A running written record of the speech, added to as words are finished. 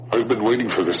been waiting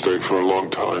for this day for a long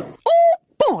time. Oh,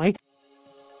 boy.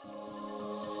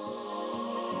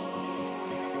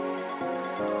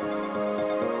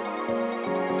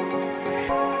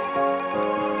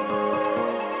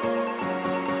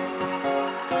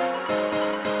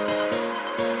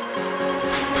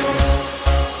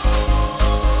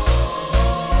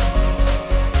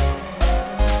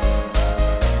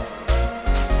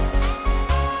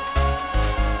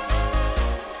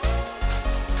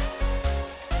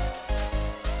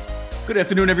 Good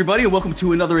afternoon, everybody, and welcome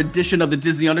to another edition of the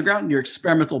Disney Underground, your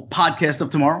experimental podcast of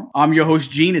tomorrow. I'm your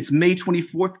host, Gene. It's May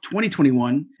 24th,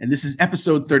 2021, and this is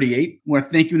episode 38. I want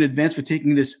to thank you in advance for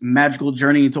taking this magical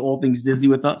journey into all things Disney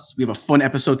with us. We have a fun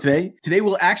episode today. Today,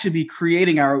 we'll actually be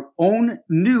creating our own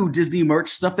new Disney merch,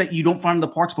 stuff that you don't find in the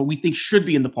parks, but we think should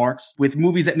be in the parks, with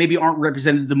movies that maybe aren't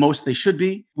represented the most they should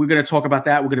be. We're going to talk about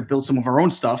that. We're going to build some of our own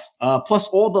stuff, plus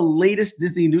all the latest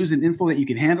Disney news and info that you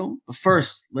can handle. But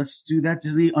first, let's do that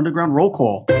Disney Underground roll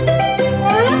call.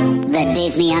 The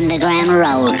Disney Underground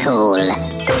roll call.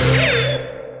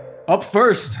 Up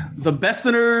first, the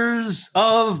besterners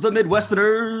of the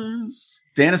Midwesterners.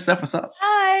 Dan and Steph, what's up?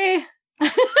 Hi.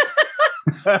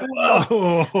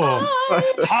 Whoa.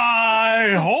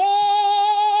 Hi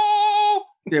ho!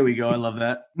 There we go. I love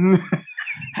that.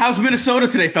 How's Minnesota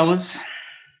today, fellas?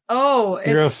 Oh,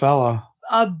 You're a it's fella.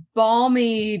 a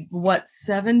balmy,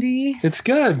 70? It's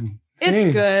good. It's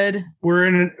Hey. good. We're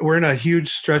in a huge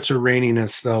stretch of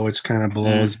raininess though, which kind of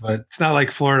blows. But it's not like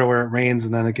Florida where it rains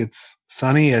and then it gets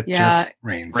sunny. It Yeah. just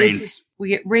rains. We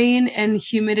get rain and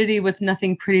humidity with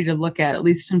nothing pretty to look at. At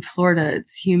least in Florida,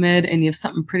 it's humid and you have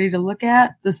something pretty to look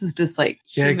at. This is just like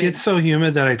Yeah, humid. it gets so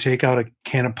humid that I take out a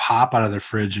can of pop out of the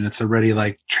fridge and it's already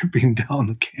like dripping down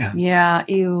the can. Yeah,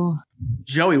 ew.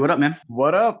 Joey, what up, man?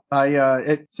 What up?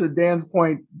 To Dan's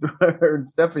point, and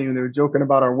Stephanie, when they were joking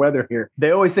about our weather here,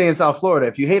 they always say in South Florida,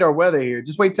 if you hate our weather here,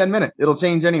 just wait 10 minutes. It'll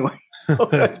change anyway. So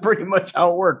that's pretty much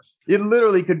how it works. It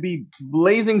literally could be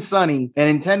blazing sunny, and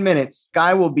in 10 minutes,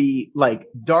 sky will be like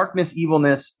darkness,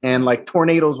 evilness, and like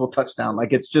tornadoes will touch down.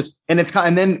 Like it's just, and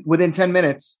then within 10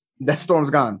 minutes, that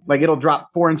storm's gone. Like it'll drop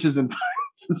 4 inches in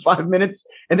 5 minutes,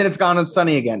 and then it's gone and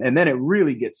sunny again, and then it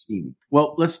really gets steamy.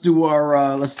 Well, let's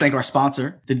thank our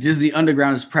sponsor. The Disney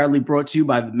Underground is proudly brought to you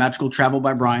by Magical Travel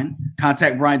by Brian.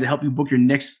 Contact Brian to help you book your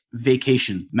next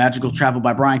vacation. Magical Travel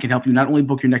by Brian can help you not only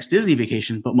book your next Disney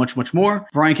vacation, but much, much more.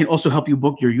 Brian can also help you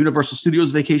book your Universal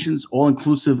Studios vacations,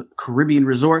 all-inclusive Caribbean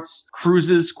resorts,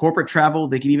 cruises, corporate travel.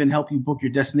 They can even help you book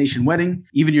your destination wedding,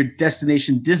 even your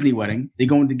destination Disney wedding. They're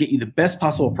going to get you the best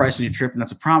possible price on your trip, and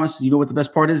that's a promise. You know what the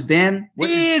best part is, Dan?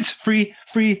 It's free.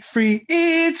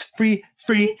 It's free.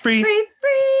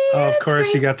 Oh, of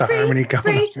course, you got the harmony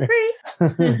going.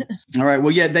 All right.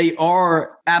 Well, yeah, they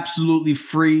are absolutely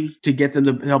free to get them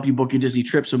to help you book your Disney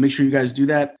trip. So make sure you guys do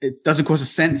that. It doesn't cost a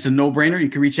cent. It's a no-brainer. You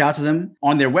can reach out to them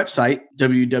on their website,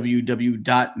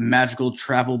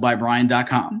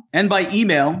 www.magicaltravelbybrian.com, and by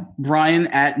email,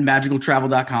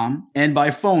 brian@magicaltravel.com, and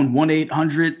by phone,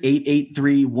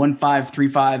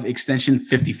 1-800-883-1535, extension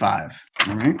 55.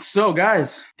 All right. So,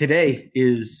 guys, today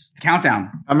is the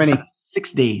countdown. How many?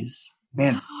 6 days.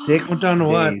 Man, 6 Countdown to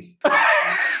what? days.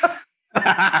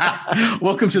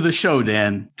 Welcome to the show,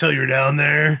 Dan. Till you're down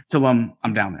there. Till I'm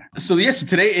down there. So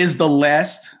today is the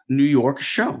last New York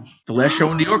show. The last show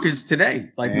in New York is today.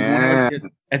 Like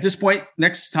at this point,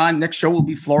 next show will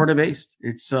be Florida based.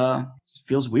 It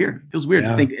feels weird. It feels weird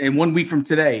to think in 1 week from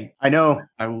today. I know.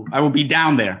 I will be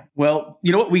down there. Well,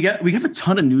 you know what? We have a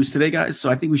ton of news today, guys. So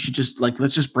I think we should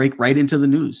let's just break right into the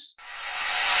news.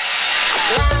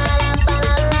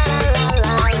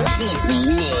 Disney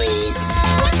News.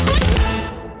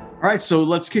 All right, so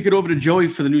let's kick it over to Joey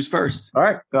for the news first. All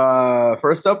right.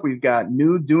 First up, we've got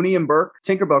new Dooney and Burke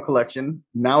Tinkerbell collection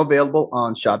now available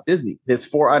on Shop Disney. This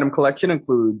 4-item collection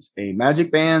includes a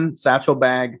magic band, satchel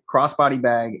bag, crossbody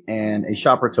bag, and a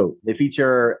shopper tote. They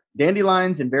feature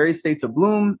dandelions in various states of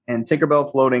bloom and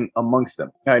Tinkerbell floating amongst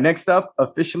them. All right. Next up,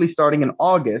 officially starting in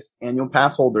August, annual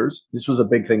pass holders, this was a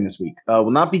big thing this week, will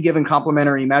not be given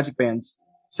complimentary magic bands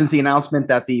since the announcement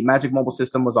that the Magic Mobile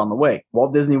system was on the way.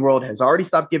 Walt Disney World has already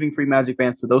stopped giving free Magic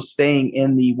Bands to those staying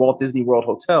in the Walt Disney World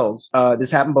hotels.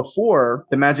 This happened before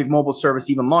the Magic Mobile service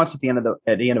even launched at the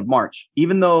end of March.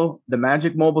 Even though the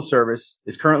Magic Mobile service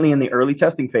is currently in the early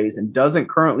testing phase and doesn't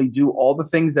currently do all the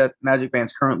things that Magic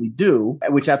Bands currently do,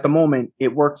 which at the moment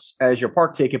it works as your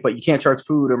park ticket, but you can't charge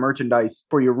food or merchandise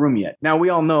for your room yet. Now we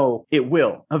all know it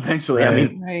will eventually. Right. I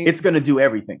mean, it's going to do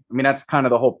everything. I mean, that's kind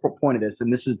of the whole point of this.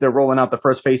 And they're rolling out the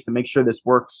first phase to make sure this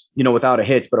works, without a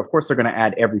hitch. But of course, they're going to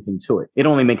add everything to it. It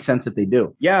only makes sense if they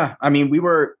do. Yeah. I mean, we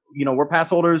were we're pass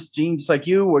holders, Gene, just like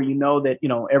you, where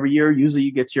that, every year, usually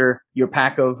you get your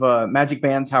pack of magic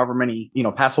bands, however many,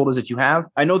 pass holders that you have.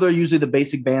 I know they're usually the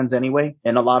basic bands anyway.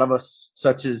 And a lot of us,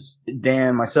 such as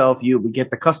Dan, myself, we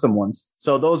get the custom ones.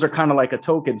 So those are kind of like a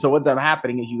token. So what's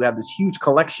happening is you have this huge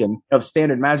collection of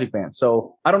standard magic bands.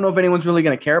 So I don't know if anyone's really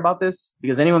going to care about this,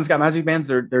 because anyone's got magic bands.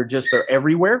 They're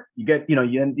everywhere. You get,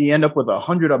 you end up with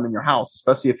 100 of them in your house,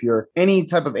 especially if you're any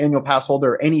type of annual pass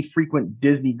holder or any frequent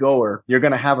Disney goer, you're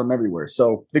going to have them everywhere.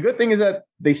 So the good thing is that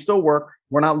they still work.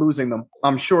 We're not losing them.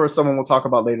 I'm sure someone will talk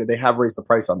about later. They have raised the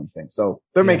price on these things. So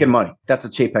they're making money. That's a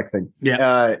Chapek thing.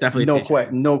 Yeah, definitely.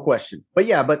 No question.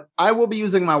 But I will be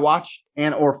using my watch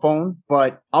and or phone,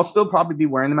 but I'll still probably be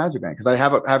wearing the magic band because I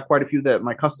have quite a few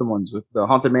my custom ones with the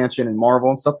Haunted Mansion and Marvel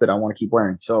and stuff that I want to keep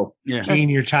wearing. So Gene,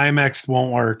 your Timex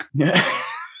won't work. Yeah.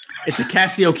 It's a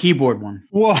Casio keyboard one.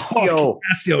 Whoa, Casio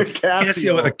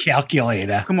with a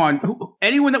calculator. Come on,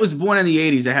 anyone that was born in the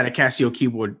 '80s that had a Casio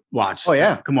keyboard watch. Oh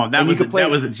yeah, come on, that was the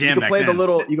jam. You could play the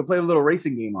little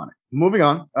racing game on it. Moving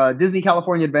on, Disney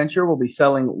California Adventure will be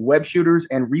selling web shooters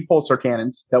and repulsor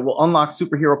cannons that will unlock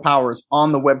superhero powers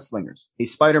on the Web Slingers, a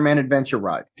Spider-Man adventure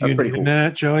ride. That's pretty cool.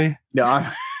 That, Joey?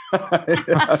 Yeah.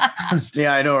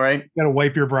 Yeah, I know, right? You gotta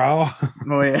wipe your brow.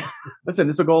 Oh yeah. Listen,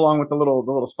 this will go along with the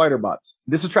little spider bots.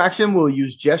 This attraction will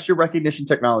use gesture recognition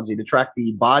technology to track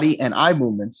the body and eye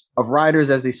movements of riders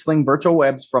as they sling virtual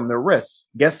webs from their wrists.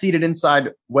 Guests seated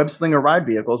inside web slinger ride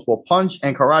vehicles will punch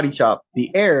and karate chop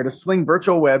the air to sling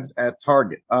virtual webs at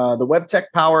target. The WebTech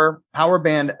Power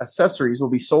Band accessories will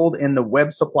be sold in the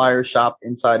Web Supplier shop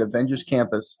inside Avengers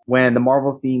Campus when the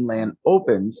Marvel Theme Land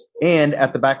opens, and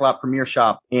at the Backlot Premiere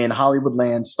shop in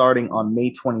Hollywoodland starting on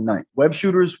May 29th. Web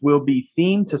shooters will be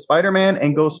themed to Spider-Man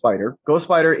and Ghost Spider. Ghost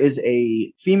Spider is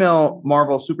a female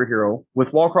Marvel superhero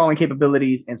with wall crawling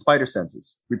capabilities and spider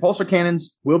senses. Repulsor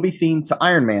cannons will be themed to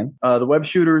Iron Man. The web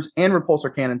shooters and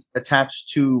repulsor cannons attached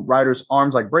to riders'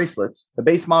 arms like bracelets. The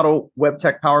base model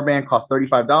WebTech Power Band costs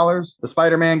 $35. The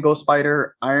Spider-Man, Ghost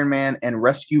Spider, Iron Man, and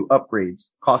Rescue upgrades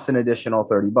cost an additional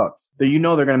 $30. So they're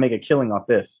going to make a killing off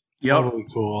this. Yep. Totally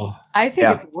cool. I think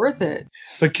it's worth it.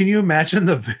 But can you imagine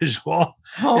the visual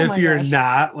if you're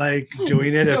not like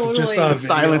doing it? Totally. If just a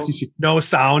silence, no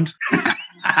sound.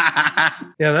 Yeah,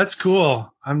 that's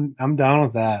cool. I'm down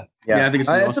with that. Yeah, I think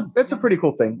it's a pretty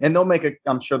cool thing, and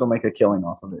I'm sure they'll make a killing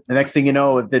off of it. The next thing you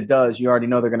know, if it does, you already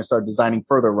know they're going to start designing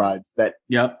further rides that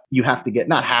you have to get,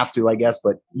 not have to, I guess,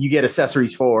 but you get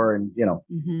accessories for, and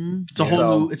it's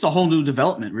a whole new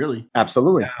development, really.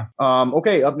 Absolutely. Yeah.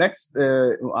 Okay, up next,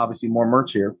 obviously more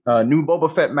merch here. New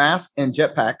Boba Fett mask and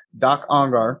jetpack, Doc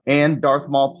Ongar, and Darth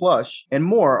Maul plush, and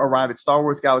more arrive at Star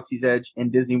Wars Galaxy's Edge in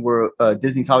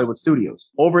Disney's Hollywood Studios.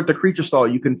 Over at the Creature Stall,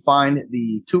 you can find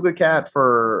the Tuga Cat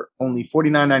for only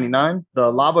 $49.99,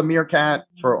 the Lava Meerkat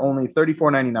for only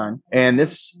 $34.99, and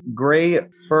this gray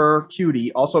fur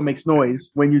cutie also makes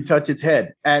noise when you touch its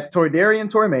head. At Toydarian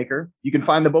Toymaker, you can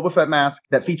find the Boba Fett mask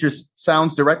that features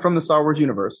sounds direct from the Star Wars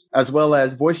universe, as well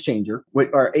as a voice changer for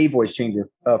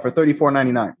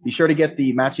 $34.99. Be sure to get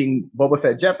the matching Boba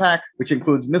Fett jetpack, which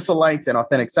includes missile lights and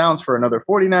authentic sounds for another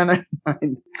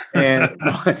 $49.99. And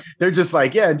they're just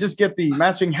like, yeah, just get the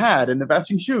matching hat and the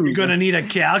matching shoes. You're gonna need a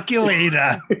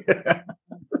calculator.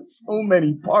 So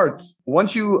many parts.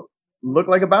 Once you look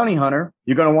like a bounty hunter,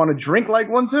 you're going to want to drink like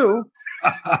one too.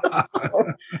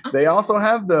 So, they also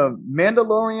have the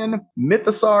Mandalorian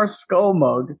Mythosaur skull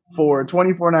mug for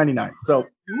 $24.99. So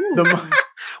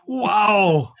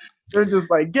wow. They're just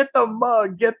like, get the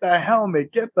mug, get the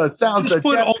helmet, get the sounds. Just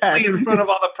put only in front of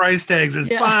all the price tags.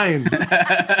 It's fine.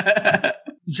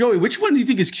 Joey, which one do you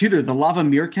think is cuter, the Lava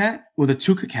Meerkat or the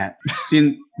Tuca Cat?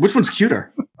 Which one's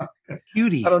cuter?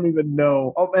 Cutie. I don't even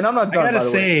know. Oh, and I'm not done. I gotta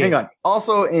say, hang on.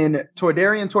 Also, in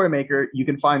Toydarian Toymaker, you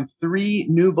can find 3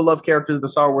 new beloved characters of the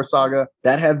Star Wars saga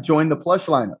that have joined the plush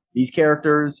lineup. These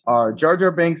characters are Jar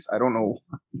Jar Binks. I don't know.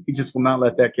 He just will not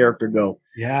let that character go.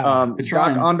 Yeah.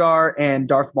 Doc Ondar and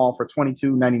Darth Maul for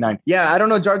 $22.99. Yeah, I don't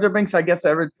know. Jar Jar Binks, I guess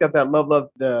it's got that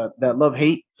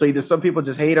love-hate. So either some people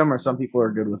just hate him or some people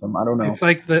are good with him. I don't know. It's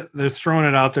like they're throwing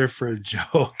it out there for a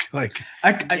joke. Like,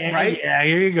 right? Yeah,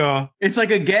 here you go. It's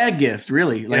like a gag gift,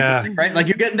 really. Like, right? Like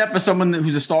you're getting that for someone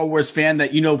who's a Star Wars fan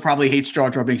that probably hates Jar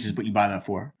Jar Binks is what you buy that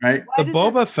for, right? The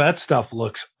Boba Fett stuff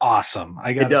looks awesome.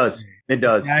 It does. It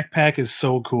does. The backpack is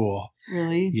so cool.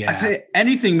 Really? Yeah. I'd say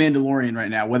anything Mandalorian right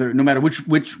now, no matter which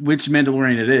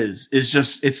Mandalorian it is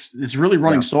just it's really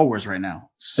running Star Wars right now.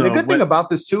 So and the good thing about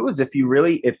this too is if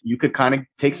you could kind of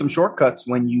take some shortcuts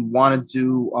when you want to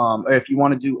do or if you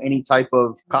want to do any type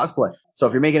of cosplay. So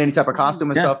if you're making any type of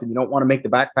costume and stuff and you don't want to make the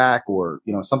backpack or,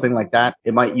 something like that,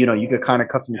 it might, you could kind of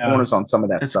cut some corners on some of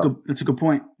that stuff. That's a good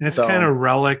point. It's kind of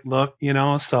relic look,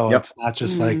 so it's not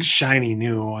just like shiny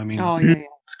new. I mean,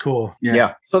 it's cool.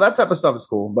 Yeah. So that type of stuff is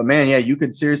cool. But man, you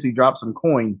could seriously drop some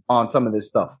coin on some of this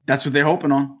stuff. That's what they're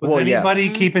hoping on. Was anybody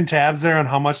keeping tabs there on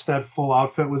how much that full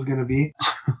outfit was going to be?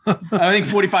 I think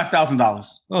 $45,000.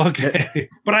 Okay.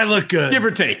 But I look good. Give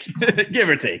or take. Give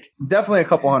or take. Definitely a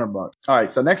couple $100. All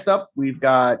right. So next up, we've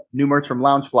got new merch from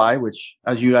Loungefly, which,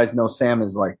 as you guys know, Sam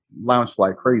is like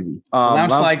Loungefly crazy.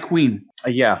 Loungefly Queen.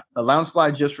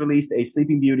 Loungefly just released a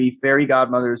Sleeping Beauty Fairy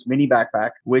Godmother's mini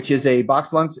backpack, which is a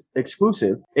Box Lunch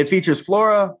exclusive. It features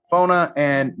Flora, Fauna,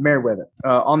 and Merryweather.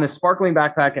 On this sparkling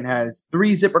backpack, it has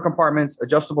 3 zipper compartments,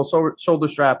 adjustable shoulder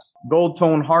straps, gold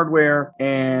tone hardware,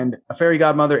 and a Fairy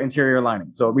Godmother interior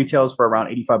lining. So it retails for around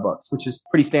 $85, which is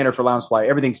pretty standard for Loungefly.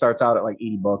 Everything starts out at like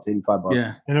 $80, $85.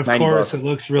 Yeah. And of course, it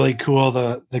looks really cool.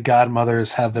 The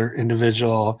Godmothers have their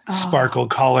individual sparkle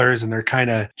colors, and they're kind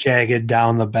of jagged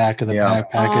down the back of the backpack.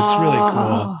 It's really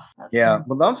cool. Yeah,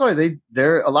 well, Loungefly,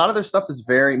 they're a lot of their stuff is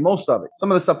most of it.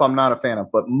 Some of the stuff I'm not a fan of,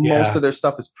 but most of their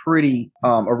stuff is pretty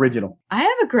original. I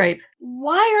have a gripe.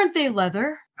 Why aren't they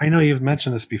leather? I know you've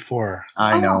mentioned this before.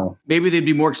 I know. Maybe they'd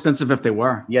be more expensive if they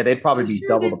were. Yeah, they'd probably be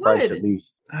double the price at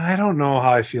least. I don't know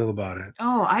how I feel about it.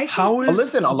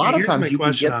 Listen, a lot of times you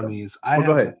can get on them. these. I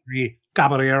go have ahead. 3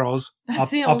 caballeros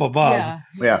up above.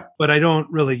 Yeah. But I don't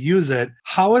really use it.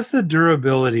 How is the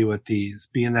durability with these?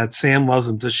 Being that Sam loves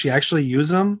them, does she actually use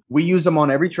them? We use them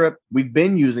on every trip. We've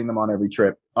been using them on every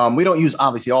trip. We don't use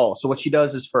obviously all. So what she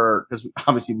does is because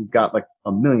obviously we've got like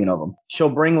a million of them. She'll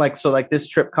bring like this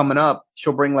trip coming up,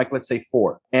 she'll bring like, let's say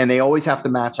 4, and they always have to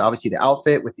match obviously the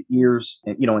outfit with the ears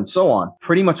and, and so on.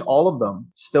 Pretty much all of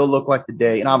them still look like the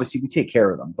day. And obviously we take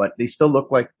care of them, but they still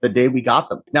look like the day we got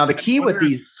them. Now the key with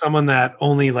these, someone that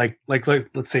only like,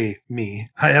 let's say me,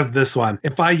 I have this one.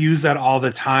 If I use that all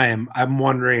the time, I'm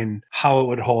wondering how it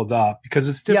would hold up because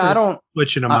it's different. Yeah, I don't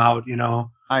switching them out,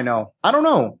 I know. I don't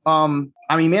know.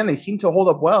 I mean, man, they seem to hold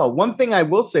up well. One thing I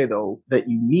will say, though, that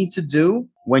you need to do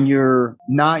when you're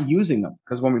not using them,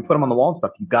 because when we put them on the wall and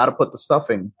stuff, you got to put the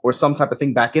stuffing or some type of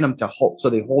thing back in them to hold,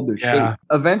 so they hold their shape.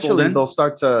 Eventually, they'll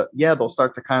start to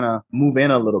kind of move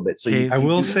in a little bit. So I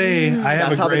will say, I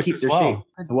have a gripe as well.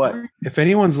 What? If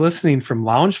anyone's listening from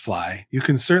Loungefly, you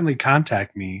can certainly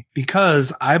contact me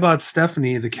because I bought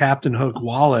Stephanie the Captain Hook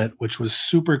wallet, which was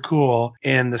super cool,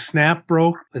 and the snap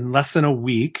broke in less than a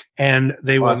week, and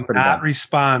they will not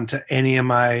respond to any of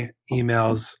my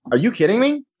emails. Are you kidding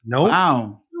me? Nope.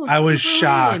 Wow. I was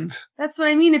shocked. That's what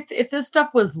I mean. If this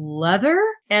stuff was leather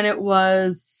and it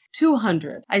was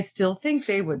 $200, I still think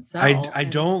they would sell. I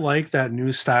don't like that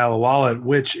new style wallet,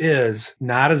 which is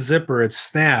not a zipper, it's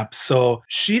snaps. So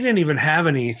she didn't even have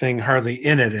anything hardly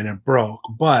in it and it broke.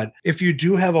 But if you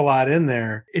do have a lot in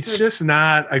there, it's just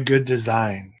not a good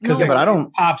design. But I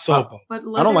don't pops open. But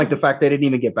I don't like the fact they didn't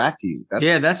even get back to you.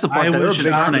 That's the part I that was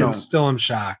shocked big. and still am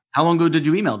shocked. How long ago did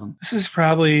you email them? This is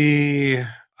probably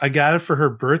I got it for her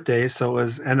birthday, so it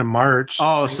was end of March.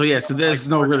 Oh, so yeah, so there's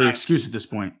no really excuse at this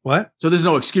point. What? So there's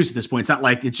no excuse at this point. It's not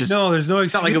like it's just no. There's no excuse.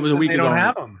 It's not like it was a week ago. They don't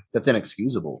have them. That's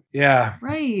inexcusable. Yeah.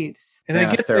 Right. And I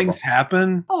get things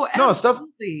happen. Oh, No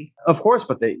absolutely. stuff. Of course,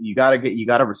 but you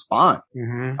gotta respond.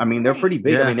 Mm-hmm. I mean, they're pretty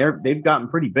big. Yeah. I mean, they've gotten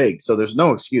pretty big, so there's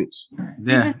no excuse.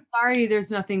 Yeah. Even sorry, there's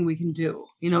nothing we can do.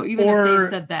 Even if they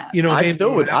said that. I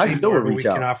still would reach we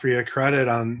out. can offer you a credit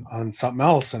on something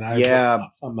else, and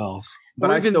something else. But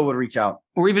I still would reach out.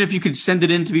 Or even if you could send it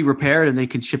in to be repaired and they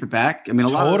can ship it back. I mean, a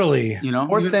lot of,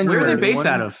 Or send where are they your based one.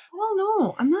 out of? I don't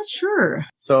know. I'm not sure.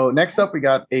 So next up, we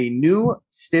got a new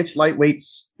Stitch lightweight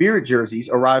Spirit jerseys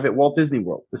arrive at Walt Disney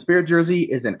World. The Spirit jersey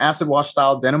is an acid wash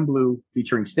style denim blue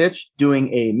featuring Stitch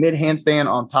doing a mid handstand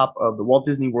on top of the Walt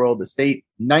Disney World Estate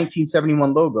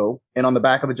 1971 logo and on the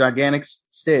back of a gigantic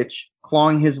Stitch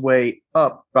clawing his way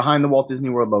up behind the Walt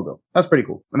Disney World logo. That's pretty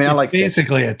cool. I mean, I like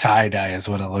basically a tie dye is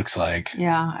what it looks like.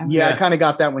 Yeah. I kind of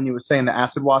got that when you were saying the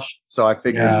acid wash. So I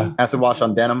figured acid wash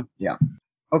on denim. Yeah.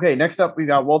 Okay, next up, we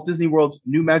got Walt Disney World's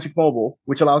new Magic Mobile,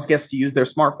 which allows guests to use their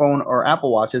smartphone or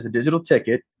Apple Watch as a digital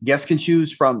ticket. Guests can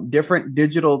choose from different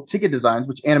digital ticket designs,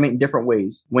 which animate in different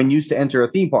ways when used to enter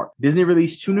a theme park. Disney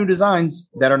released 2 new designs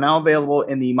that are now available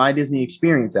in the My Disney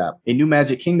Experience app. A new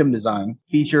Magic Kingdom design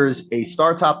features a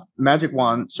star-top magic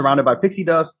wand surrounded by pixie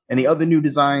dust, and the other new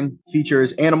design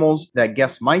features animals that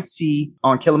guests might see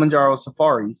on Kilimanjaro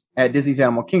safaris at Disney's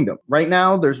Animal Kingdom. Right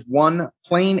now, there's one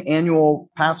plain annual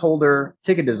pass holder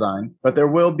ticket design, but there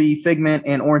will be Figment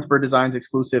and Orange Bird designs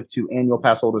exclusive to annual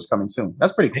pass holders coming soon.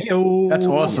 That's pretty cool. Heyo. That's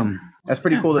awesome. That's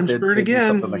pretty cool that Orange Bird they do again.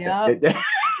 something like Yep. that.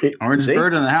 Orange See?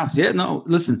 Bird in the house. Yeah, no,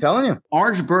 listen. I'm telling you.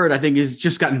 Orange Bird, I think, has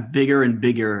just gotten bigger and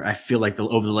bigger. I feel like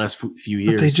over the last few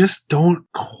years, But they just don't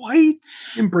quite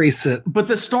embrace it. but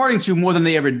they're starting to more than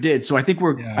they ever did. So I think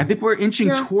we're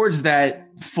inching towards that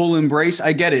full embrace.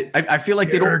 I get it. I feel like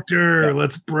they don't. Character,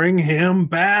 let's bring him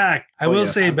back. I will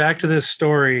say, back to this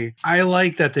story, I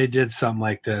like that they did something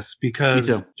like this because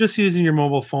Me too. just using your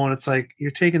mobile phone, it's like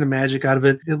you're taking the magic out of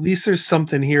it. At least there's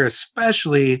something here,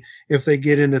 especially if they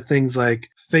get into things like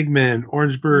Figment,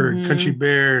 Orange Bird, Country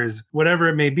Bears, whatever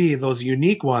it may be, those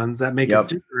unique ones that make it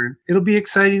different. It'll be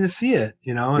exciting to see it,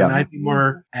 and I'd be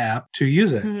more apt to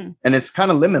use it. Mm-hmm. And it's kind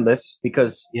of limitless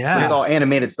because when it's all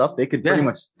animated stuff, they could pretty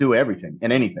much do everything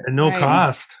and anything. And no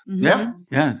cost. Mm-hmm.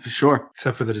 Yeah, for sure.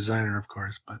 Except for the designer, of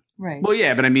course. But Right. Well,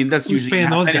 yeah, but I mean, that's who's usually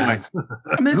paying those anyway. guys? I mean,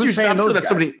 that's Who's usually paying I'm sure those that's guys?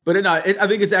 somebody. But I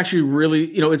think it's actually really,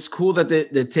 it's cool that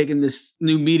they're taking this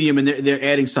new medium and they're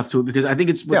adding stuff to it because I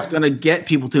think it's what's going to get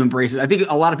people to embrace it. I think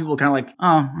a lot of people are kind of like,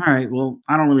 oh, all right, well,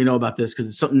 I don't really know about this because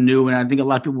it's something new, and I think a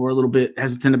lot of people were a little bit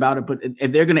hesitant about it. But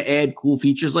if they're going to add cool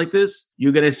features like this,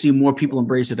 you're going to see more people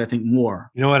embrace it. I think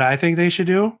more. You know what I think they should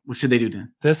do? What should they do,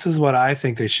 Dan? This is what I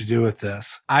think they should do with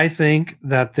this. I think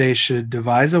that they should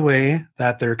devise a way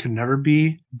that there can never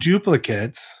be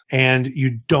duplicates and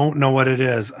you don't know what it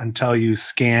is until you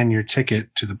scan your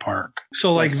ticket to the park.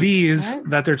 So like these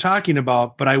that they're talking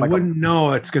about, but I wouldn't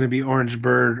know it's going to be Orange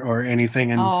Bird or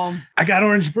anything. And I got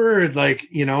Orange Bird, it's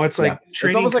like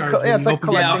trading it's almost cards. like, it's like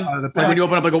collecting. Like when you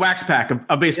open up like a wax pack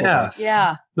of baseball cards.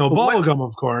 Yeah. No bubblegum,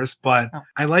 of course, but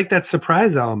I like that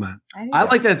surprise element. I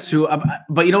like that too.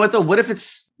 But you know what though? What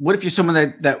if you're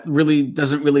someone that really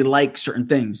doesn't really like certain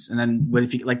things? And then what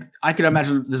if you I could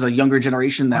imagine there's a younger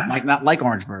generation that might not like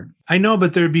Orange Bird. I know,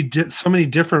 but there'd be so many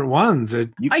different ones. I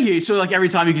hear you. So like every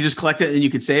time you could just collect it and you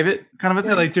could save it kind of a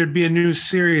thing? Yeah, like there'd be a new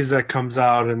series that comes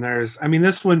out and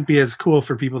this wouldn't be as cool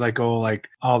for people that go like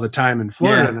all the time in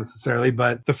Florida necessarily,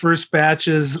 but the first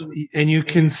batches and you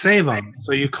can save them.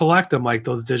 So you collect them like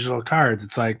those digital cards.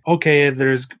 It's like, okay,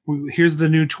 here's the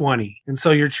new 20. And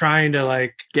so you're trying to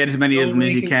like get as many of them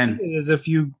as you can. As if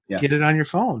you get it on your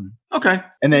phone. Okay.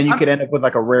 And then you could end up with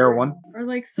like a rare one. Or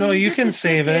like, no, you can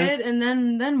save it. And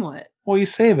then what? Well, you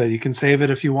save it. You can save it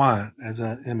if you want as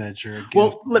an image or a gift.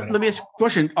 Well, let me ask you a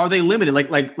question. Are they limited?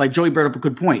 Like Joey brought up a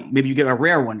good point. Maybe you get a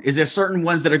rare one. Is there certain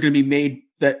ones that are going to be made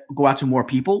that go out to more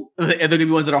people? Are there going to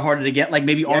be ones that are harder to get? Like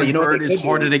maybe Orange Bird is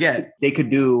harder to get. They could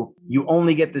do, you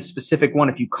only get this specific one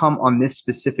if you come on this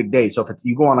specific day. So if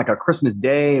you go on like a Christmas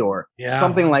day or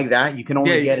something like that, you can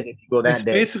only get it if you go that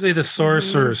day. Basically the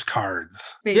sorcerer's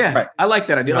cards. Yeah, right. I like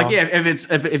that idea. Like,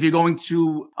 if you're going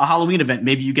to a Halloween event,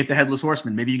 maybe you get the Headless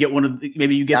Horseman. Maybe you get the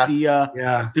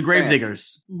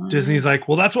Gravediggers. Disney's like,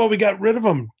 well, that's why we got rid of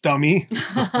them, dummy.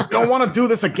 You don't want to do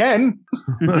this again.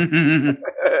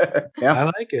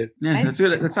 I like it. Yeah, that's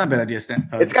good. That's not a bad idea, Stan.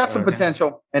 It's got some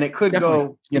potential, and it could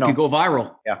go. It could go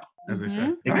viral. Yeah, as they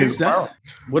say. It could go viral.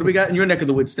 What do we got in your neck of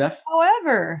the woods, Steph?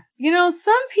 However,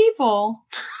 some people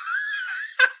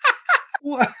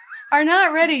are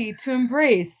not ready to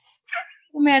embrace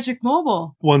the Magic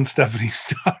Mobile. One Stephanie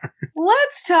Star.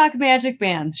 Let's talk Magic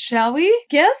Bands, shall we?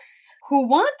 Guests who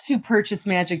want to purchase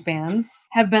Magic Bands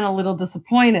have been a little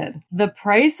disappointed. The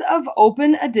price of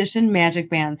open edition Magic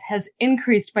Bands has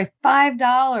increased by $5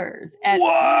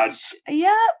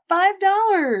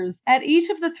 $5 at each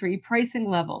of the 3 pricing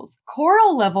levels.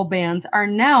 Coral level bands are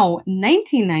now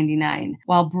 $19.99,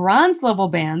 while bronze level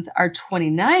bands are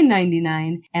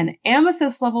 $29.99, and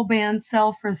amethyst level bands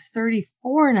sell for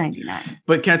 $34.99.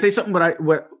 But can I say something?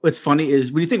 What's funny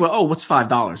is when you think about, what's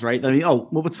 $5, right? I mean,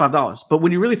 what's $5? But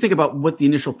when you really think about what the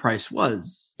initial price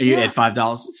was, and you add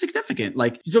 $5, it's significant.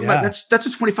 Like you're talking about, that's a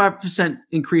 25%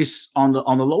 increase on the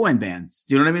low end bands.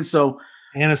 Do you know what I mean? So,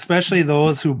 and especially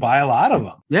those who buy a lot of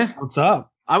them. Yeah, what's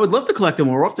up? I would love to collect them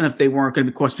more often if they weren't going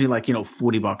to cost me like,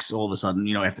 $40 all of a sudden,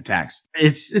 after tax.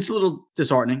 It's a little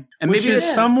disheartening. And which maybe is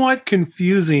somewhat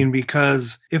confusing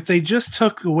because if they just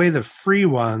took away the free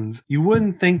ones, you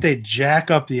wouldn't think they'd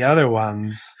jack up the other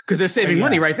ones. Because they're saving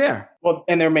money right there. Well,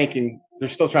 and they're making they're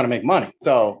still trying to make money.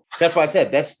 So that's why I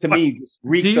said that's to me just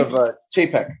reeks of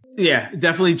Chapek. Yeah,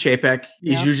 definitely Chapek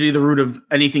is usually the root of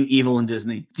anything evil in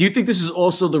Disney. Do you think this is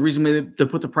also the reason they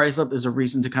put the price up as a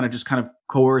reason to kind of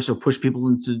coerce or push people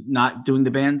into not doing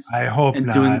the bands? I hope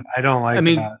not. I don't like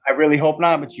that. I really hope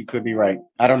not, but you could be right.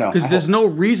 I don't know. Because there's no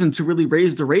reason to really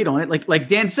raise the rate on it. Like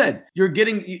Dan said, you're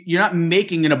not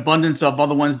making an abundance of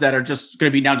other ones that are just going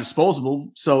to be now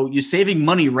disposable. So you're saving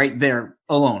money right there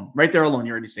alone. You're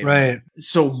already saving money.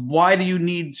 So why do you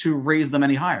need to raise them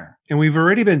any higher? And we've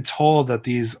already been told that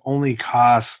these only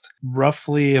cost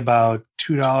roughly about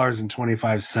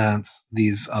 $2.25,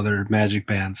 these other magic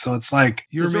bands. So it's like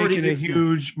you're making a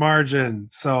huge margin.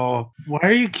 So why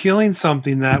are you killing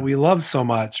something that we love so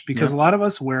much? Because a lot of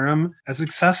us wear them as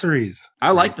accessories.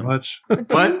 I like them.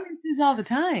 But these all the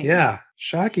time. Yeah.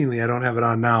 Shockingly, I don't have it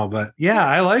on now, but yeah,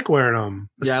 I like wearing them.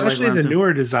 Especially the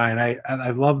newer design. I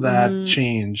love that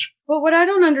change. But what I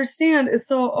don't understand is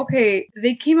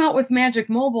they came out with Magic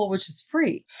Mobile, which is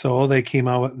free. So they came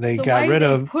out with, they got rid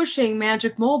of pushing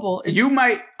Magic Mobile.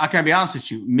 I can be honest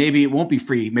with you. Maybe it won't be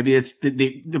free. Maybe it's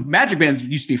the Magic Bands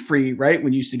used to be free, right?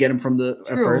 When you used to get them from the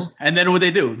first. And then what they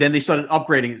do? Then they started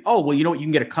upgrading. Oh, well, you know what? You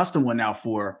can get a custom one now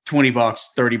for $20,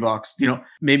 $30.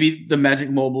 Maybe the Magic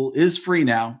Mobile is free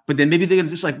now, but then maybe they're going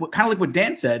to just kind of like what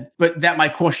Dan said, but that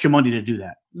might cost you money to do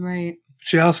that. Right.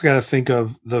 She also got to think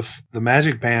of the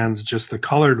Magic Bands, just the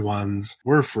colored ones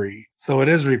were free. So it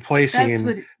is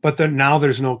replacing, but now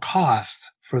there's no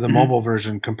cost for the mobile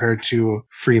version compared to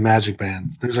free Magic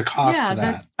Bands. There's a cost to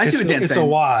that. I see what Dan's saying. It's a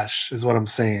wash is what I'm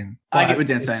saying. I get what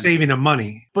Dan's saying. Saving them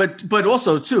money. But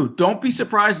also, too, don't be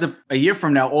surprised if a year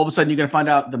from now, all of a sudden you're going to find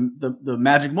out the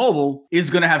Magic Mobile is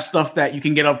going to have stuff that you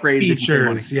can get upgrades.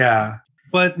 Features, yeah.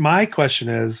 But my question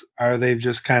is, are they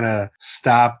just kind of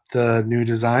stopped the new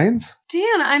designs?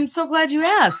 Dan, I'm so glad you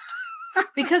asked.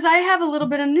 Because I have a little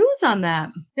bit of news on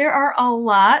that. There are a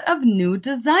lot of new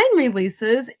design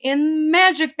releases in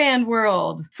Magic Band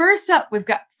world. First up, we've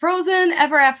got Frozen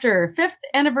Ever After 5th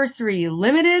Anniversary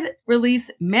Limited Release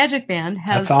Magic Band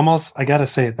has... That's almost, I gotta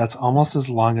say, that's almost as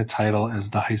long a title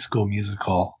as the High School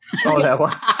Musical. Oh, that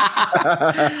one.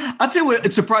 I'll tell you what,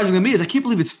 it's surprising to me is I can't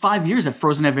believe it's 5 years that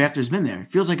Frozen Ever After has been there. It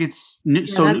feels like it's new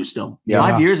still. Yeah.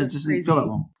 5 years, it just doesn't feel that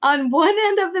long. On one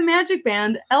end of the Magic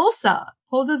Band, Elsa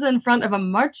poses in front of a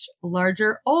much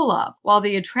larger Olaf, while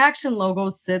the attraction logo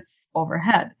sits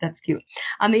overhead. That's cute.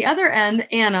 On the other end,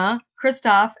 Anna,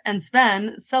 Kristoff, and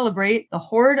Sven celebrate the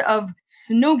horde of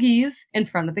Snuggies in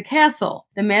front of the castle.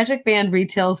 The Magic Band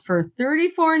retails for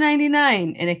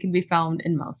 $34.99, and it can be found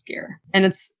in mouse gear. And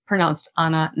it's pronounced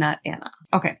Anna, not Anna.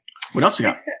 Okay. What else we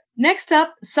got? Next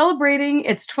up, celebrating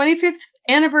its 25th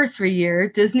anniversary year,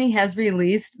 Disney has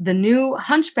released the new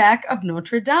Hunchback of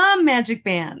Notre Dame Magic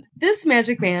Band. This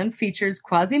Magic Band features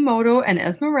Quasimodo and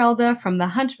Esmeralda from the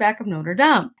Hunchback of Notre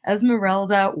Dame.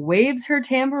 Esmeralda waves her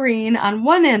tambourine on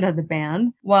one end of the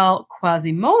band, while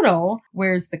Quasimodo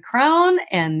wears the crown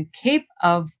and cape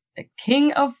of the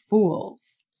King of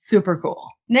Fools. Super cool.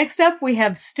 Next up, we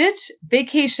have Stitch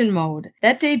Vacation Mode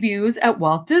that debuts at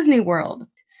Walt Disney World.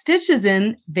 Stitch is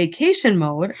in vacation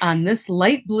mode on this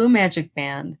light blue magic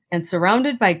band and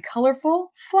surrounded by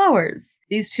colorful flowers.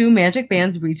 These two magic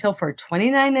bands retail for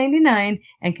 $29.99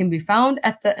 and can be found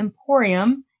at the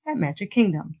Emporium at Magic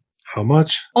Kingdom. How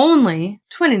much? Only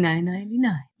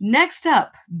 $29.99. Next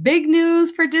up, big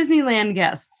news for Disneyland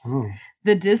guests.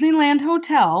 The Disneyland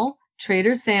Hotel,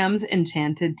 Trader Sam's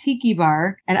Enchanted Tiki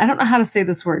Bar, and I don't know how to say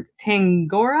this word,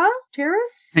 Tangaroa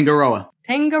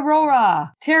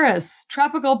Terrace,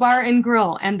 Tropical Bar and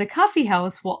Grill, and the Coffee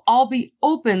House will all be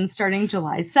open starting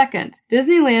July 2nd.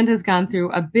 Disneyland has gone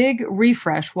through a big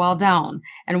refresh while down,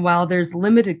 and while there's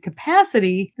limited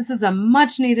capacity, this is a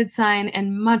much needed sign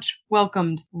and much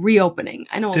welcomed reopening.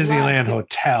 I know Disneyland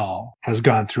Hotel has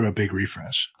gone through a big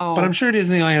refresh, but I'm sure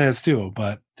Disneyland has too,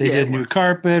 but they did new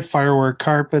carpet, firework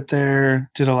carpet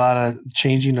there, did a lot of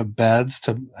changing of beds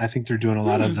I think they're doing a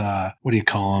lot of the, what do you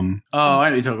call them? Oh, I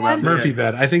know you're talking about Murphy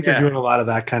bed. I think they're doing a lot of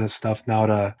that kind of stuff now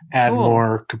to add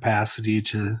more capacity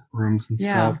to rooms and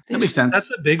stuff. That makes sense.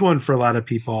 That's a big one for a lot of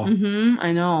people.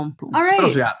 I know. Cool. All right. What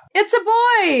else we got? It's a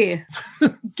boy!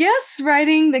 Guests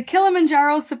riding the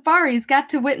Kilimanjaro safaris got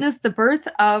to witness the birth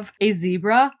of a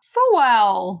zebra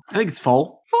foal. I think it's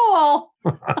foal. Foal.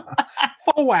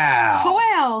 Wow.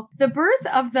 Foal. The birth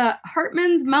of the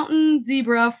Hartman's Mountain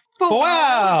zebra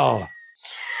Wow.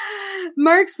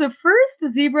 marks the first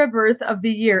zebra birth of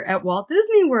the year at Walt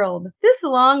Disney World. This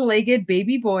long-legged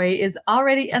baby boy is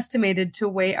already estimated to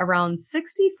weigh around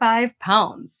 65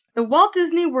 pounds. The Walt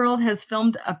Disney World has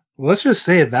filmed a... Let's just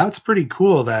say that's pretty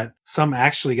cool that some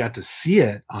actually got to see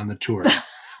it on the tour.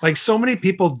 Like so many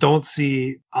people don't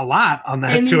see a lot on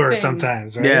that tour Anything.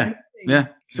 sometimes, right? Yeah. Yeah.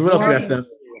 So what else we got, Steph?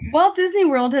 Walt Disney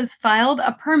World has filed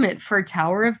a permit for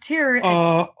Tower of Terror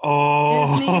at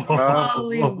Disney's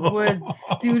Hollywood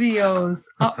Studios.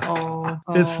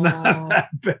 It's not that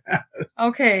bad.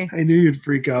 Okay. I knew you'd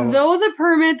freak out. Though the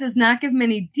permit does not give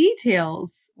many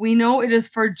details, we know it is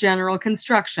for general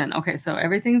construction. Okay, so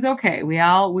everything's okay.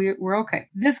 We're okay.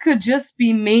 This could just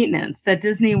be maintenance that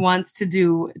Disney wants to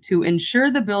do to ensure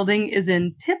the building is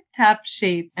in tip-top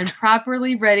shape and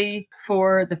properly ready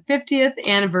for the 50th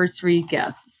anniversary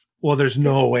guests. Well, there's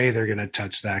no way they're going to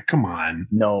touch that. Come on.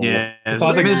 No. Yeah. It's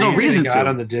all the there's no reason got to.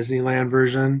 on the Disneyland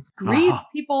version. Great.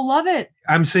 People love it.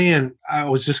 I'm saying, I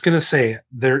was just going to say,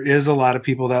 there is a lot of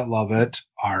people that love it,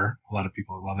 a lot of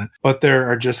people that love it, but there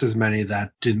are just as many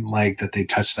that didn't like that they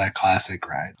touched that classic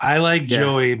ride. I like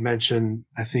Joey mentioned,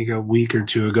 I think a week or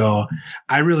two ago,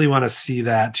 I really want to see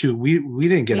that too. We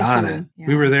didn't get Me on too, it. yeah.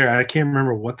 We were there. I can't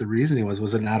remember what the reasoning was.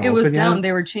 Was it not It open was down. yet?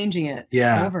 They were changing it.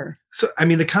 Yeah. Over. So, I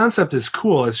mean, the concept is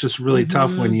cool. It's just really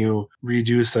tough Mm-hmm. when you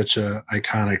redo such a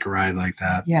iconic ride like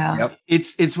that. Yeah. Yep.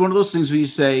 It's one of those things where you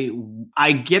say,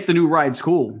 I get the new ride's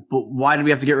cool, but why do we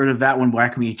have to get rid of that one? Why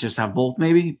can we just have both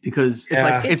maybe? Because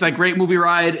it's like Great Movie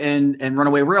Ride and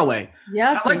Runaway Railway.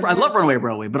 Yes. I love Runaway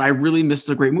Railway, but I really missed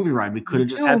a Great Movie Ride. We could have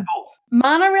just had both.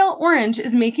 Monorail Orange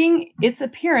is making its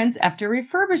appearance after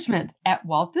refurbishment at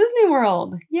Walt Disney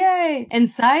World. Yay!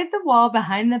 Inside the wall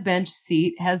behind the bench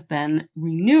seat has been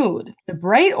renewed. The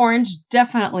bright orange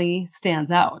definitely stands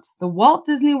out. The Walt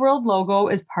Disney World logo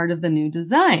is part of the new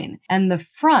design, and the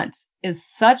front is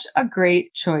such a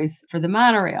great choice for the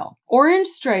monorail. Orange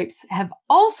stripes have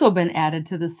also been added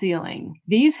to the ceiling.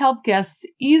 These help guests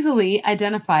easily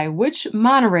identify which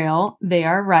monorail they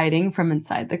are riding from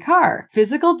inside the car.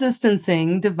 Physical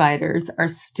distancing dividers are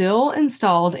still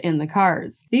installed in the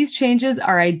cars. These changes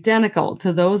are identical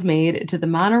to those made to the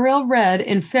monorail red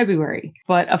in February,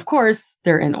 but of course,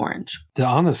 they're in orange. The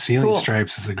on the ceiling Cool.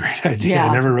 stripes is a great idea.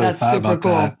 I never really thought about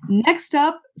that. Next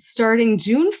up, starting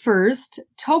June 1st,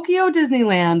 Tokyo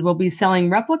Disneyland will be selling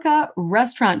replica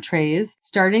restaurant trays,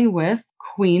 starting with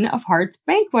Queen of Hearts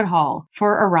Banquet Hall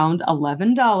for around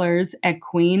 $11 at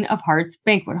Queen of Hearts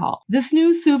Banquet Hall. This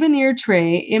new souvenir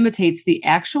tray imitates the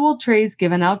actual trays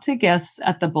given out to guests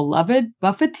at the beloved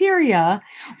buffeteria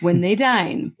when they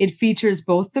dine. It features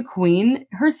both the Queen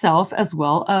herself as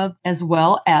well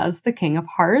as the King of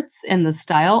Hearts in the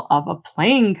style of a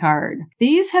playing card.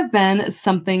 These have been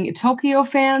something Tokyo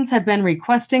fans have been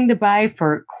requesting to buy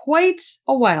for quite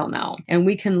a while now, and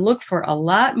we can look for a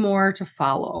lot more to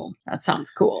follow. That sounds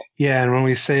cool. Yeah, and when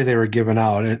we say they were given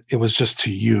out, it was just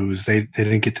to use. They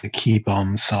didn't get to keep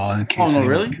them. So in case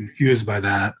anyone was confused by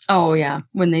that. Oh yeah,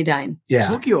 when they dine. Yeah.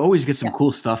 Tokyo always gets some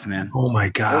cool stuff, man. Oh my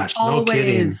gosh, no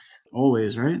kidding.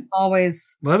 Always, right?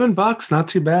 Always. $11, not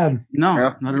too bad.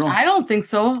 No, not at all. I don't think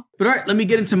so. But all right, let me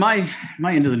get into my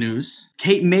end of the news.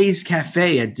 Kate May's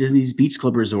Cafe at Disney's Beach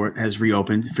Club Resort has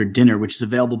reopened for dinner, which is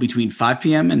available between 5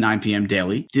 p.m. and 9 p.m.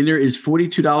 daily. Dinner is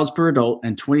 $42 per adult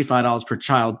and $25 per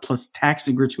child, plus tax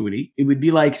and gratuity. It would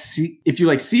be like, if you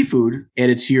like seafood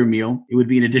added to your meal, it would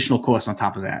be an additional cost on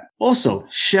top of that. Also,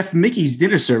 Chef Mickey's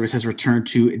dinner service has returned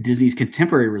to Disney's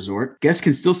Contemporary Resort. Guests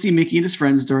can still see Mickey and his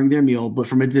friends during their meal, but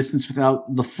from a distance without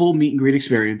the full meet and greet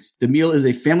experience. The meal is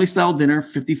a family-style dinner,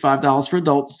 $55 for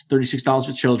adults, $36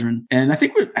 for children. And I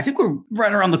think we're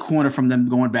right around the corner from them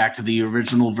going back to the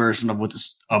original version of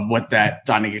what that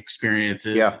dining experience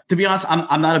is. Yeah. To be honest,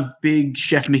 I'm not a big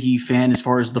Chef Mickey fan as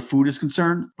far as the food is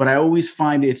concerned, but I always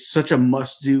find it's such a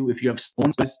must-do if you have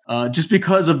someone just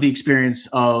because of the experience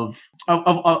of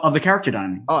the character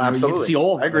dining. Oh, absolutely. You get to see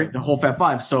all I agree. the whole Fat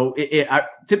Five. So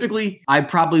typically I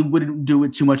probably wouldn't do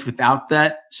it too much without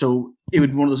that. So it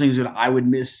would be one of those things that I would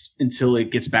miss until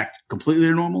it gets back completely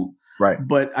to normal. Right.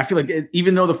 But I feel like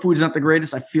even though the food's not the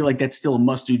greatest, I feel like that's still a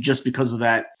must do just because of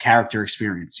that character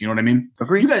experience. You know what I mean?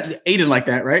 Agreed. You guys ate it like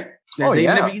that, right? Oh,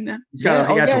 yeah. Never eaten that?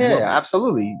 Yeah,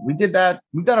 absolutely. We did that.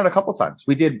 We've done it a couple times.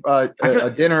 We did a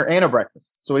dinner and a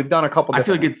breakfast. So we've done a couple. I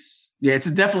feel like it's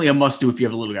definitely a must do if you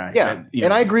have a little guy. Yeah.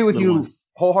 And I agree with you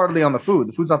wholeheartedly on the food.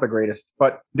 The food's not the greatest,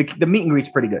 but the meat and greet's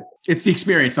pretty good. It's the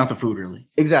experience, not the food, really.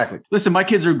 Exactly. Listen, my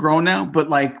kids are grown now, but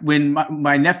like when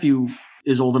my nephew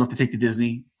is old enough to take to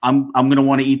Disney, I'm going to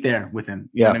want to eat there with him.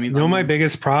 You know what I mean? My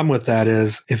biggest problem with that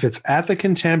is if it's at the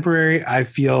Contemporary, I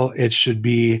feel it should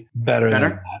be better? than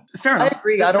that. Fair enough. I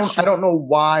agree. I don't know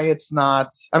why it's not.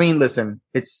 I mean, listen,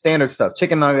 it's standard stuff.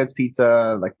 Chicken nuggets,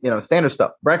 pizza, standard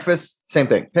stuff. Breakfast, same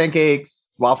thing. Pancakes,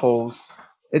 waffles.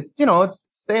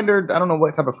 It's standard. I don't know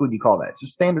what type of food you call that. It's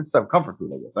just standard stuff, comfort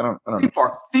food, I guess. I don't know.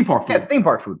 Theme park food. Yeah, it's theme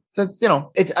park food. So it's,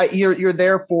 it's you're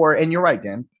there for, and you're right,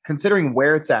 Dan. Considering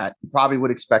where it's at, you probably would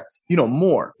expect,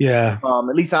 more. Yeah.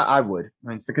 At least I would. I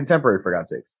mean, it's the Contemporary, for God's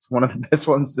sakes. It's one of the best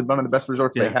ones, one of the best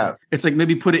resorts they have. It's like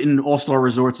maybe put it in All-Star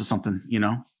Resorts or something,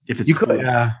 if it's you could.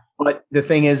 Yeah. But the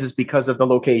thing is because of the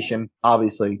location,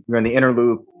 obviously, you're in the inner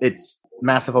loop. It's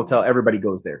massive hotel. Everybody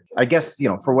goes there, I guess,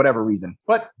 for whatever reason.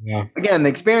 But again, the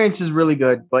experience is really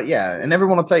good. But yeah, and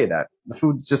everyone will tell you that the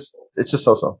food's it's just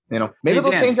so. Maybe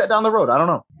they'll change that down the road. I don't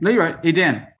know. No, you're right. Hey,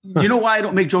 Dan, you know why I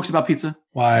don't make jokes about pizza?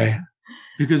 Why?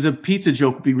 Because a pizza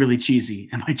joke would be really cheesy,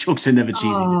 and my jokes are never cheesy.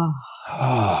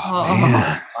 Oh,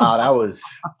 man. Wow, that was.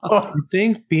 You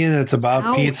think being it's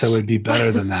about pizza would be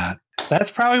better than that?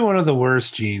 That's probably one of the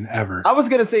worst, Gene, ever. I was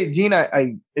gonna say, Gene,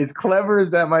 I as clever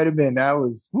as that might have been, that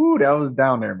was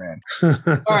down there, man.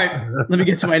 All right, let me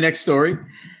get to my next story.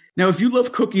 Now, if you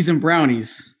love cookies and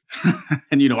brownies,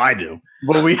 and I do,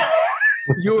 well,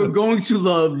 you're going to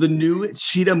love the new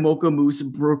Cheetah Mocha Mousse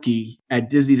Brookie at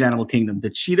Disney's Animal Kingdom.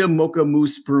 The Cheetah Mocha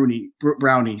Mousse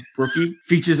Brownie Brookie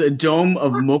features a dome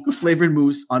of mocha flavored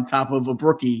mousse on top of a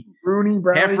brookie. Brownie,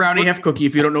 half brownie, half cookie,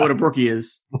 if you don't know what a brookie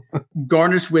is.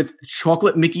 Garnished with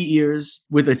chocolate Mickey ears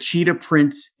with a cheetah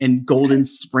print and golden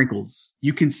sprinkles.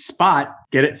 You can spot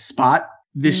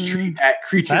this treat at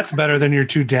Creature. That's better than your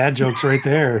two dad jokes right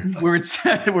there. where it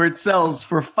sells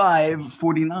for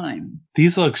 $5.49.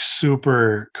 These look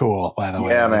super cool, by the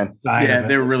way. Yeah, man. Yeah,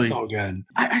 they're really so good.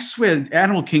 I swear,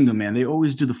 Animal Kingdom, man, they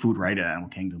always do the food right at Animal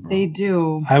Kingdom. Bro. They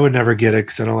do. I would never get it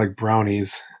because I don't like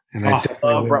brownies. And I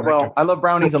definitely I love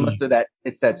brownies unless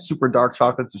it's that super dark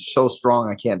chocolate. It's so strong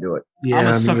I can't do it. Yeah, I'm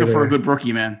a sucker for a good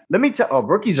brookie, man. Let me tell.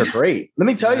 Brookies are great. Let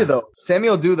me tell you though,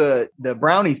 Samuel do the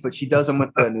brownies, but she does them with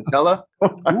the Nutella.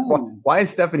 Why is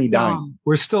Stephanie dying?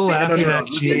 We're still laughing at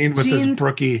Gene with his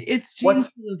brookie. It's Gene's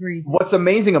delivery. What's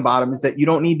amazing about them is that you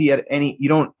don't need to add any. You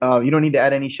don't need to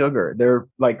add any sugar. They're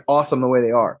like awesome the way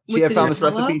they are. She had found this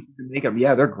recipe to make them.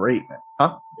 Yeah, they're great, man.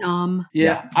 Huh?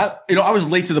 Yeah. I was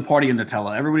late to the party in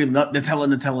Nutella. Everybody loved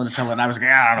Nutella, and I was like,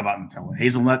 I don't know about Nutella.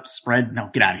 Hazelnut spread? No,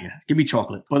 get out of here. Give me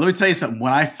chocolate. But let me tell you something.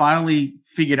 When I finally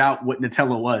figured out what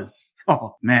Nutella was,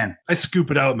 oh man, I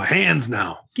scoop it out with my hands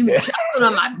now. Give me chocolate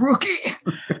on my brookie.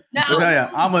 Now, I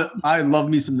tell you, I love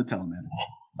me some Nutella, man.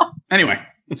 Anyway,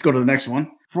 let's go to the next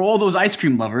one. For all those ice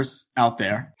cream lovers out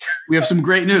there, we have some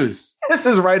great news. This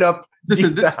is right up. This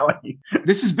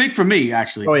is big for me,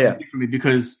 actually. Oh, yeah. Big for me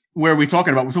because where are we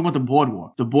talking about? We're talking about the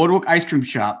Boardwalk. The Boardwalk Ice Cream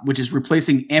Shop, which is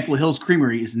replacing Ample Hills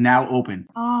Creamery, is now open.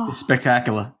 Oh. It's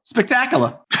spectacular.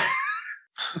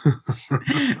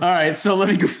 All right, so let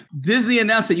me go. Disney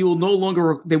announced that they will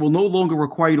no longer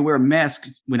require you to wear a mask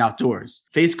when outdoors.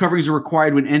 Face coverings are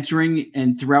required when entering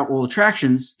and throughout all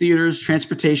attractions, theaters,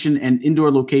 transportation, and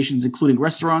indoor locations, including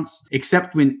restaurants,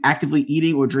 except when actively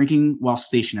eating or drinking while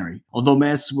stationary. Although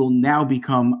masks will now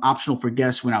become optional for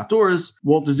guests when outdoors,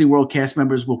 Walt Disney World cast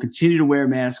members will continue to wear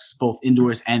masks both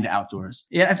indoors and outdoors.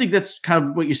 Yeah, I think that's kind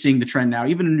of what you're seeing the trend now.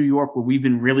 Even in New York, where we've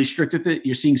been really strict with it,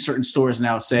 you're seeing certain stores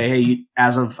now say, hey,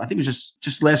 as of, I think it was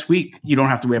just last week, you don't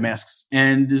have to wear masks.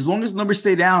 And as long as the numbers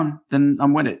stay down, then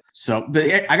I'm with it. So, but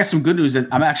I got some good news that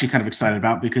I'm actually kind of excited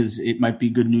about because it might be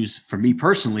good news for me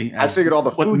personally. I figured all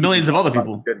the food millions of other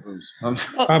people. Good news.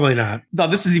 Probably not. No,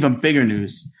 this is even bigger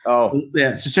news. Oh,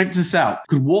 yeah. So check this out.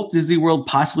 Could Walt Disney World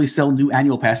possibly sell new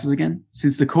annual passes again?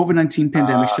 Since the COVID-19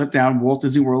 pandemic shut down Walt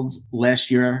Disney World last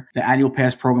year, the annual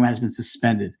pass program has been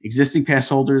suspended. Existing pass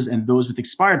holders and those with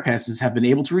expired passes have been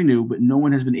able to renew, but no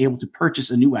one has been able to purchase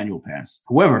a new annual pass.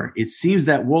 However, it seems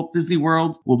that Walt Disney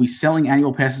World will be selling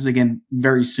annual passes again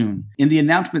very soon. In the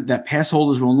announcement that pass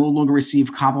holders will no longer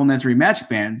receive complimentary magic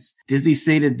bands, Disney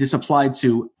stated this applied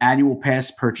to annual pass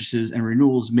purchases and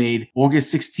renewals made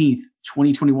August 16th,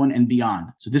 2021 and beyond.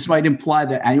 So this might imply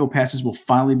that annual passes will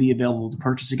finally be available to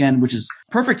purchase again, which is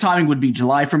perfect timing would be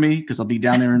July for me because I'll be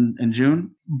down there in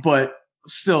June. But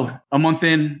still, a month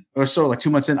in or so, like 2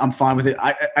 months in, I'm fine with it.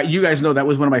 You guys know that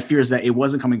was one of my fears that it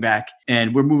wasn't coming back,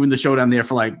 and we're moving the show down there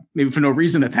for like maybe for no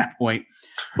reason at that point.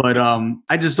 But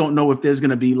I just don't know if there's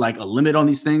going to be like a limit on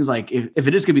these things. Like if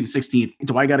it is going to be the 16th,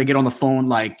 do I got to get on the phone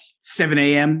like 7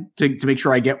 a.m. to make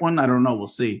sure I get one? I don't know. We'll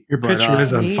see. Your picture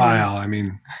is on file. I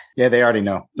mean, yeah, they already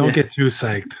know. Don't get too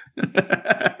psyched.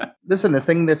 Listen, this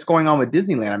thing that's going on with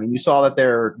Disneyland, I mean, you saw that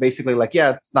they're basically like,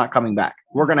 yeah, it's not coming back.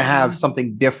 We're going to have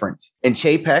something different. And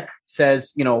Chapek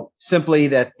says, simply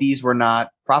that these were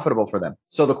not profitable for them.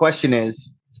 So the question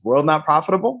is World not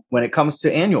profitable when it comes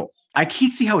to annuals? I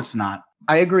can't see how it's not.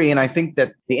 I agree. And I think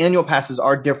that the annual passes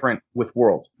are different with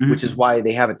World, which is why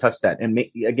they haven't touched that. And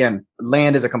again,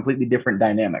 Land is a completely different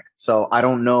dynamic. So I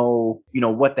don't know,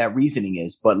 what that reasoning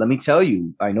is, but let me tell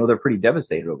you, I know they're pretty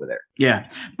devastated over there. Yeah.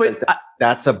 But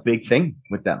that's a big thing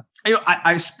with them.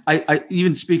 I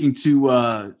even speaking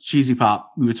to Cheesy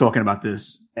Pop, we were talking about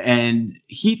this, and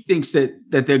he thinks that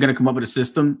they're going to come up with a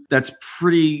system that's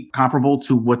pretty comparable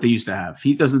to what they used to have.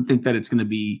 He doesn't think that it's going to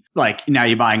be like now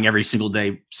you're buying every single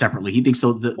day separately. He thinks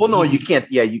so. Well, no, you can't.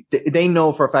 Yeah, they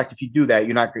know for a fact if you do that,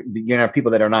 you're not people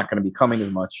that are not going to be coming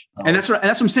as much. And that's what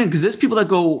I'm saying, because there's people that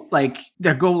go like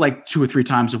 2 or 3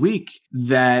 times a week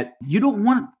that you don't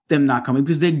want them not coming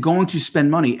because they're going to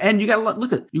spend money. And you got to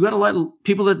you got a lot of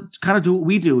people that kind of do what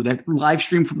we do, that live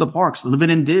stream from the parks, Living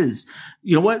in Diz.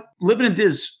 You know what? Living in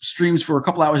Diz streams for a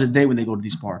couple hours a day when they go to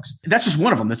these parks. That's just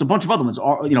one of them. There's a bunch of other ones,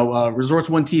 Resorts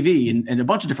One TV and a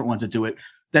bunch of different ones that do it.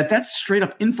 That's straight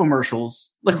up infomercials.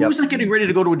 Like who's not getting ready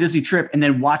to go to a Disney trip and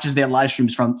then watches their live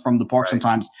streams from the park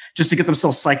sometimes just to get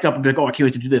themselves psyched up and be like, oh, I can't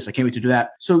wait to do this. I can't wait to do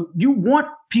that. So you want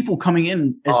people coming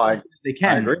in as much as they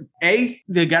can.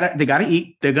 They gotta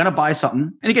eat. They're gonna buy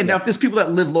something. And again, now if there's people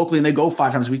that live locally and they go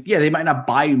 5 times a week, they might not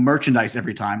buy merchandise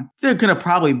every time. They're gonna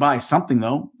probably buy something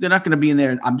though. They're not gonna be in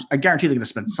there. I guarantee they're gonna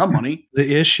spend some money.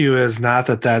 The issue is not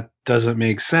that doesn't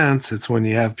make sense. It's when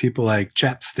you have people like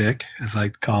Chapstick, as I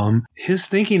call him. His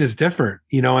thinking is different,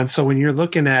 and so when you're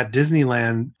looking at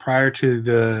Disneyland prior to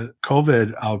the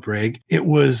COVID outbreak, it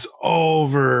was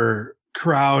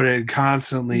overcrowded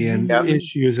constantly and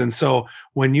issues. And so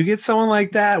when you get someone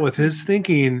like that with his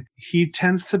thinking, he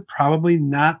tends to probably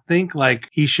not think like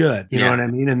he should. You know what I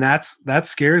mean? And that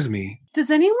scares me. Does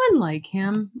anyone like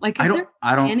him? Like, I don't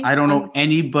know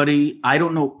anybody. I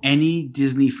don't know any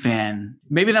Disney fan.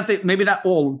 Maybe not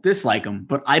all dislike him,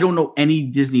 but I don't know any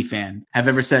Disney fan have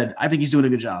ever said, I think he's doing a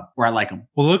good job, or I like him.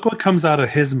 Well, look what comes out of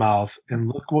his mouth and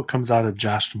look what comes out of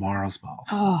Josh Tomorrow's mouth.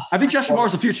 Oh, I think Josh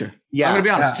Tomorrow's the future. Yeah. I'm going to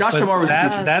be honest. Josh Tomorrow's the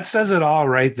future. That says it all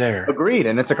right there. Agreed.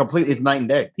 And it's it's night and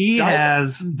day. He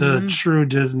has the true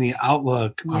Disney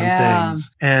outlook on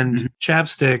things. And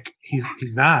Chapstick,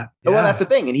 he's not. Well, that's the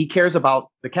thing. And he cares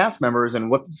about the cast members and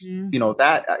what's,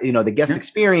 the guest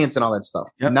experience and all that stuff,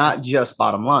 not just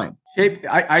bottom line.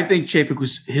 I think Chapek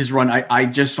was his run. I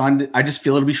just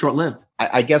feel it'll be short lived.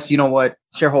 I guess,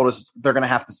 shareholders, they're going to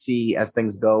have to see as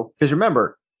things go. Because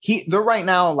remember, they're right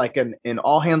now like in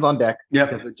all hands on deck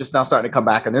because they're just now starting to come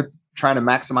back and they're trying to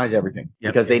maximize everything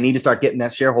because they need to start getting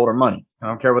that shareholder money. I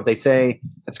don't care what they say.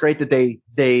 It's great that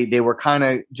they were kind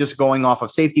of just going off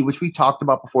of safety, which we talked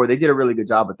about before. They did a really good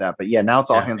job with that. But now it's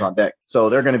all hands on deck. So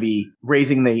they're going to be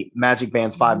raising the Magic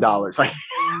Bands $5. Like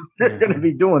they're going to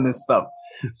be doing this stuff.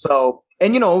 So,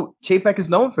 and Chapek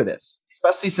is known for this,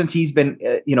 especially since he's been,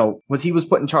 he was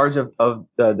put in charge of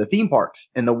the theme parks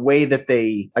and the way that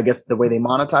the way they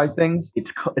monetize things.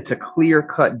 It's a clear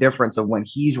cut difference of when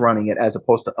he's running it as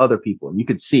opposed to other people. And you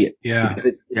could see it. Yeah. Because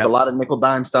it's a lot of nickel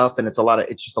dime stuff and it's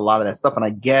just a lot of that stuff. And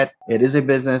I get it is a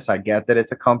business. I get that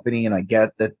it's a company and I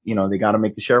get that, they got to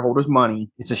make the shareholders money.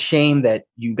 It's a shame that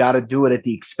you got to do it at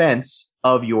the expense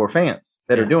of your fans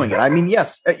that are doing it. I mean,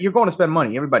 yes, you're going to spend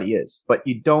money. Everybody is, but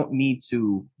you don't need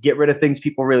to get rid of things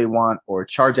people really want or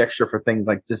charge extra for things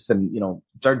like this and,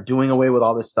 start doing away with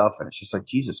all this stuff. And it's just like,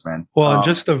 Jesus, man. Well, and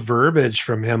just the verbiage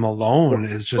from him alone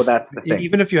is just, that's the thing.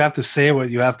 Even if you have to say what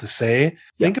you have to say,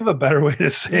 think of a better way to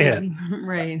say it.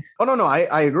 Right. Oh, no,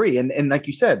 I agree. And like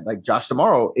you said, like Josh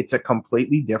Tomorrow, it's a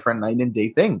completely different night and day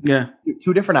thing. Yeah.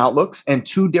 Two different outlooks and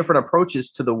two different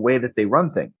approaches to the way that they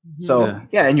run things. So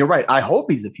and you're right. I hope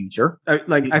he's the future. I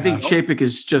think Chapek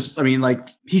is just,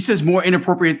 he says more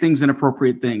inappropriate things than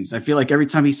appropriate things. I feel like every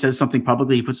time he says something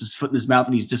publicly, he puts his foot in his mouth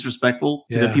and he's disrespectful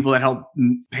to the people that help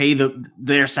pay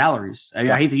their salaries.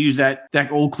 I hate to use that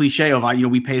old cliche of,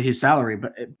 we pay his salary,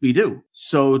 but we do.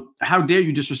 So how dare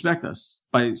you disrespect us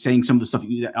by saying some of the stuff,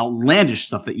 outlandish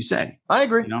stuff that you say? I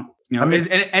agree.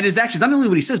 And his actions, not only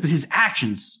what he says, but his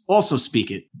actions also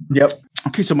speak it. Yep.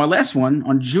 Okay. So my last one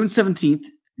on June 17th,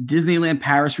 Disneyland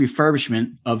Paris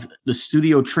refurbishment of the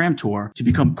Studio Tram Tour to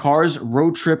become Cars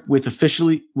Road Trip will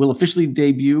officially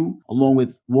debut along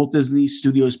with Walt Disney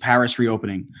Studios Paris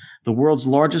reopening. The world's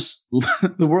largest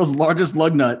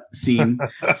lug nut scene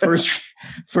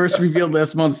first revealed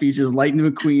last month features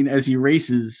Lightning McQueen as he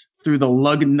races through the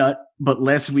lug nut. But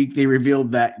last week they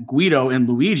revealed that Guido and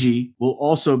Luigi will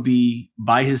also be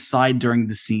by his side during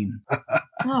the scene.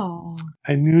 Oh,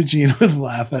 I knew Gene would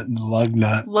laugh at lug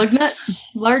nut. Lug nut,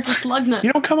 largest lug nut.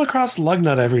 You don't come across lug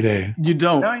nut every day. You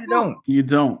don't. No, you don't. You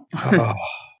don't. Oh.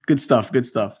 Good stuff.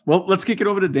 Well, let's kick it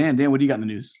over to Dan. Dan, what do you got in the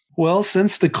news? Well,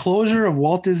 since the closure of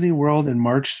Walt Disney World in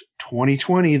March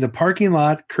 2020, the parking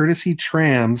lot courtesy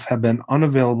trams have been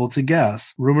unavailable to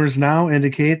guests. Rumors now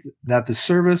indicate that the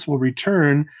service will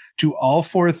return to all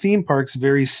 4 theme parks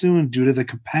very soon due to the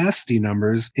capacity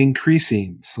numbers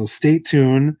increasing. So stay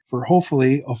tuned for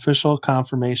hopefully official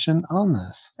confirmation on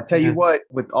this. I tell you what,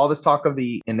 with all this talk of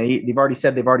they've already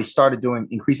said they've already started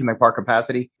increasing the park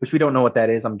capacity, which we don't know what that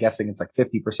is. I'm guessing it's like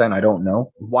 50%. I don't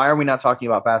know. Why are we not talking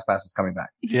about fast passes coming back?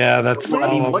 Yeah, that's. Well,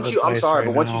 I mean, once you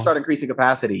start increasing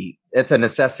capacity, it's a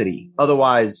necessity.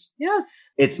 Otherwise, yes,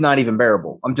 it's not even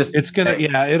bearable.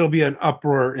 It'll be an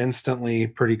uproar instantly,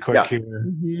 pretty quick here.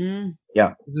 Mm-hmm.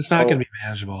 Yeah, it's not going to be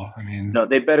manageable. I mean, no,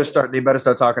 they better start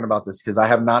talking about this because I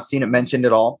have not seen it mentioned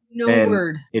at all. No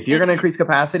word. If you're going to increase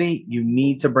capacity, you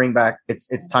need to bring back.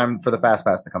 It's time for the fast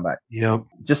pass to come back. Yep.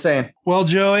 Just saying. Well,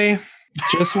 Joey,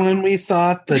 just when we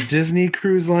thought the Disney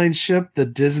Cruise Line ship, the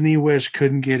Disney Wish,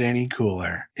 couldn't get any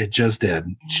cooler, it just did.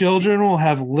 Children will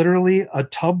have literally a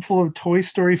tub full of Toy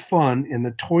Story fun in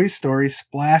the Toy Story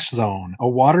Splash Zone, a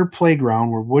water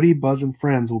playground where Woody, Buzz, and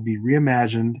friends will be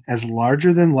reimagined as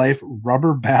larger-than-life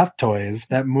rubber bath toys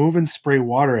that move and spray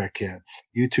water at kids.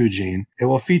 You too, Gene. It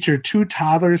will feature 2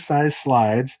 toddler-sized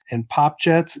slides and pop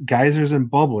jets, geysers,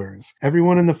 and bubblers.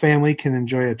 Everyone in the family can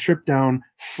enjoy a trip down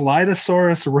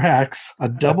Slidosaurus Rex, a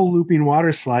double looping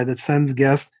water slide that sends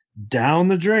guests down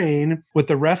the drain with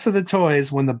the rest of the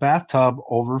toys when the bathtub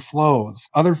overflows.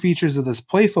 Other features of this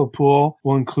playful pool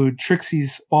will include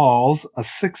Trixie's Falls, a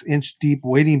 6-inch deep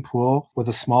wading pool with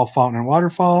a small fountain and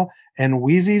waterfall, and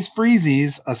Wheezy's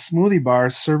Freezies, a smoothie bar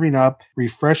serving up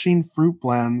refreshing fruit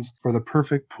blends for the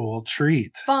perfect pool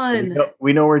treat. Fun.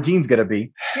 We know where Gene's going to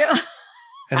be. Yeah.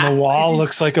 And the wall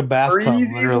looks like a bathtub,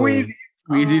 literally.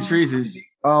 Wheezy's Freezes.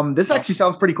 This actually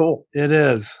sounds pretty cool. It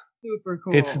is. Super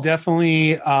cool. It's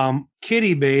definitely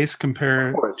kiddie based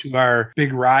compared to our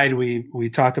big ride we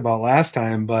talked about last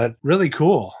time, but really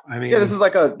cool. I mean, this is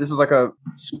like a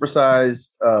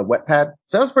supersized wet pad.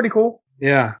 Sounds pretty cool.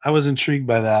 Yeah, I was intrigued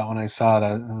by that when I saw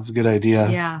it. It was a good idea.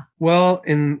 Yeah. Well,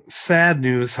 in sad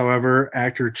news, however,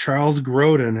 actor Charles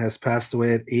Grodin has passed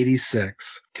away at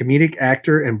 86. Comedic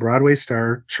actor and Broadway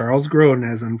star Charles Grodin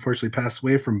has unfortunately passed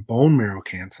away from bone marrow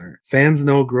cancer. Fans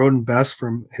know Grodin best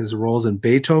from his roles in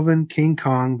Beethoven, King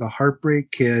Kong, The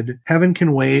Heartbreak Kid, Heaven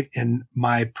Can Wait, and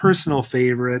my personal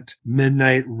favorite,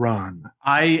 Midnight Run.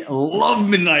 I love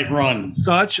Midnight Run.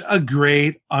 Such a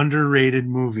great, underrated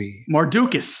movie.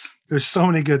 Mardukas. There's so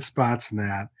many good spots in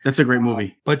that. That's a great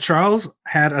movie. But Charles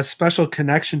had a special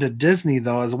connection to Disney,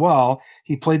 though, as well.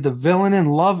 He played the villain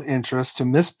and love interest to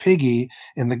Miss Piggy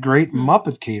in The Great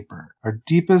Muppet Caper. Our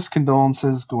deepest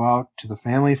condolences go out to the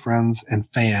family, friends, and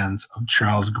fans of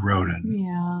Charles Grodin.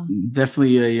 Yeah.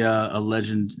 Definitely a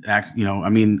legend act. You know, I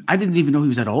mean, I didn't even know he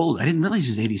was that old. I didn't realize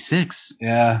he was 86.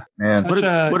 Yeah. Man.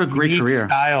 What a great career.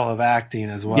 Style of acting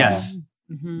as well. Yes.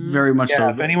 Mm-hmm. Very much so.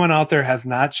 If anyone out there has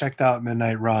not checked out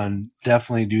Midnight Run,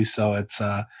 definitely do so. It's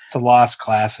a lost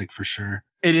classic for sure.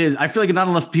 It is. I feel like not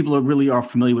enough people really are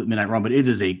familiar with Midnight Run, but it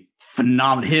is a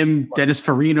phenomenal. Him, Dennis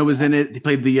Farina was in it. He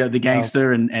played the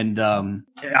gangster, and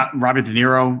Robert De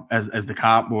Niro as the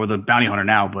cop or the bounty hunter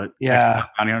now. But yeah,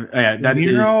 bounty hunter. Yeah,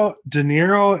 De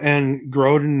Niro and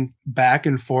Grodin back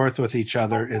and forth with each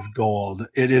other is gold.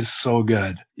 It is so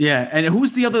good. Yeah, and who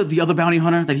was the other bounty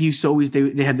hunter that he used to always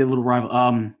they had their little rival?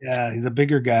 Yeah, he's a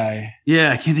bigger guy.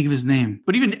 Yeah, I can't think of his name.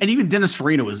 But even Dennis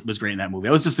Farina was great in that movie.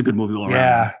 It was just a good movie all around.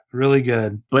 Yeah, really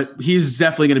good. But he's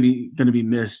definitely going to be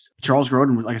missed. Charles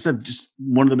Grodin, like I said, just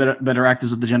one of the better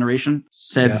actors of the generation.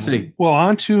 Sad to see. Well,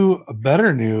 on to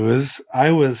better news. I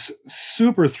was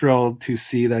super thrilled to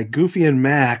see that Goofy and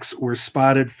Max were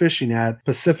spotted fishing at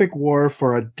Pacific Wharf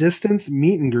for a distance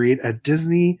meet and greet at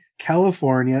Disney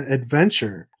California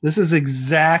Adventure. This is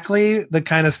exactly the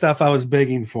kind of stuff I was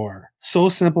begging for. So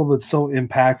simple, but so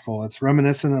impactful. It's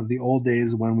reminiscent of the old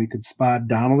days when we could spot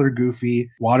Donald or Goofy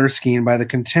water skiing by the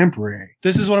Contemporary.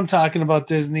 This is what I'm talking about,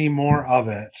 Disney. More of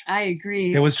it. I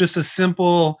agree. It was just a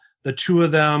simple, the two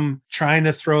of them trying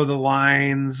to throw the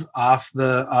lines off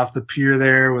the pier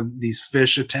there with these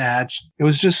fish attached. It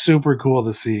was just super cool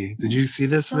to see. Did you see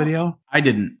this video? I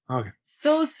didn't. Okay.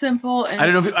 So simple. And I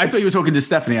don't know. I thought you were talking to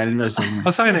Stephanie. I didn't realize. I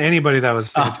was talking to anybody that was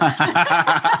fit.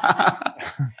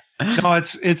 No,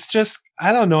 it's just,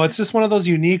 I don't know. It's just one of those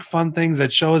unique, fun things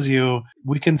that shows you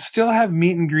we can still have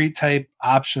meet and greet type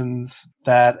options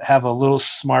that have a little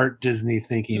smart Disney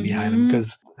thinking behind them,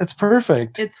 because it's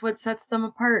perfect. It's what sets them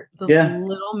apart. Those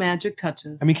little magic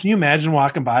touches. I mean, can you imagine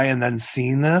walking by and then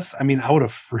seeing this? I mean, I would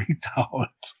have freaked out.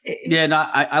 Yeah, no,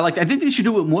 I like. I think they should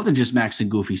do it more than just Max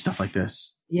and Goofy stuff like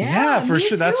this. Yeah, for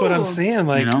sure. Tthat's what I'm saying.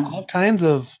 Like all kinds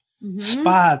of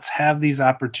spots have these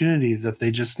opportunities if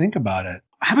they just think about it.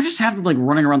 How about just have them like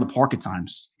running around the park at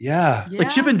times? Yeah. Like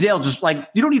Chip and Dale, just like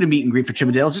you don't need a meet and greet for Chip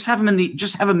and Dale. Just have them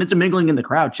intermingling in the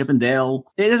crowd. Chip and Dale.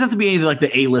 It doesn't have to be any of like the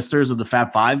A-listers of the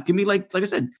Fab Five. Give me like I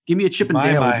said, give me a Chip and In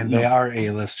my Dale. mind, they are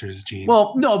A-listers, Gene.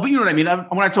 Well, no, but you know what I mean.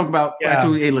 When I talk about when I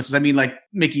talk A-listers, I mean like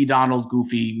Mickey, Donald,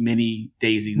 Goofy, Minnie,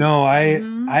 Daisy. No,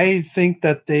 I think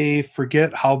that they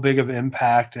forget how big of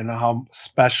impact and how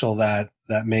special that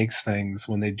makes things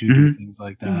when they do things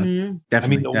like that. Definitely. I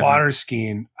mean, the water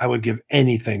skiing, I would give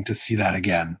anything to see that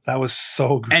again. That was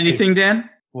so great. Anything, Dan?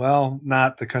 Well,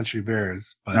 not the Country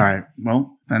Bears. But all right.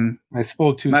 Well, then I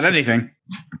spoke too not soon. anything.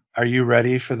 Are you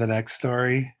ready for the next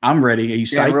story? I'm ready. Are you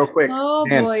psyched? Dan, real quick. Oh,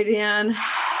 boy, Dan.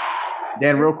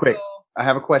 Dan, real quick. I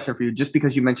have a question for you just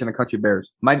because you mentioned the Country Bears.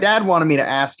 My dad wanted me to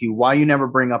ask you why you never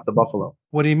bring up the buffalo.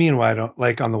 What do you mean? Why don't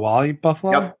like on the Wally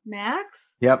Buffalo? Yep.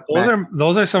 Max? Yep.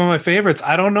 Those are some of my favorites.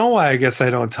 I don't know why. I guess I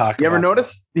don't talk. You ever about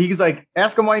notice? He's like,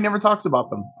 ask him why he never talks about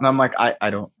them. And I'm like, I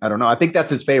don't know. I think that's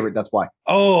his favorite. That's why.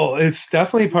 Oh, it's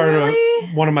definitely part Really?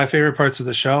 of one of my favorite parts of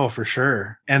the show for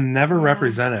sure, and never Yeah.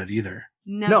 represented either.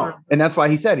 Never. No. And that's why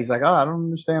he said, he's like, I don't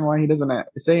understand why he doesn't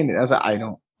say anything. I was like,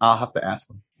 I'll have to ask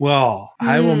him. Well,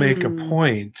 I will make a Hmm.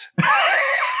 point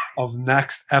of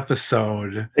next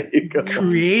episode There you go.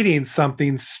 creating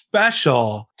something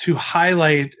special to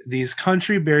highlight these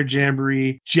Country Bear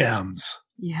Jamboree gems.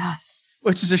 Yes.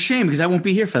 Which is a shame because I won't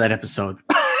be here for that episode.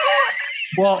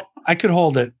 Well, I could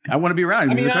hold it. I want to be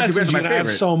around. I mean, the Country honestly, Bears are my I have favorite.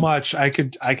 so much. I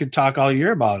could talk all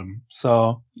year about them.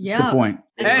 So, Yeah. That's a good point.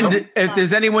 It's And so if fun.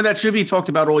 there's anyone that should be talked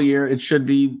about all year, it should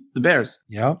be the Bears.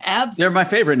 yeah. Absolutely. They're my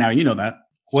favorite now. You know that.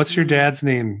 What's your dad's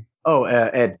name? Oh,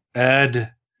 Ed.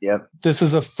 Ed. Yep. This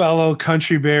is a fellow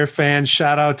Country Bear fan.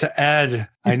 Shout out to Ed.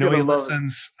 He's I know gonna he love it.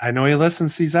 listens. I know he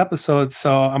listens to these episodes,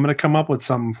 so I'm going to come up with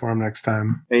something for him next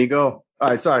time. There you go. All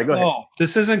right. Sorry. Go ahead. Oh,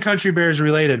 this isn't Country Bears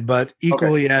related, but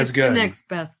equally as It's good. the next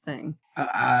best thing.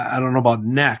 I don't know about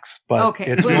next, but Okay.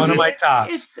 it's well, one of my it's-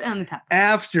 tops. It's on the top.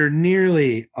 After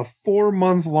nearly a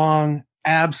 4-month-long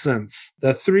absence,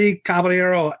 the three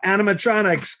Caballero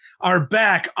animatronics are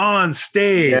back on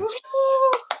stage. Yes.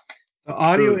 The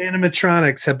audio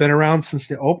animatronics have been around since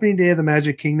the opening day of the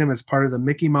Magic Kingdom as part of the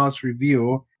Mickey Mouse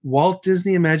Review. Walt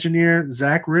Disney Imagineer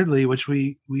Zach Ridley, which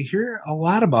we hear a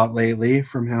lot about lately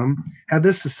from him, had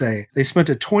this to say. They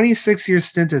spent a 26-year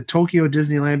stint at Tokyo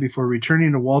Disneyland before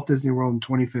returning to Walt Disney World in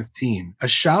 2015. A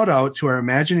shout out to our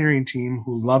Imagineering team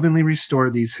who lovingly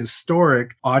restored these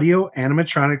historic audio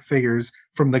animatronic figures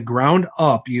from the ground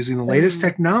up using the latest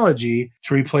technology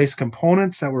to replace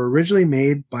components that were originally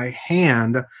made by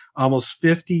hand almost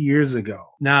 50 years ago.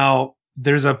 Now,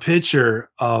 there's a picture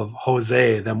of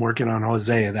Jose, them working on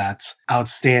Jose. That's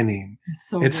outstanding. It's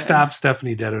so It good. stopped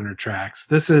Stephanie dead in her tracks.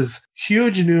 This is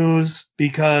huge news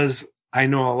because I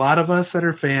know a lot of us that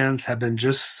are fans have been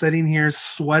just sitting here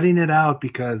sweating it out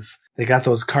because they got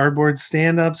those cardboard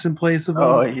stand-ups in place of them.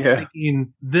 Oh, yeah.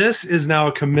 Thinking, this is now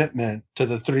a commitment to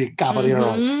the three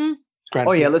Caballeros. Mhm.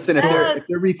 Oh, yeah. Listen, if they're Yes,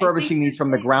 refurbishing I think these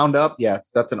from the ground up,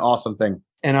 that's an awesome thing.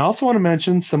 And I also want to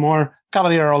mention some more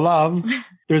Caballero love.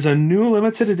 There's a new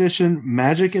limited edition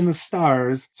Magic in the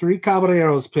Stars 3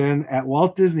 Caballeros pin at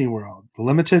Walt Disney World. The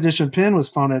limited edition pin was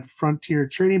found at Frontier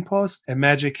Trading Post at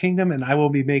Magic Kingdom, and I will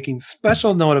be making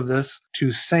special note of this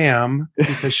to Sam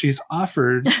because she's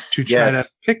offered to try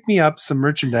Yes. to pick me up some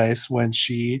merchandise when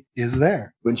she is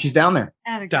there. When she's down there.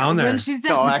 Atta Down girl. there. When she's No,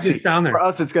 down. actually, It's down there. For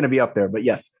us, it's going to be up there, but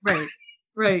yes. Right.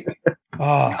 Right.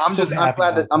 Oh, I'm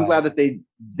glad that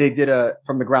they did a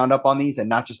from the ground up on these and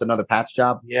not just another patch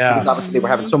job. Yeah. Because obviously they were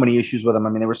having so many issues with them. I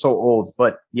mean, they were so old,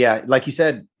 but yeah, like you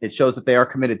said, it shows that they are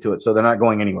committed to it. So they're not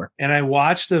going anywhere. And I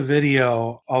watched the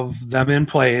video of them in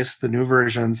place, the new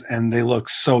versions, and they look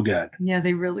so good. Yeah,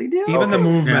 they really do. Even the Okay.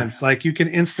 movements, like you can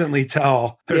instantly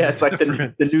tell. there's Yeah, a it's like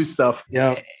difference. the new stuff.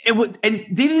 Yeah. It would, and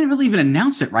they didn't really even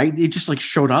announce it, right? They just like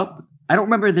showed up. I don't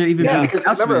remember there even. Yeah, being because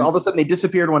an remember, announcement. all of a sudden they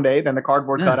disappeared one day. Then the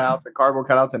cardboard Yeah.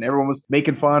 cutouts, and everyone was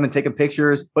making fun and taking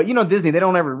pictures. But you know, Disney, they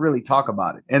don't ever really talk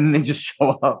about it, and they just show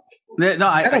up. No,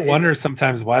 I kind of wonder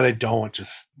sometimes why they don't.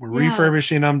 Just we're Yeah.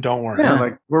 refurbishing them. Don't worry. Yeah,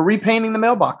 like we're repainting the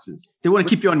mailboxes. They want to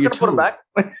keep you on We're your gonna put them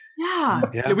toes. back. Yeah.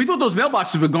 Yeah. Yeah, we thought those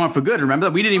mailboxes were gone for good. Remember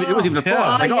that we didn't even. It wasn't even a Yeah.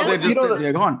 thought. Like, Oh, oh, they're yes. just You know,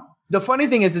 they're gone. The funny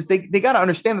thing is they got to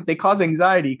understand that they cause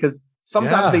anxiety because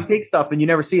sometimes Yeah. they take stuff and you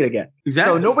never see it again.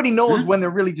 Exactly. So nobody knows Yeah. when they're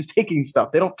really just taking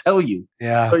stuff. They don't tell you.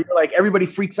 Yeah. So you're like, everybody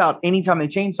freaks out anytime they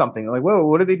change something. They're like, whoa,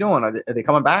 what are they doing? Are they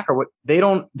coming back or what? They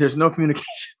don't, there's no communication.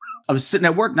 I was sitting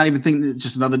at work, not even thinking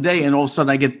just another day, and all of a sudden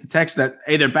I get the text that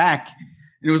hey, they're back,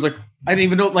 And it was like, I didn't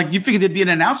even know, like, you figured there'd be an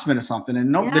announcement or something.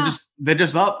 And no, they're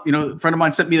just up. You know, a friend of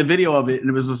mine sent me the video of it and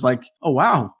it was just like, oh,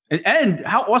 wow. And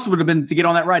how awesome would it have been to get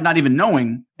on that ride, not even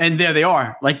knowing. And there they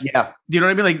are. Like, Yeah. you know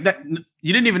what I mean? Like that,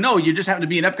 you didn't even know. You just happened to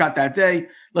be in Epcot that day.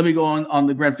 Let me go on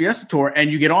the Grand Fiesta Tour,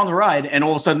 and you get on the ride, and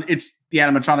all of a sudden, it's the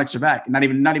animatronics are back, not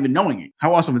even knowing it.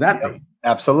 How awesome would that be?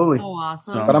 Absolutely. Oh,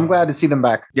 awesome. So- But I'm glad to see them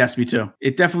back. Yes, me too.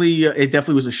 It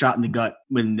definitely was a shot in the gut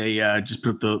when they just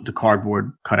put up the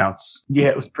cardboard cutouts. Yeah,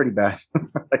 it was pretty bad.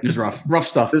 It was rough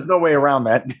stuff. There's no way around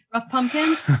that. Rough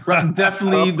pumpkins?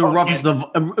 Definitely the roughest of.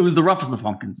 It was the roughest of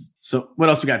pumpkins. So what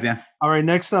else we got, Dan? All right,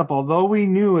 next up, although we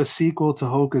knew a sequel to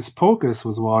Hocus Pocus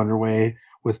was well underway,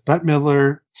 with Bette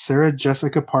Midler, Sarah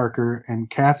Jessica Parker, and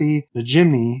Kathy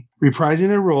Najimy reprising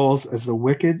their roles as the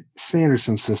wicked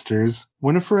Sanderson sisters,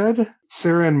 Winifred,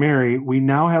 Sarah, and Mary, we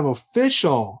now have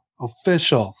official,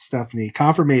 Stephanie,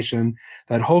 confirmation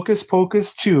that Hocus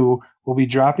Pocus 2 will be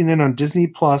dropping in on Disney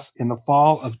Plus in the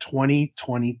fall of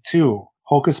 2022.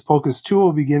 Hocus Pocus 2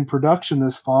 will begin production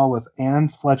this fall with Anne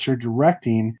Fletcher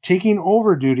directing, taking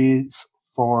over duties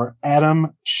for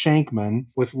Adam Shankman,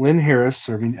 with Lynn Harris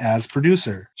serving as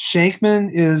producer. Shankman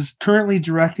is currently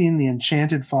directing the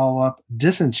Enchanted follow-up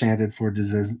Disenchanted for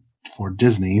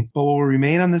Disney, but will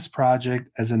remain on this project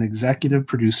as an executive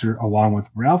producer along with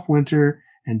Ralph Winter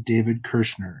and David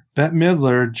Kirshner. Bette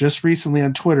Midler just recently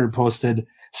on Twitter posted,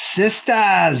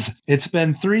 "Sisters, it's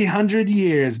been 300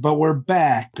 years, but we're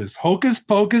back because Hocus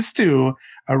Pocus 2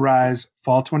 arrives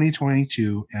fall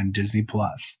 2022 and Disney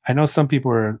Plus." I know some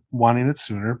people are wanting it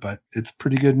sooner, but it's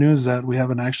pretty good news that we have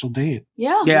an actual date.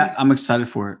 Yeah. Yeah, I'm excited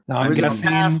for it. Now, I'm Original guessing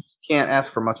cast, can't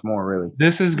ask for much more, really.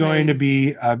 this is going to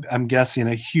be, I'm guessing,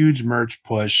 a huge merch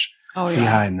push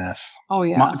behind this. Oh,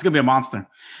 yeah. It's gonna be a monster.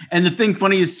 And the thing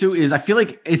funny is too is I feel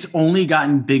like it's only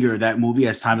gotten bigger, that movie,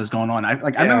 as time has gone on. I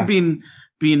remember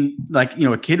being like, you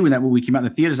know, a kid when that movie came out in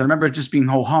the theaters. I remember it just being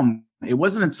ho hum. It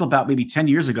wasn't until about maybe 10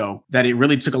 years ago that it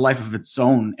really took a life of its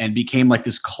own and became like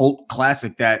this cult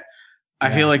classic that I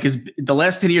feel like is the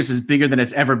last 10 years is bigger than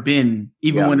it's ever been,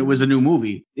 even when it was a new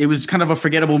movie. It was kind of a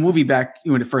forgettable movie back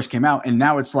when it first came out. And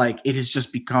now it's like, it has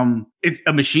just become, it's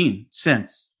a machine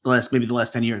since the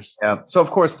last 10 years. Yeah. So, of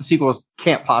course, the sequels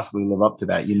can't possibly live up to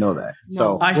that. You know that. No.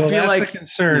 So, I feel that's like the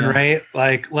concern, right?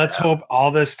 Like, let's hope all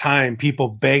this time people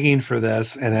begging for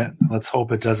this, and let's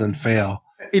hope it doesn't fail.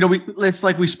 you know, it's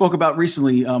like we spoke about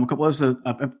recently, a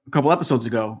couple episodes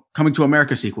ago, Coming to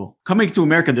America sequel. Coming to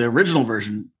America, the original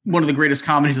version, one of the greatest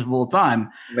comedies of all time.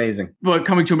 amazing. But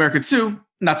Coming to America 2,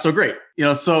 not so great. You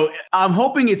know, so I'm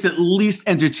hoping it's at least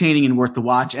entertaining and worth the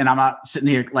watch, and I'm not sitting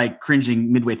here like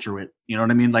cringing midway through it. You know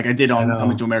what I mean? Like I did on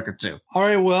Coming to America 2. All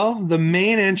right, well, the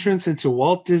main entrance into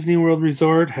Walt Disney World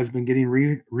Resort has been getting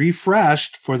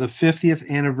refreshed for the 50th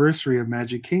anniversary of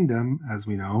Magic Kingdom, as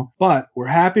we know. But we're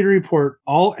happy to report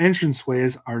all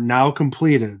entranceways are now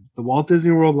completed. The Walt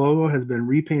Disney World logo has been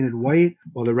repainted white,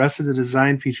 while the rest of the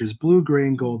design features blue, gray,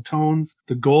 and gold tones.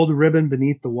 The gold ribbon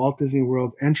beneath the Walt Disney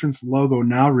World entrance logo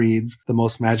now reads, "The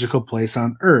most magical place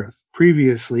on Earth."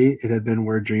 Previously, it had been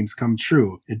Where Dreams Come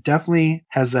True. It definitely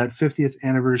has that 50th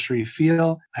anniversary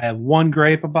feel. I have one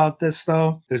gripe about this,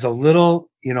 though. There's a little,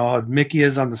 you know, Mickey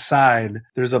is on the side.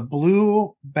 There's a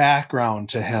blue background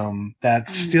to him that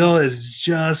still is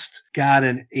just got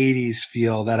an 80s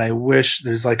feel that I wish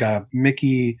there's like a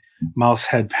Mickey mouse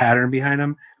head pattern behind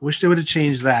him. I wish they would have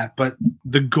changed that, but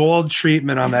the gold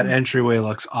treatment on that entryway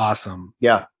looks awesome.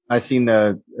 Yeah. I seen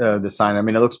the sign. I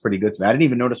mean, it looks pretty good to me. I didn't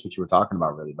even notice what you were talking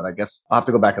about, really. But I guess I'll have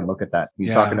to go back and look at that.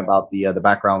 You're talking about the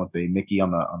background with the Mickey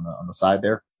on the side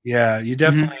there. Yeah, you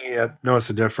definitely notice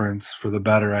a difference for the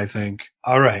better, I think.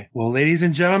 All right. Well, ladies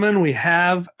and gentlemen, we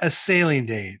have a sailing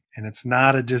date, and it's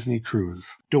not a Disney cruise.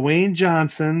 Dwayne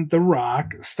Johnson, The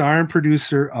Rock, star and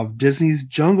producer of Disney's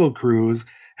Jungle Cruise,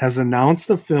 has announced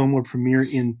the film will premiere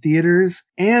in theaters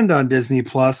and on Disney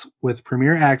Plus with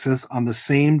premiere access on the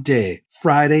same day,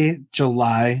 Friday,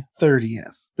 July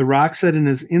 30th. The Rock said in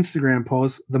his Instagram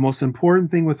post, "The most important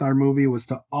thing with our movie was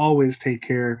to always take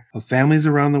care of families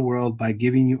around the world by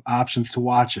giving you options to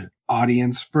watch it.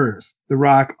 Audience first." The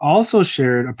Rock also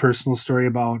shared a personal story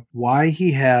about why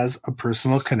he has a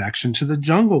personal connection to the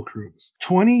Jungle Cruise.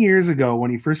 20 years ago,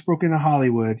 when he first broke into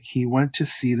Hollywood, he went to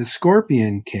see The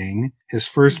Scorpion King, his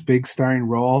first big starring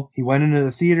role. He went into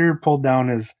the theater, pulled down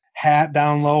his hat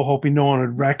down low, hoping no one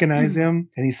would recognize him.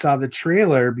 And he saw the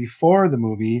trailer before the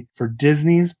movie for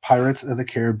Disney's Pirates of the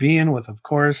Caribbean with, of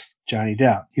course, Johnny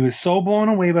Depp. He was so blown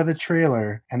away by the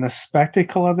trailer and the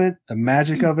spectacle of it, the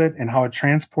magic of it, and how it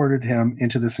transported him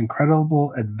into this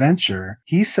incredible adventure.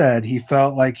 He said he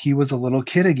felt like he was a little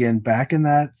kid again back in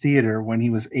that theater when he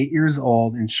was 8 years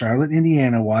old in Charlotte,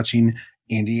 Indiana, watching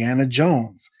Indiana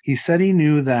Jones. He said he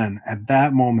knew then, at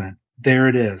that moment, there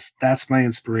it is. That's my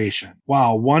inspiration.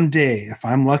 Wow, one day, if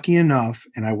I'm lucky enough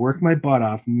and I work my butt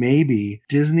off, maybe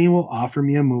Disney will offer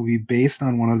me a movie based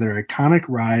on one of their iconic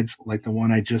rides like the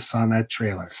one I just saw in that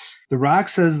trailer. The Rock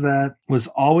says that was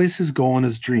always his goal and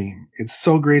his dream. It's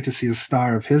so great to see a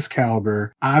star of his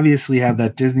caliber obviously have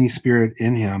that Disney spirit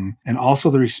in him and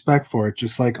also the respect for it,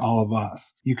 just like all of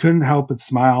us. You couldn't help but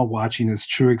smile watching his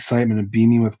true excitement and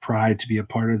beaming with pride to be a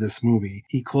part of this movie.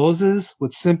 He closes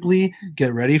with simply,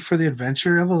 get ready for the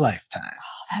adventure of a lifetime.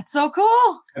 That's so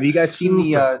cool. Have you guys seen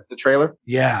the trailer?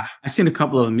 Yeah. I've seen a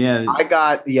couple of them. Yeah. I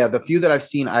got, the few that I've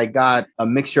seen, I got a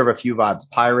mixture of a few vibes.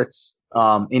 Pirates,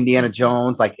 Indiana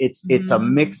Jones, like it's a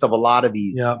mix of a lot of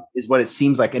these is what it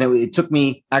seems like. And it took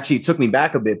me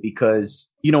back a bit because,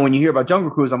 you know, when you hear about Jungle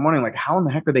Cruise, I'm wondering like, how in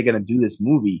the heck are they going to do this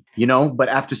movie? You know, but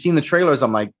after seeing the trailers,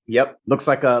 I'm like, yep, looks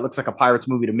like a Pirates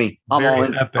movie to me. I'm all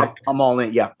in. I'm all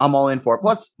in. Yeah, I'm all in for it.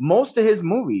 Plus, most of his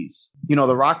movies, you know,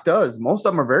 The Rock does, most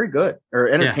of them are very good or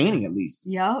entertaining at least.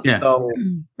 Yeah. So,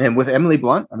 and with Emily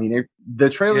Blunt, I mean, the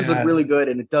trailers look really good,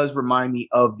 and it does remind me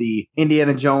of the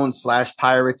Indiana Jones /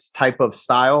 Pirates type of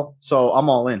style. So I'm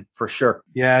all in for sure.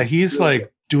 Yeah, he's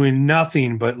like doing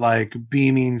nothing but like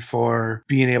beaming for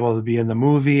being able to be in the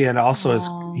movie. And also, as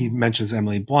he mentions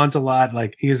Emily Blunt a lot,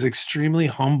 like he is extremely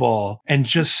humble and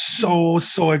just so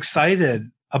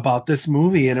excited about this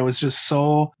movie. And it was just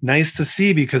so nice to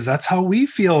see because that's how we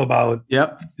feel about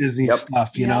Disney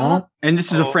stuff, you know? And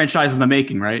this is a franchise in the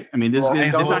making, right? I mean, it's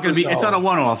not going to be, it's not a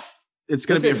one-off. It's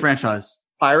going to be a franchise.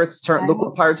 Look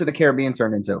what Pirates of the Caribbean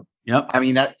turned into. Yep. I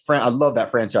mean, I love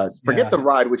that franchise. Forget the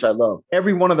ride, which I love.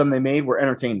 Every one of them they made were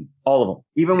entertaining. All of them.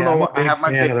 Even though I have my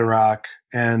favorite. Of The Rock.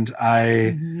 And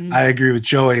I agree with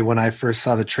Joey. When I first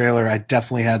saw the trailer, I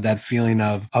definitely had that feeling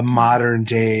of a modern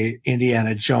day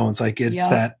Indiana Jones. Like it's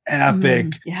that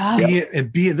epic.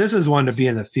 This is one to be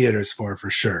in the theaters for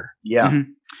sure. Yeah.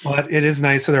 Mm-hmm. But it is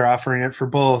nice that they're offering it for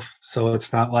both. So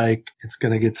it's not like it's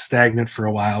going to get stagnant for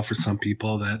a while for some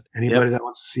people that anybody that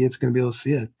wants to see it's going to be able to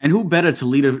see it. And who better to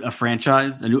lead a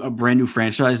franchise, a brand new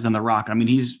franchise than The Rock? I mean,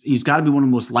 he's got to be one of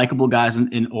the most likable guys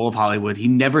in all of Hollywood. He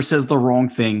never says the wrong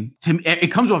thing. To me,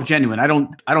 it comes off genuine. I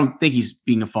don't think he's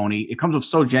being a phony. It comes off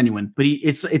so genuine, but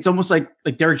it's almost like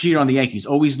Derek Jeter on the Yankees,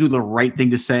 always knew the right thing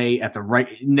to say at the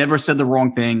right, never said the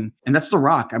wrong thing. And that's The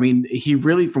Rock. I mean, he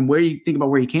really, from where you think about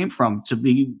where he came from to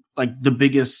be like the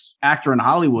biggest actor in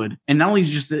Hollywood. And not only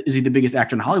is he the biggest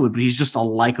actor in Hollywood, but he's just a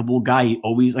likable guy. He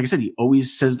always, like I said, he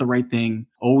always says the right thing,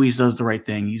 always does the right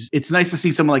thing. It's nice to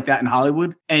see someone like that in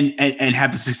Hollywood and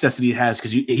have the success that he has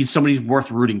because he's somebody who's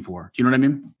worth rooting for. Do you know what I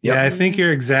mean? Yeah, I think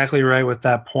you're exactly right with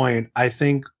that point. I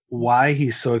think why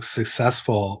he's so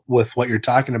successful with what you're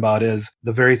talking about is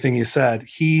the very thing you said.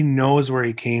 He knows where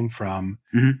he came from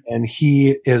and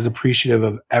he is appreciative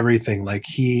of everything. Like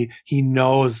he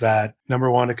knows that number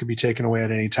one, it could be taken away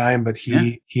at any time, but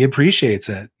he appreciates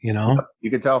it, you know? You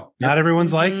can tell. Not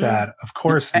everyone's like that, of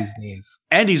course, these days.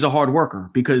 And he's a hard worker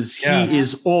because he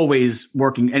is always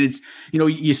working. And it's, you know,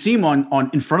 you see him on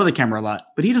in front of the camera a lot,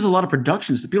 but he does a lot of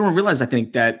productions. People don't realize, I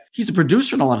think, that he's a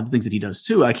producer in a lot of the things that he does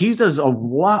too. Like he does a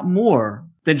lot more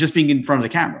than just being in front of the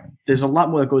camera. There's a lot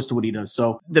more that goes to what he does.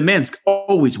 So the man's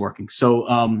always working. So,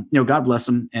 you know, God bless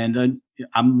him. And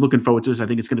I'm looking forward to this. I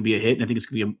think it's going to be a hit. And I think it's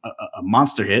going to be a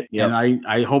monster hit. Yep. And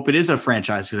I hope it is a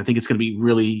franchise because I think it's going to be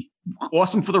really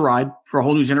awesome for the ride for a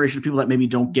whole new generation of people that maybe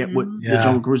don't get what the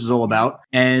Jungle Cruise is all about.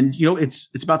 And, you know, it's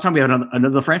about time we have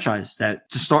another franchise that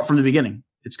to start from the beginning.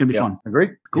 It's going to be fun.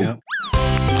 Agreed. Cool. Yep.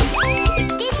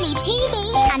 Disney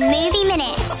TV and Movie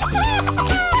Minute.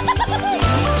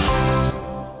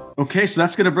 Okay, so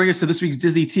that's going to bring us to this week's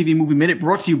Disney TV Movie Minute,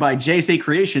 brought to you by JSA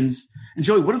Creations. And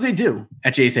Joey, what do they do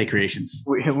at JSA Creations?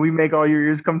 We make all your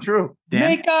ears come true. Dan?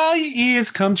 Make all your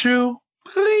ears come true.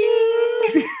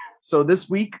 Please. So this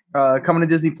week, coming to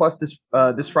Disney Plus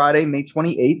this Friday, May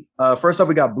 28th. First up,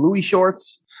 we got Bluey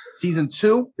Shorts, Season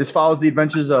 2. This follows the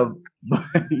adventures of,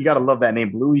 you got to love that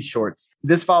name, Bluey Shorts.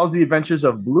 This follows the adventures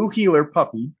of Blue Heeler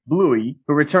puppy, Bluey,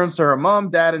 who returns to her mom,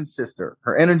 dad, and sister.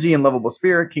 Her energy and lovable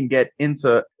spirit can get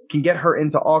her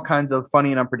into all kinds of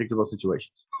funny and unpredictable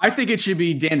situations. I think it should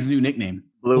be Dan's new nickname.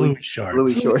 Bluey Shorts.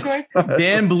 Bluey Shorts.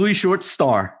 Dan Bluey Shorts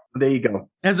Star. There you go.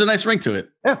 It has a nice ring to it.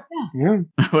 Yeah.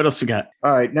 What else we got?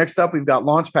 All right. Next up, we've got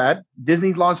Launchpad.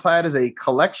 Disney's Launchpad is a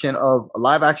collection of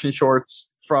live action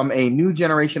shorts from a new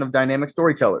generation of dynamic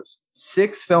storytellers.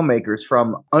 6 filmmakers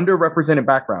from underrepresented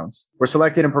backgrounds were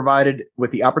selected and provided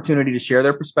with the opportunity to share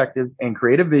their perspectives and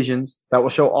creative visions that will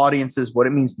show audiences what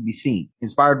it means to be seen.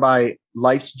 Inspired by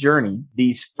life's journey,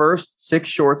 these first 6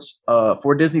 shorts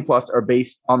for Disney Plus are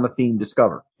based on the theme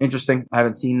Discover. Interesting. I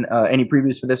haven't seen any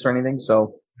previews for this or anything,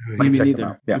 so Me check them neither.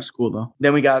 out. Yeah. Looks cool though.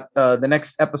 Then we got the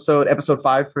next episode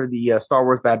 5 for the Star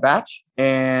Wars Bad Batch.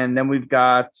 And then we've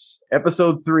got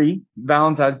episode 3,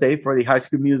 Valentine's Day, for the High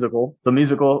School Musical,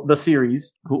 the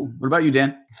series. Cool. What about you,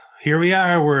 Dan? Here we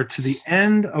are. We're to the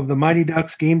end of the Mighty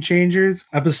Ducks Game Changers,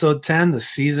 episode 10, the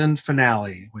season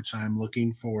finale, which I'm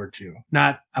looking forward to.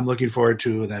 Not I'm looking forward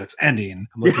to that it's ending.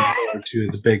 I'm looking forward to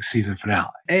the big season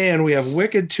finale. And we have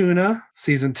Wicked Tuna,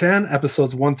 season 10,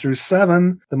 episodes 1 through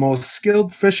 7. The most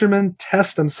skilled fishermen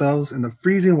test themselves in the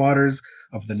freezing waters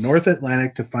of the North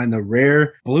Atlantic to find the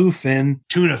rare bluefin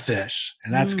tuna fish.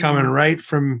 And that's coming right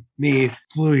from me,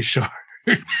 Bluey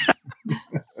Shorts.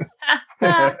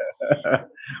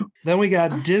 Then we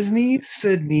got Disney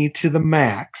Sydney to the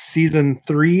Max, season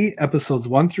 3, episodes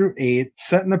 1 through 8,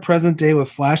 set in the present day with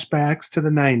flashbacks to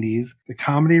the 90s. The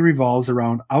comedy revolves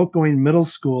around outgoing middle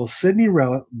school Sydney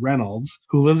Reynolds,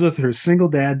 who lives with her single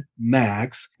dad,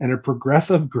 Max, and her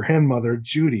progressive grandmother,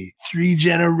 Judy. 3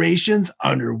 generations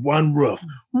under one roof.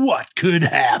 What could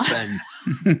happen?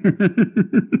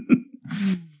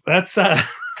 That's,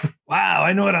 wow,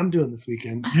 I know what I'm doing this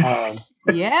weekend.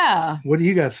 Yeah. What do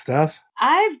you got, Steph?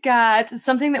 I've got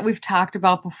something that we've talked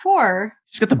about before.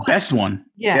 She's got the best one.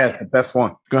 Yeah. Yeah, it's the best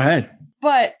one. Go ahead.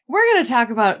 But we're going to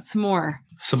talk about some more.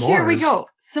 Some Here we go.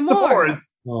 Some more.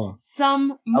 Oh.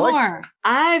 Some more.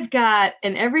 I've got,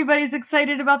 and everybody's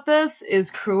excited about this,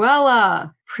 is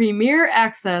Cruella. Premier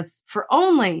access for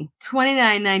only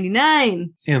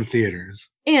 $29.99. In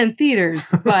theaters. In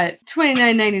theaters, but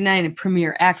 $29.99 in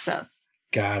Premier access.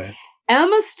 Got it.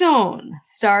 Emma Stone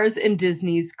stars in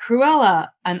Disney's Cruella,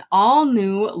 an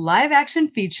all-new live-action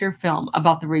feature film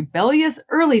about the rebellious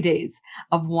early days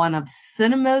of one of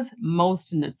cinema's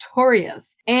most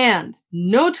notorious and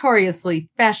notoriously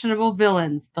fashionable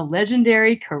villains, the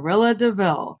legendary Cruella de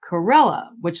Vil. Cruella,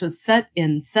 which was set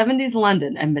in 70s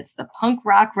London amidst the punk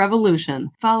rock revolution,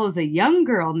 follows a young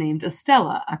girl named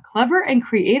Estella, a clever and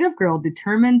creative girl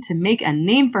determined to make a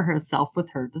name for herself with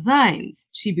her designs.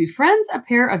 She befriends a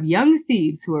pair of young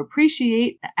thieves who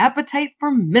appreciate the appetite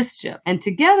for mischief, and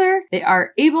together they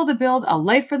are able to build a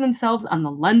life for themselves on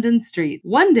the London street.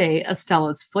 One day,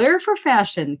 Estella's flair for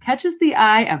fashion catches the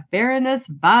eye of Baroness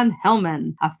von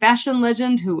Hellman, a fashion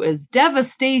legend who is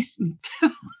devastatingly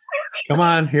Come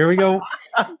on, here we go.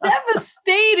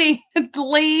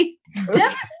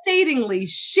 devastatingly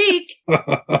chic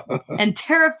and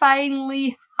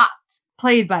terrifyingly hot,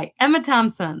 played by Emma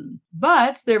Thompson.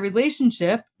 But their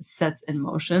relationship sets in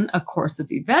motion a course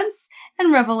of events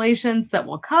and revelations that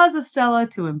will cause Estella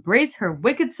to embrace her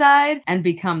wicked side and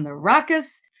become the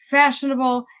raucous,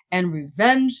 fashionable, and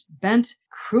revenge-bent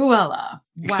Cruella.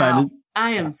 Excited? Wow.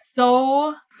 I am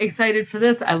so excited for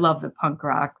this. I love the punk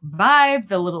rock vibe,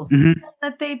 the little spin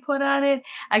that they put on it.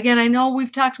 Again, I know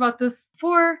we've talked about this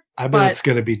before. I bet it's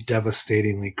going to be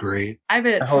devastatingly great. I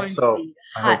bet it's going to be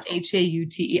hot,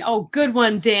 H-A-U-T-E. Oh, good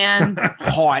one, Dan.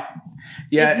 Hot.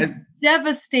 Yeah. It's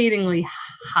devastatingly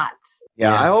hot.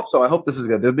 Yeah, I hope so. I hope this is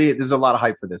good. There's a lot of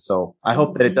hype for this, so I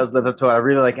hope that it does live up to it. I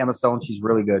really like Emma Stone; she's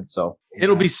really good. So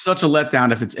it'll be such a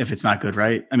letdown if it's not good,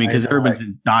 right? I mean, because everyone's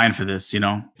been dying for this, you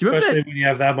know. Do you remember Especially when you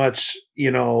have that much,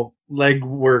 leg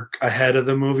work ahead of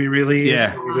the movie release.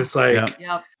 Yeah. You're just like,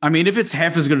 Yep. I mean, if it's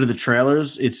half as good as the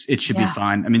trailers, it should be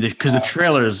fine. I mean, because the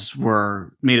trailers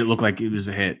made it look like it was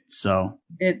a hit. So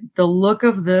The look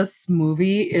of this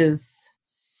movie is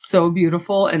so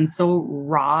beautiful and so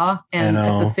raw, and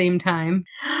at the same time,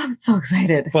 I'm so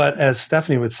excited. but as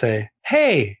Stephanie would say,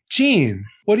 hey, Gene,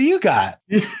 what do you got?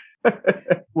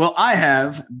 Well, I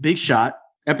have Big Shot,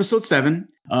 episode 7.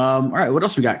 All right, what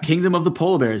else we got? Kingdom of the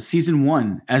Polar Bears, season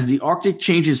 1. As the Arctic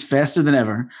changes faster than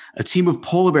ever, a team of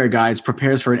polar bear guides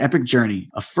prepares for an epic journey,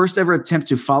 a first ever attempt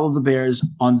to follow the bears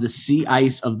on the sea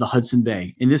ice of the Hudson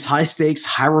Bay. In this high stakes,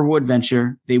 high reward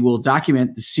venture, they will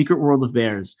document the secret world of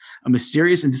bears, a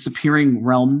mysterious and disappearing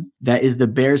realm that is the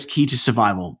bears' key to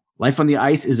survival. Life on the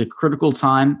ice is a critical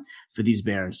time for these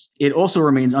bears. It also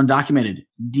remains undocumented,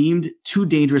 deemed too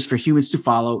dangerous for humans to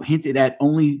follow, hinted at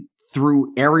only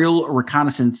through aerial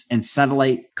reconnaissance and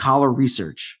satellite collar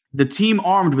research. The team,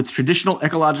 armed with traditional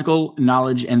ecological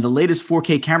knowledge and the latest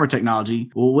 4K camera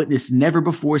technology, will witness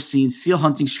never-before-seen seal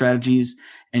hunting strategies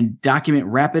and document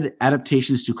rapid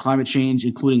adaptations to climate change,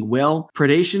 including whale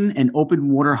predation and open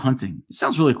water hunting. It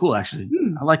sounds really cool, actually.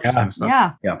 I like this kind of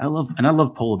stuff. Yeah. I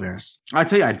love polar bears. I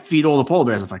tell you, I'd feed all the polar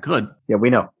bears if I could. yeah, we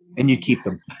know. and you keep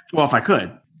them. Well, if I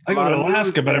could. I go to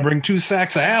Alaska, but I bring 2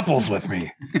 sacks of apples with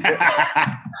me.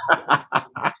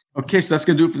 Okay, so that's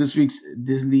going to do it for this week's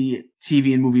Disney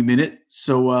TV and Movie Minute.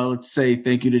 So let's say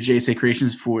thank you to JSA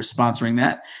Creations for sponsoring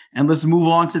that. And let's move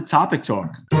on to Topic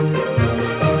Talk.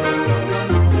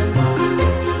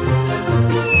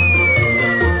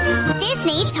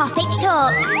 Disney Topic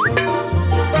Talk.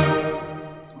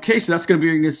 Okay, so that's going to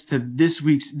bring us to this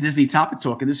week's Disney Topic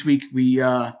Talk. And this week we're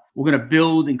going to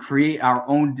build and create our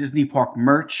own Disney Park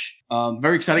merch.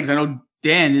 Very exciting because I know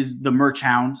Dan is the merch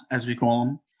hound, as we call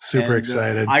him. Super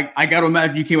excited. I got to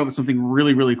imagine you came up with something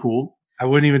really, really cool. I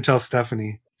wouldn't even tell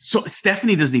Stephanie. So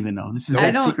Stephanie doesn't even know. This is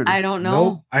secret. I don't know.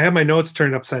 Nope. I have my notes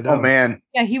turned upside down. Oh man.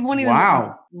 Yeah, he won't even.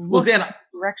 Wow. Well, Look Dan,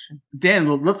 direction. Dan,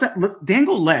 let's Dan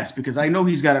go last because I know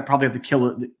he's got to probably have the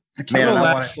killer. The Man, killer.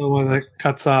 I The one that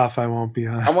cuts off, I won't be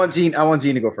on. I want Gene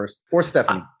to go first, or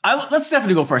Stephanie. Let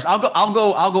Stephanie go first. I'll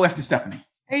go after Stephanie.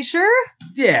 Are you sure?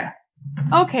 Yeah.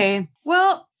 Okay.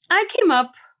 Well, I came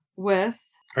up with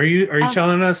Are you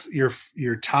telling us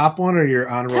your top one or your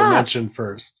honorable Top. mention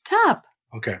first? top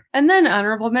Okay. and then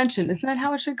honorable mention. Isn't that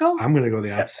how it should go? I'm gonna go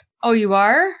the opposite. Oh, you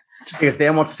are? Because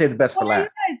Dan wants to save the best for What are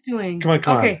last. you guys doing? Come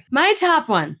on. Okay, my top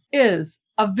one is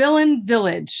A Villain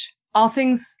Village. All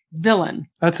things villain.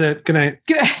 That's it. Good night.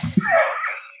 Good.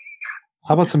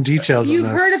 How about some details on You've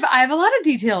this? heard of. I have a lot of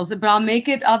details, but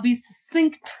I'll be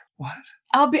succinct. What?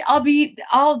 I'll keep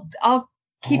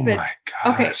Oh it. my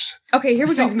gosh. Okay, here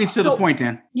we go. Sink me to the point,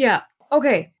 Dan. Yeah.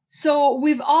 Okay. So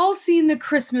we've all seen the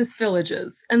Christmas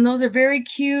villages, and those are very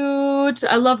cute.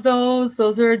 I love those.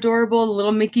 Those are adorable, the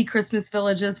little Mickey Christmas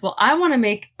villages. Well, I want to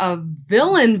make a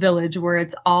villain village where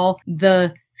it's all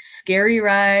the scary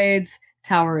rides,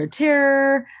 Tower of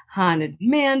Terror, Haunted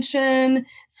Mansion,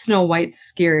 Snow White's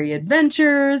Scary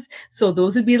Adventures. So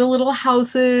those would be the little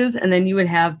houses. And then you would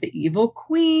have the evil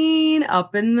queen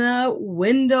up in the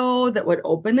window that would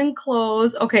open and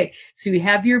close. Okay. So you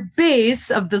have your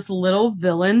base of this little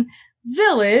villain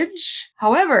village.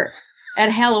 However,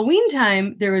 at Halloween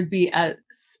time, there would be a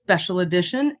special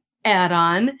edition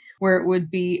add-on where it would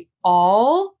be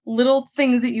all little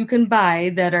things that you can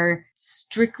buy that are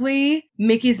strictly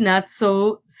Mickey's Not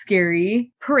So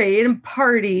Scary Parade and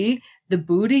Party, the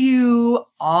Boo to You,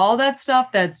 all that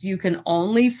stuff that's you can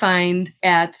only find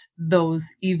at those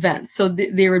events. So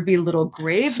there would be little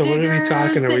grave So what are we diggers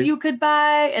talking? that you could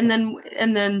buy, and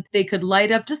then they could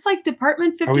light up just like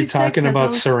Department 56. Are we talking has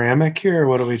about those- ceramic here, or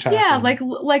what are we talking? Yeah,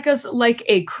 like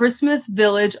a Christmas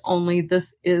village, only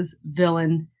this is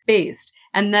villain based.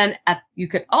 And then you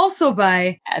could also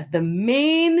buy at the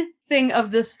main thing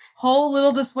of this whole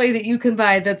little display that you can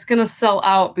buy that's going to sell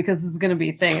out because it's going to be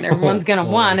a thing and everyone's going to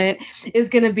want it, is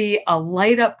going to be a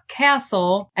light up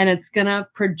castle, and it's going to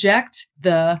project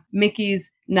the Mickey's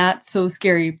Not So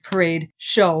Scary Parade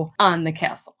show on the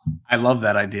castle. I love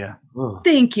that idea. Ugh.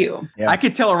 Thank you. Yeah. I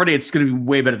could tell already it's going to be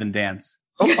way better than Dan's.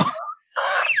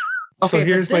 So Okay,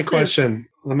 here's but my this is- question.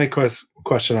 Let me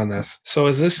question on this. So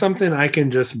is this something I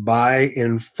can just buy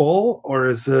in full, or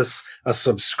is this a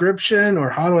subscription, or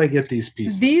how do I get these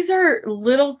pieces? These are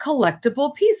little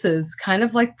collectible pieces, kind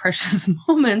of like Precious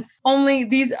Moments, only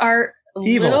these are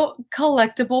Evil. little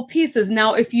collectible pieces.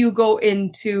 Now, if you go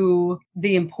into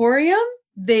the Emporium,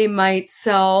 they might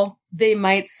sell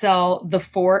the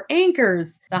 4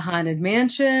 anchors, the Haunted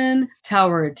Mansion,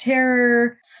 Tower of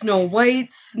Terror, Snow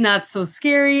White's Not So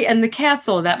Scary, and the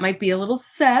castle. That might be a little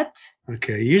set.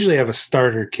 Okay, you usually have a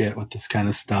starter kit with this kind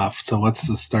of stuff. So what's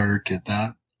the starter kit?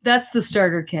 That's the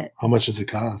starter kit. How much does it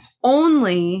cost?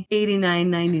 Only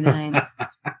 $89.99.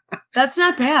 That's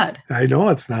not bad. I know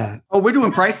it's not. Oh, we're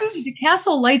doing prices? The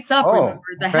castle lights up. Oh, Remember,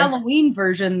 the okay. Halloween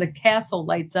version, the castle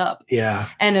lights up Yeah.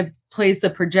 and it plays the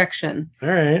projection. All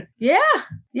right. Yeah,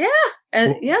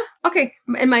 and Well- yeah. Okay,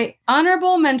 and my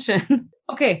honorable mention.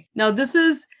 Okay, now this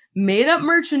is made up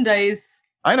merchandise.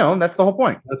 I know. That's the whole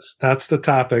point. That's the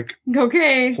topic.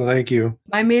 Okay, So thank you.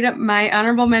 my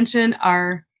honorable mention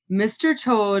are Mr.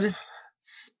 Toad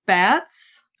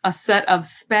spats, a set of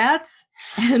spats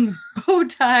and bow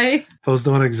tie. Those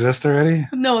don't exist already?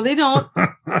 No, they don't.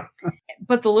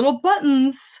 But the little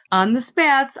buttons on the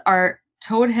spats are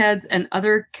Toad heads and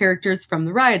other characters from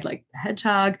the ride, like the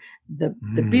hedgehog, the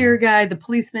beer guy, the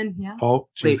policeman. Yeah. Oh,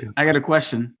 Wait, geez. I got a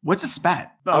question. What's a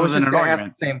spat? I was Other just than going an to ask the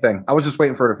argument. same thing. I was just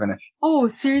waiting for her to finish. Oh,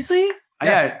 seriously?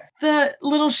 Yeah. The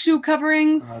little shoe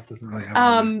coverings. Oh, it doesn't really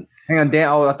have any. Hang on, Dan.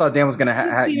 Oh, I thought Dan was going to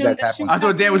have you guys have one. I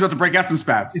thought Dan was about to break out some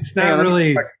spats. It's Hang not on,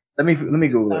 really. Let me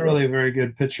Google Not it. really a very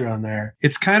good picture on there.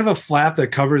 It's kind of a flap that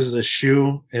covers the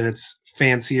shoe, and it's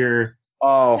fancier.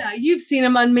 Oh, Yeah, you've seen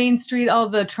them on Main Street. All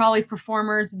the trolley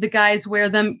performers, the guys wear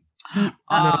them. No,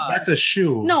 that's a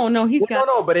shoe. No, he's got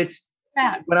No, but it's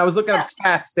spats. when I was looking up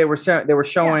spats, they were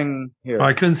showing here. Oh,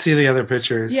 I couldn't see the other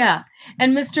pictures. Yeah,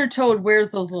 and Mr. Toad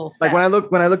wears those little spats. Like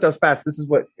when I looked up spats, this is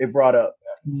what it brought up.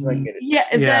 So I can get it.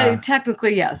 Yeah.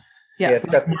 Technically, yes. Yeah, it's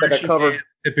like a cover.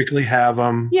 Typically have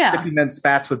them. Yeah. If you meant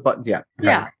spats with buttons, yeah.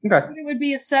 Yeah. Okay. It would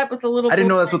be a set with a little. I didn't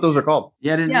know that's what those are called.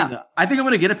 Yeah, I didn't either. I think I'm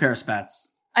going to get a pair of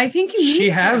spats. I think you. She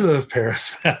has a pair of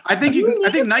spats. I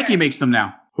think Nike makes them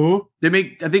now. Who? I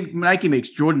think Nike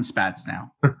makes Jordan spats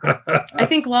now. I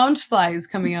think Loungefly is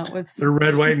coming out with the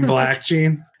red, white, and black,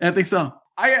 Gene. I think so.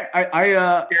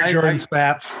 I Jordan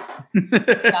spats.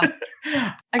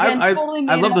 Again, totally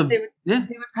made I love up. the They would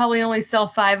probably only sell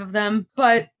 5 of them,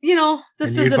 but this And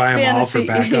is you'd a buy 'em all for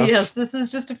fantasy. backups? Yes, this is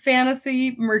just a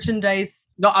fantasy merchandise.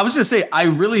 No, I was going to say I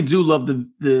really do love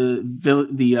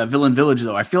the Villain Village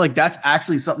though. I feel like that's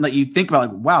actually something that you think about.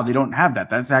 Like, wow, they don't have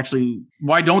that. That's actually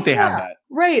why don't they have that?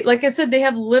 Right, like I said, they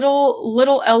have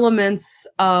little elements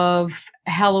of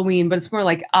Halloween, but it's more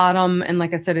like autumn. And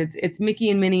like I said, it's Mickey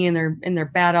and Minnie in their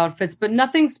bad outfits, but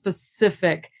nothing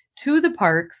specific to the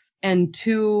parks and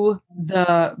to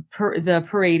the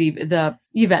parade, the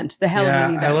event, the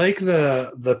Halloween event. I like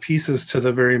the pieces to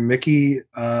the very Mickey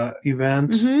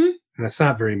event. Mm-hmm. And it's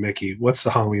not very Mickey. What's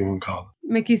the Halloween one called?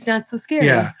 Mickey's Not So Scary.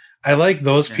 Yeah. I like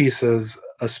those pieces,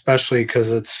 especially because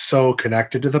it's so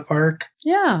connected to the park.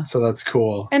 Yeah. So that's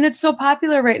cool. And it's so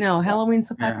popular right now. Halloween's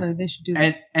so popular. They should do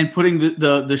that. And putting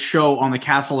the show on the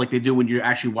castle like they do when you're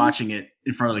actually watching it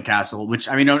in front of the castle, which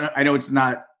I mean, I know it's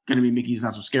not going to be Mickey's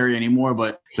Not So Scary anymore,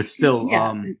 but still,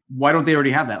 why don't they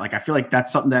already have that? Like, I feel like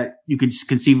that's something that you could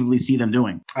conceivably see them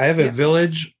doing. I have a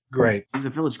village gripe. It's a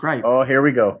village gripe. Oh, here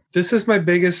we go. This is my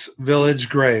biggest village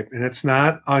gripe, and it's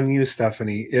not on you,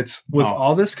 Stephanie. It's with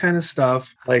all this kind of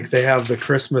stuff. Like they have the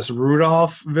Christmas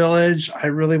Rudolph village. I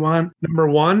really want. Number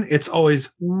one, it's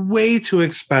always way too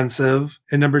expensive.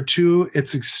 And number two,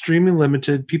 it's extremely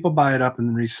limited. People buy it up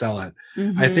and resell it.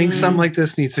 Mm-hmm. I think something like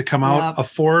this needs to come out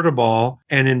affordable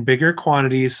and in bigger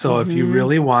quantities. So if you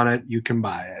really want it, you can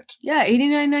buy it. Yeah,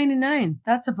 $89.99.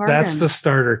 That's a bargain. That's the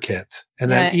starter kit. And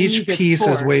then each piece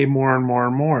is way more and more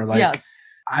and more. Like, yes.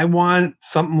 I want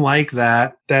something like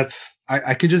that. That's,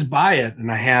 I could just buy it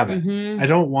and I have it. Mm-hmm. I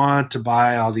don't want to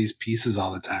buy all these pieces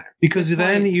all the time because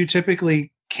then you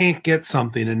typically can't get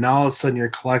something. And now all of a sudden your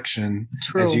collection,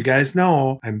 as you guys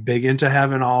know, I'm big into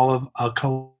having all of a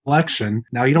collection.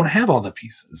 Now you don't have all the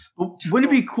pieces.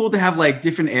 Wouldn't it be cool to have like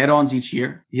different add-ons each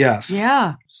year? Yes.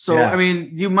 Yeah. So, I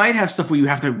mean, you might have stuff where you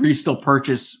have to still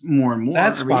purchase more and more.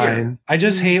 That's fine. Year. I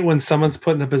just hate when someone's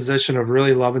put in the position of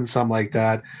really loving something like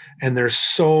that. And there's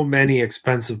so many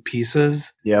expensive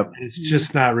pieces. Yep. It's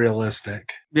just not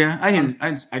realistic. Yeah, I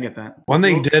get that. One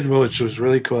thing did, which was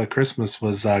really cool at Christmas,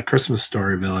 was Christmas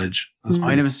Story Village.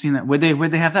 I never seen that. Where'd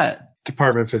they have that?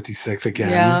 Department 56 again.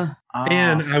 Yeah.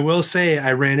 And I will say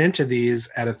I ran into these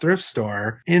at a thrift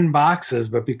store in boxes,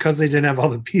 but because they didn't have all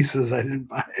the pieces, I didn't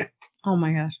buy it. Oh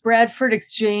my gosh. Bradford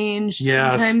Exchange.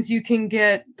 Yes. Sometimes you can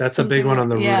get. That's a big one on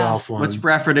the Rudolph one. What's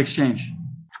Bradford Exchange?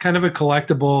 It's kind of a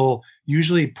collectible,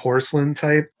 usually porcelain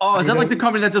type. Oh, is that like the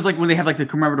company that does like when they have like the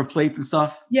commemorative plates and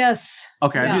stuff? Yes.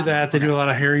 Okay. I do that. They do a lot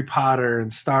of Harry Potter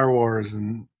and Star Wars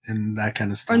and that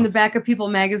kind of stuff. Or in the back of People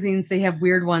magazines, they have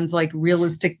weird ones like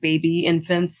realistic baby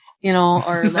infants,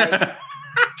 or like.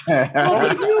 Well,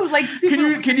 they do like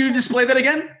super. Can you display that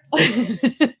again?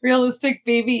 Realistic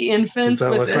baby infants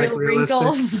with real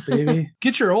wrinkles. Baby?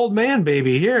 Get your old man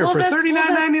baby here for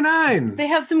 $39.99. They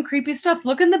have some creepy stuff.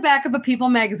 Look in the back of a People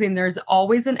magazine. There's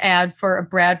always an ad for a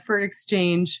Bradford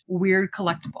Exchange weird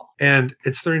collectible. And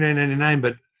it's $39.99,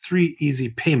 but 3 easy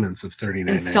payments of $39.99.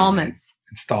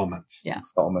 Installments. Yeah.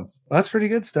 Installments. Well, that's pretty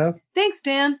good stuff. Thanks,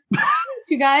 Dan. Thanks,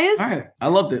 you guys. All right. I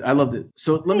loved it.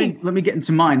 So let me get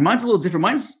into mine. Mine's a little different.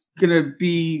 Mine's gonna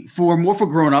be more for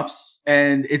grown-ups,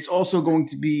 and it's also going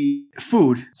to be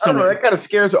food. I don't know, that kind of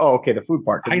scares. Oh, okay, the food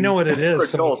part. I know what it is.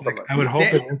 So adults, like, I would hope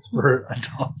it is for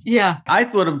adults. Yeah. I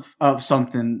thought of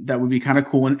something that would be kind of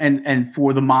cool and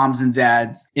for the moms and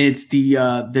dads. It's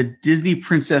the Disney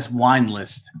Princess wine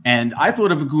list. And I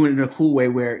thought of it going in a cool way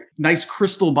where nice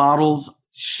crystal bottles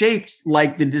shaped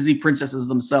like the Disney princesses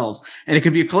themselves. And it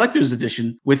could be a collector's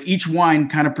edition with each wine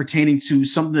kind of pertaining to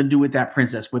something to do with that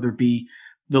princess, whether it be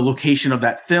the location of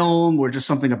that film or just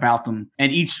something about them.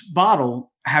 And each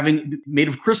bottle having made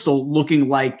of crystal looking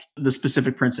like the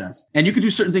specific princess. And you could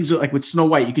do certain things like with Snow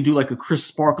White, you could do like a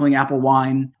crisp sparkling apple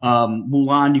wine.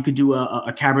 Mulan, you could do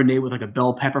a Cabernet with like a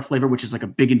bell pepper flavor, which is like a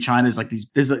big in China. Is like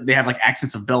they have like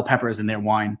accents of bell peppers in their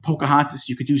wine. Pocahontas,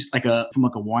 you could do from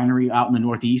a winery out in the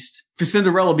Northeast. For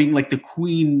Cinderella being like the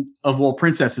queen of all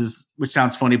princesses, which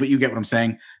sounds funny, but you get what I'm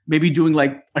saying. Maybe doing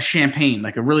like a champagne,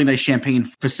 like a really nice champagne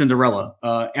for Cinderella.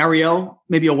 Ariel,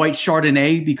 maybe a white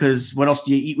Chardonnay, because what else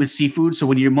do you eat with seafood? So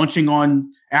when you're munching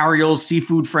on Ariel's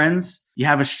seafood friends, you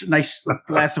have a nice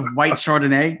glass of white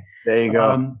Chardonnay. There you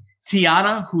go.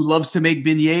 Tiana, who loves to make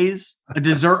beignets, a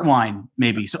dessert wine,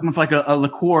 maybe something like a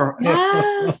liqueur,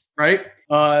 Yes. right?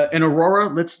 And Aurora,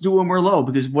 let's do a Merlot,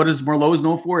 because what is Merlot is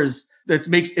known for is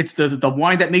it's the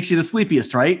wine that makes you the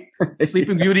sleepiest, right?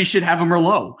 Sleeping Beauty should have a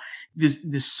Merlot.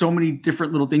 There's so many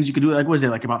different little things you can do. Like, what is it?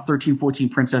 Like about 13, 14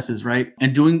 princesses, right?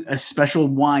 And doing a special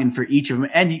wine for each of them.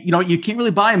 And, you can't really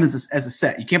buy them as a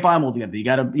set. You can't buy them all together. You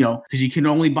got to, because you can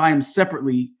only buy them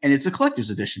separately, and it's a collector's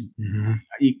edition. Mm-hmm.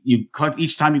 You collect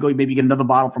each time you go, maybe you get another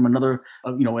bottle from another,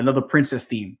 another princess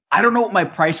theme. I don't know what my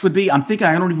price would be. I'm thinking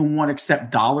I don't even want to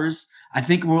accept dollars. I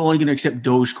think we're only going to accept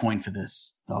Dogecoin for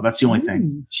this. Oh, that's the only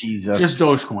thing. Jesus. Just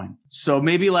Dogecoin. So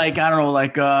maybe 7,000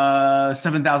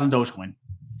 Dogecoin.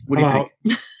 What do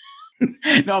you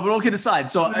think? No, but all kidding aside.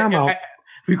 So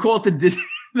we call it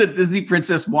the Disney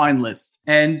Princess Wine List.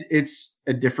 And it's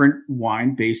a different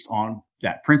wine based on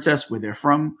that princess, where they're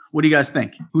from. What do you guys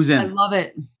think? Who's in? I love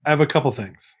it. I have a couple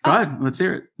things. Go ahead. Let's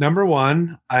hear it. Number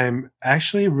one, I'm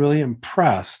actually really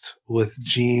impressed with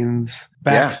Gene's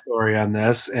backstory on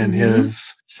this and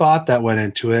his thought that went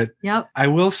into it. Yep. I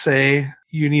will say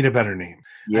you need a better name.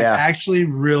 Yeah. I actually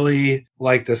really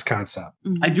like this concept.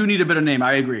 I do need a better name.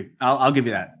 I agree. I'll give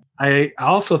you that. I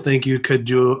also think you could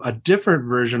do a different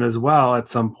version as well at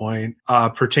some point,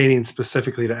 pertaining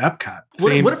specifically to Epcot.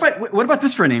 What about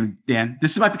this for a name, Dan?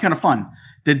 This might be kind of fun.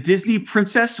 The Disney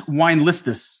Princess Wine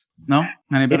Listus. No?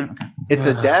 Not any better? It's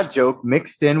a dad joke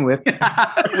mixed in with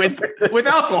with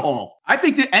alcohol. I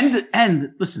think the end.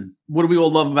 Listen, what do we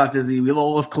all love about Disney? We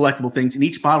all love collectible things, and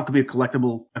each bottle could be a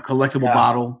collectible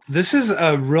bottle. This is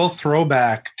a real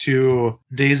throwback to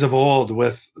days of old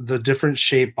with the different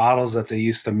shaped bottles that they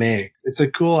used to make. It's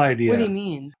a cool idea. What do you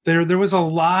mean? There was a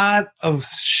lot of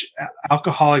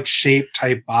alcoholic shaped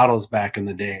type bottles back in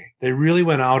the day. They really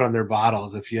went out on their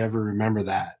bottles, if you ever remember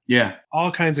that. Yeah.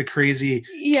 All kinds of crazy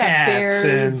cats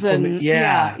bears and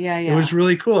yeah. It was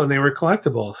really cool, and they were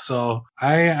collectible. So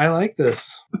I like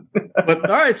this. But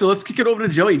all right, so let's kick it over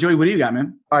to Joey. Joey, what do you got,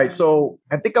 man? All right, so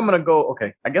I think I'm gonna go.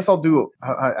 Okay, I guess I'll do.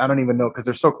 I don't even know because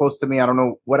they're so close to me. I don't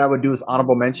know what I would do as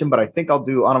honorable mention, but I think I'll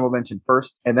do honorable mention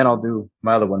first, and then I'll do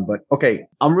my other one. But okay,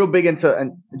 I'm real big into,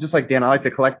 and just like Dan, I like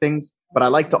to collect things, but I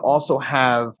like to also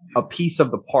have a piece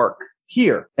of the park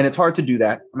here. And it's hard to do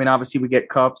that. I mean, obviously we get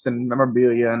cups and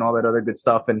memorabilia and all that other good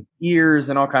stuff and ears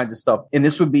and all kinds of stuff. And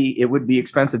it would be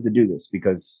expensive to do this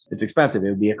because it's expensive. It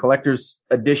would be a collector's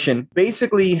edition.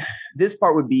 Basically, this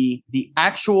part would be the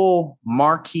actual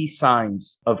marquee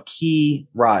signs of key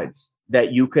rides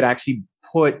that you could actually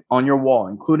put on your wall,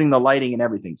 including the lighting and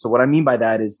everything. So what I mean by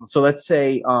that is, so let's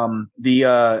say,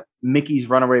 the Mickey's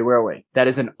Runaway Railway, that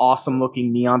is an awesome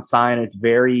looking neon sign. It's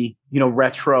very,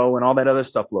 retro and all that other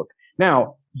stuff look.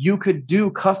 Now, you could do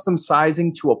custom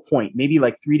sizing to a point, maybe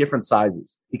like 3 different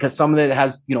sizes, because some of it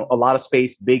has, a lot of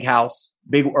space, big house,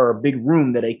 big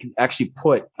room that they can actually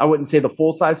put. I wouldn't say the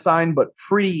full size sign, but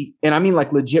pretty, and I mean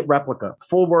like legit replica,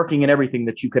 full working and everything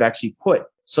that you could actually put.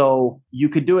 So you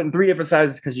could do it in 3 different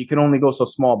sizes because you can only go so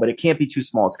small, but it can't be too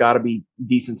small. It's got to be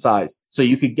decent size. So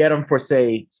you could get them for,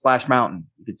 say, Splash Mountain.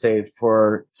 You could say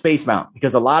for Space Mountain,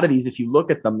 because a lot of these, if you look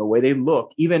at them, the way they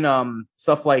look, even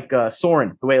stuff like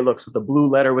Soarin', the way it looks with the blue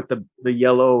letter with the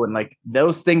yellow and like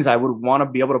those things, I would want to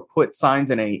be able to put signs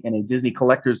in a Disney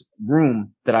collector's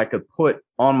room that I could put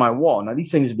on my wall. Now,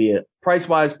 these things would be price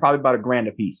wise, probably about $1,000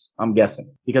 a piece, I'm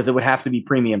guessing, because it would have to be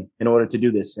premium in order to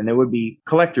do this. And there would be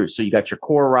collectors. So you got your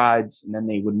core rides, and then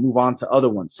they would move on to other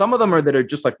ones. Some of them that are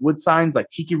just like wood signs, like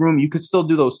Tiki Room. You could still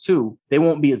do those too. They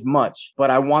won't be as much, but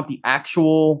I want the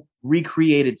actual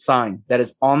recreated sign that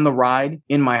is on the ride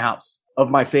in my house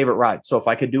of my favorite ride. So if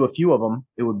I could do a few of them,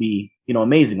 it would be,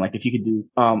 amazing. Like if you could do,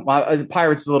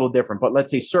 Pirates is a little different, but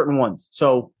let's say certain ones.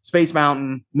 So Space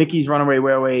Mountain, Mickey's Runaway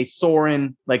Railway,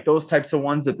 Soarin', like those types of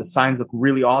ones that the signs look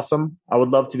really awesome. I would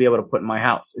love to be able to put in my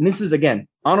house. And this is, again,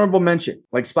 honorable mention,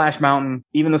 like Splash Mountain,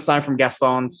 even the sign from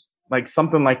Gaston's, like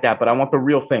something like that. But I want the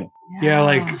real thing. Yeah,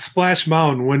 like Splash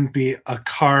Mountain wouldn't be a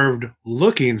carved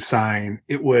looking sign.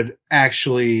 It would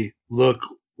actually look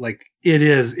like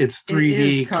it's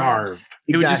 3D carved.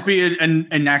 It would just be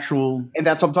an actual, and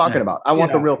that's what I'm talking about. I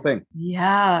want the real thing.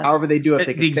 Yes. However they do it,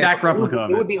 the exact replica.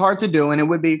 It would be hard to do, and it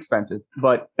would be expensive.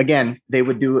 But again, they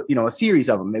would do a series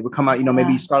of them. They would come out,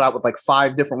 maybe you start out with like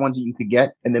 5 different ones that you could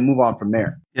get, and then move on from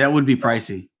there. Yeah, that would be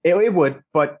pricey. It would,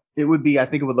 but it would be. I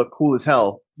think it would look cool as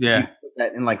hell. Yeah.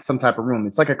 In like some type of room.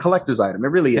 It's like a collector's item. It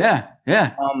really is.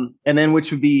 Yeah. And then which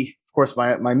would be, of course,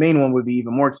 my main one would be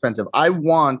even more expensive. I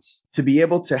want to be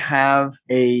able to have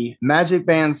a Magic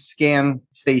Band scan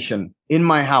station in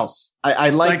my house. I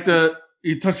like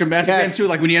you touch your Magic Band too,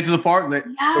 like when you enter the park.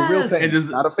 the real thing,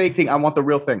 not a fake thing. I want the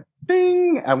real thing.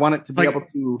 Ding! I want it to be able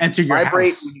to enter your vibrate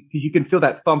house. because you can feel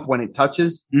that thump when it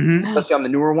touches, especially on the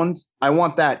newer ones. I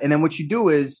want that. And then what you do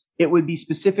is it would be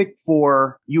specific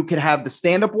for, you could have the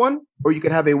stand-up one or you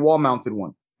could have a wall-mounted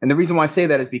one. And the reason why I say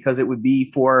that is because it would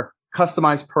be for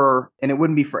customized and it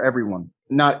wouldn't be for everyone.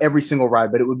 Not every single ride,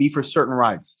 but it would be for certain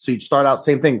rides. So you'd start out,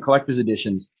 same thing, collector's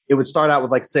editions. It would start out with,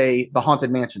 like, say, the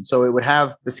Haunted Mansion. So it would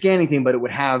have the scanning thing, but it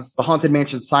would have the Haunted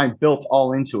Mansion sign built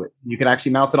all into it. You could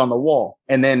actually mount it on the wall.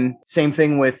 And then same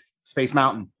thing with Space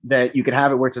Mountain, that you could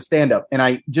have it where it's a stand-up.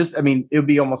 And it would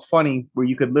be almost funny where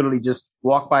you could literally just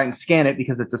walk by and scan it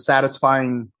because it's a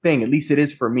satisfying thing. At least it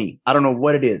is for me. I don't know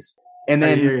what it is. And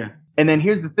then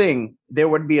here's the thing. There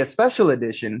would be a special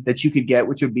edition that you could get,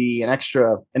 which would be an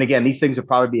extra. And again, these things would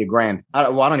probably be $1,000. I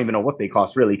don't even know what they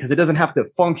cost really, because it doesn't have to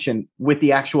function with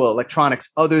the actual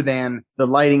electronics other than the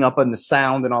lighting up and the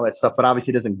sound and all that stuff. But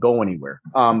obviously it doesn't go anywhere.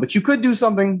 But you could do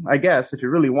something, I guess, if you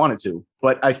really wanted to.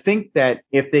 But I think that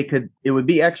if they could, it would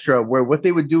be extra, where what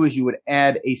they would do is you would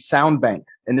add a sound bank.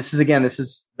 And this is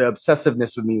the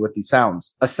obsessiveness with me with these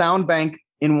sounds. A sound bank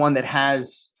in one that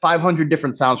has 500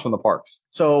 different sounds from the parks.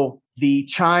 So the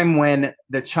chime when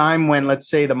let's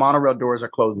say the monorail doors are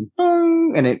closing,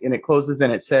 and it closes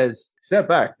and it says, step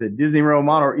back, the Disney World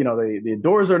monorail, the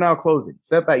doors are now closing,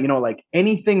 step back, like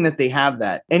anything that they have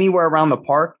that anywhere around the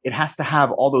park, it has to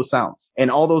have all those sounds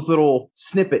and all those little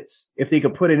snippets. If they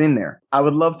could put it in there, I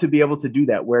would love to be able to do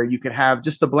that, where you could have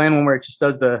just a bland one where it just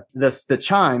does the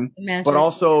chime, but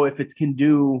also if it can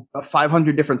do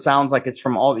 500 different sounds, like it's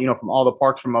from all, from all the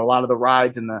parks, from a lot of the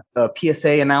rides and the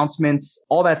PSA announcements,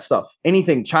 all that stuff,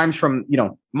 anything chimes from,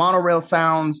 monorail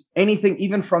sounds, anything,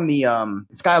 even from the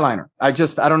Skyliner. I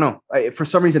don't know. For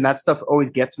some reason, that stuff always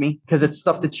gets me because it's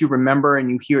stuff that you remember and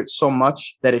you hear it so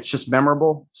much that it's just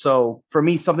memorable. So for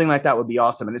me, something like that would be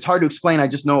awesome. And it's hard to explain. I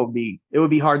just know it would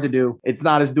be hard to do. It's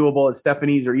not as doable as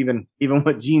Stephanie's or even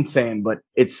what Gene's saying, but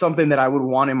it's something that I would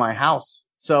want in my house.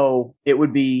 So it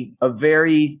would be a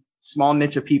very small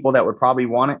niche of people that would probably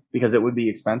want it because it would be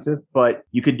expensive. But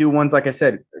you could do ones, like I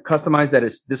said, customized.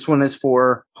 This one is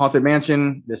for Haunted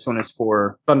Mansion. This one is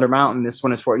for Thunder Mountain. This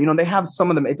one is for, they have some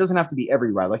of them. It doesn't have to be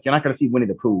every ride. Like, you're not going to see Winnie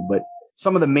the Pooh, but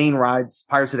some of the main rides,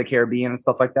 Pirates of the Caribbean and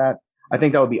stuff like that. I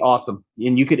think that would be awesome.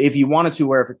 And you could, if you wanted to,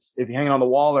 where if you're hanging on the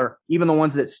wall, or even the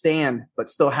ones that stand, but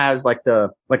still has like a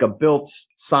built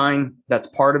sign that's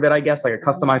part of it, I guess, like a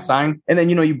customized sign. And then,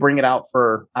 you bring it out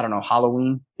for, I don't know,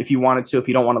 Halloween, if you wanted to, if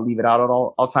you don't want to leave it out at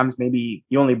all times, maybe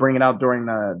you only bring it out during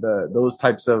those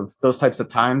types of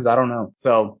times. I don't know.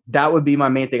 So that would be my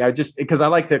main thing. Because I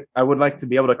would like to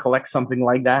be able to collect something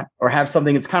like that, or have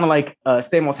something. It's kind of like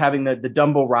Stamos having the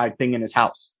Dumbo ride thing in his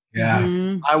house. Yeah.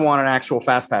 Mm-hmm. I want an actual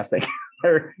fast pass thing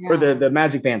or the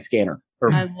Magic Band scanner or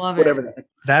I love whatever.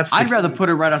 I'd rather put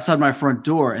it right outside my front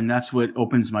door, and that's what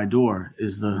opens my door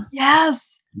is the.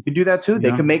 Yes. You could do that too.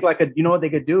 They could make what they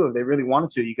could do if they really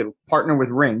wanted to. You could partner with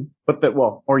Ring,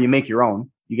 or you make your own.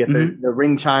 You get the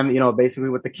Ring chime, basically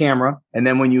with the camera. And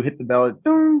then when you hit the bell, it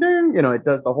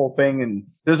does the whole thing. And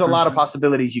there's a lot of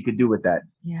possibilities you could do with that.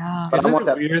 Yeah. But Isn't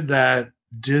it weird that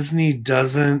Disney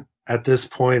doesn't at this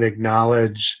point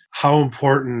acknowledge how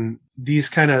important these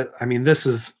this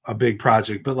is a big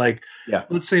project, but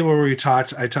let's say where I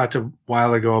talked a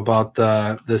while ago about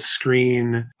the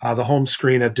screen, the home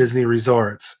screen at Disney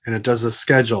resorts, and it does a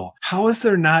schedule. How is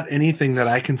there not anything that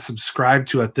I can subscribe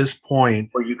to at this point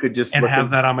where you could just have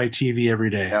that on my TV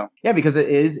every day? Yeah, because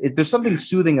there's something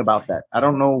soothing about that. I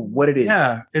don't know what it is.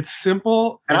 Yeah, it's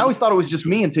simple. And I always thought it was just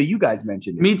me until you guys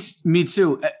mentioned it. Me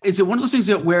too. It's one of those things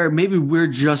where maybe we're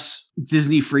just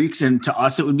Disney freaks, and to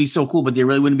us it would be so cool, but there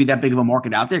really wouldn't be that big of a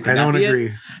market out there. I don't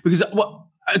agree. Because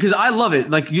I love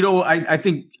it. I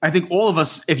think all of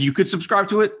us, if you could subscribe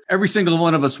to it, every single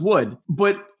one of us would.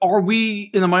 But are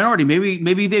we in the minority?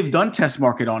 Maybe they've done test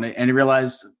market on it and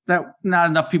realized that not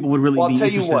enough people would really be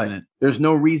interested in it. There's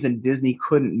no reason Disney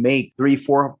couldn't make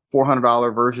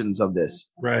 $300-$400 versions of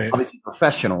this. Right. Obviously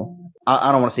professional.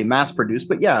 I don't want to say mass produced,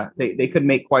 but yeah, they could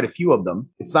make quite a few of them.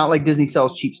 It's not like Disney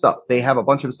sells cheap stuff. They have a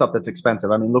bunch of stuff that's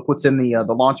expensive. I mean, look what's in the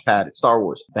launch pad at Star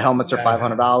Wars. The helmets are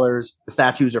 $500. The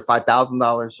statues are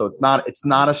 $5,000. So it's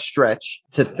not a stretch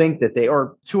to think that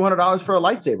or $200 for a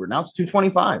lightsaber. Now it's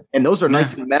 $225, and those are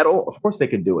nicely metal. Of course they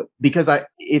could do it, because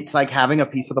it's like having a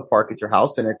piece of the park at your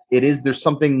house, and there's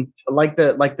something like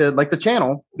the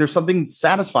channel. There's something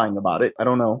satisfying about it. I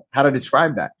don't know how to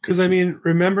describe that. Because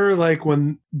remember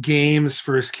when games games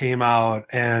first came out,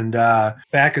 and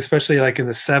back especially like in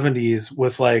the 70s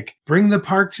with like bring the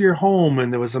park to your home,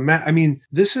 and there was I mean,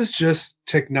 this is just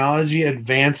technology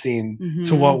advancing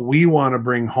to what we want to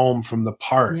bring home from the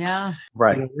parks. Yeah.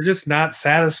 Right. You know, we're just not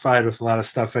satisfied with a lot of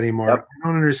stuff anymore. Yep. I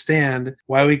don't understand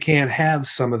why we can't have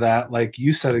some of that. Like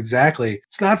you said, exactly.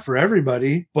 It's not for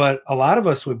everybody, but a lot of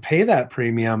us would pay that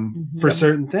premium for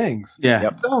certain things. Yeah.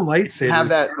 Yep. Selling lightsabers. Have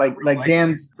that like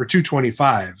Dan's for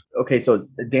 $225. okay, so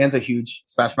Dan's a huge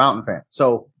Splash Mountain fan.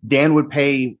 So Dan would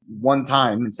pay one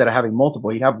time instead of having multiple.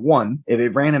 He'd have one. If it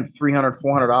ran him $300,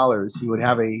 $400, he would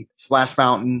have a Splash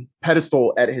Mountain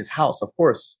pedestal at his house, of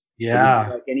course. Yeah.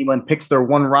 Like anyone picks their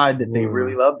one ride that they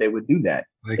really love, they would do that.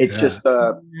 Like it's that. just,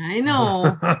 I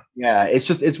know. yeah,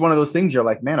 it's one of those things you're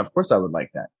like, man, of course I would like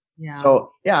that. Yeah.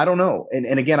 So, yeah, I don't know. And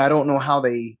again, I don't know how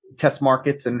they test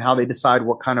markets and how they decide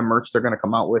what kind of merch they're going to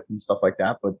come out with and stuff like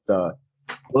that. But,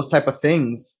 those type of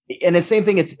things. And the same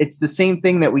thing, it's the same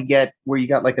thing that we get where you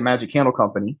got like the Magic Candle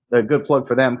Company, a good plug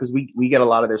for them because we get a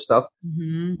lot of their stuff.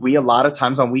 We a lot of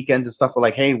times on weekends and stuff, we're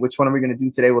like, hey, which one are we going to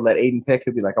do today? We'll let Aiden pick.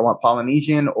 He'll be like, I want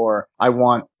Polynesian, or I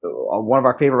want one of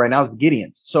our favorite right now is the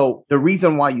Gideons. So the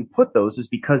reason why you put those is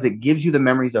because it gives you the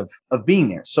memories of being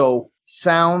there. So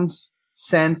sounds,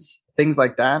 scents, things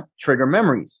like that trigger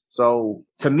memories. So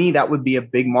to me, that would be a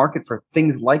big market for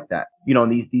things like that. You know,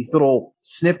 these little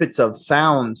snippets of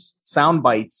sound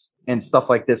bites and stuff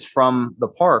like this from the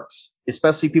parks,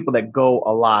 especially people that go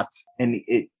a lot, and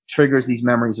it triggers these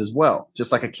memories as well.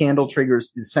 Just like a candle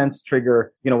triggers the scents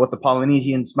trigger, you know, what the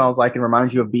Polynesian smells like and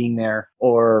reminds you of being there,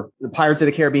 or the Pirates of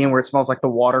the Caribbean where it smells like the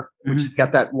water, which has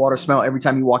got that water smell. Every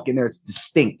time you walk in there, it's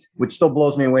distinct, which still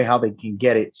blows me away how they can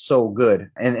get it so good.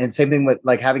 And same thing with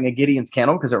like having a Gideon's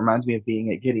candle, because it reminds me of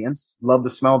being at Gideon's. Love the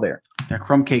smell there. That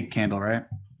crumb cake candle, right?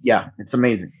 Yeah, it's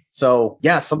amazing. So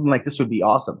yeah, something like this would be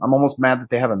awesome. I'm almost mad that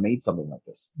they haven't made something like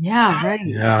this. Yeah, right.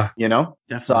 Yeah. You know?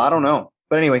 Definitely. So I don't know.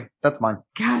 But anyway, that's mine.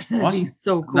 Gosh, that'd Awesome. be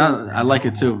so cool. No, I like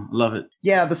it too. Love it.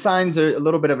 Yeah, the signs are a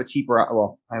little bit of a cheaper.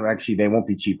 Well, actually, they won't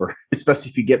be cheaper, especially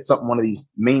if you get one of these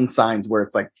main signs where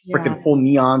it's like freaking full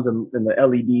neons and the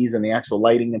LEDs and the actual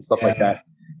lighting and stuff like that.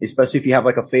 Especially if you have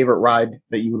like a favorite ride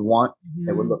that you would want,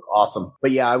 it would look awesome. But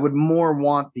yeah, I would more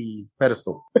want the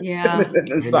pedestal Yeah. than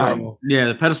the signs. Yeah,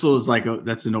 the pedestal is like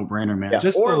that's a no-brainer, man. Yeah.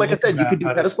 Just Or the like I look said, of you that could do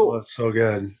pedestal. It's so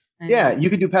good. Yeah, you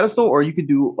could do pedestal, or you could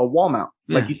do a wall mount.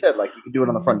 Like you said, like you could do it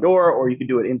on the front door, or you could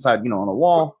do it inside, you know, on a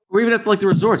wall. Or even at like the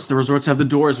resorts. The resorts have the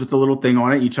doors with the little thing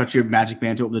on it. You touch your magic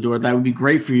band to open the door. That would be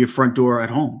great for your front door at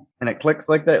home. And it clicks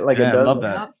like that, like Yeah, it does. I love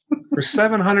that. For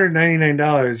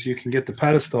 $799, you can get the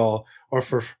pedestal, or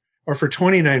for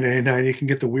 $29.99, you can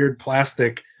get the weird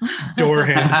plastic door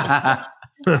handle.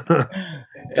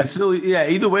 It's still, yeah,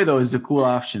 either way though is a cool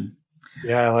option.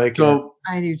 Yeah, I like it. So,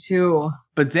 I do too.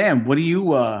 but Dan, what do you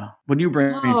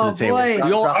bring to the table? boy.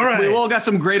 We all got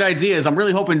some great ideas. I'm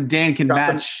really hoping Dan can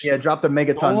match. Drop the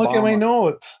megaton. Oh, look at bomb my on.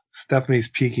 notes. Stephanie's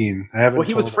peeking. I haven't. Well,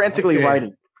 he was told her. frantically Okay.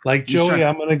 writing. Like He's Joey, trying-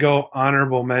 I'm going to go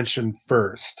honorable mention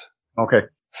first. Okay.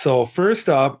 So first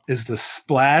up is the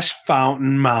Splash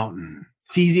Fountain Mountain.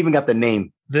 See, he's even got the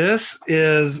name. This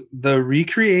is the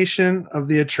recreation of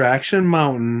the attraction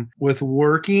mountain with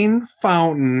working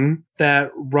fountain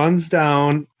that runs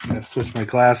down. I'm going to switch my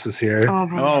glasses here.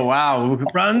 Oh wow!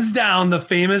 Runs down the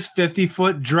famous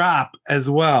 50-foot drop as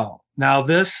well. Now,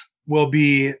 this will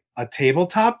be a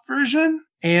tabletop version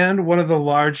and one of the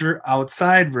larger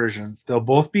outside versions. They'll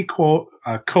both be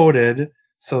coated,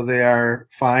 so they are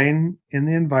fine in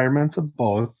the environments of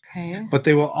both. Okay. But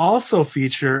they will also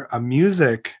feature a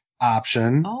music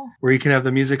option where you can have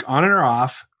the music on or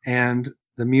off, and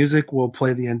the music will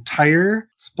play the entire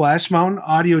Splash Mountain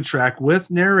audio track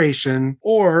with narration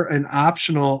or an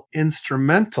optional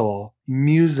instrumental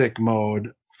music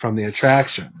mode from the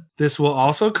attraction. This will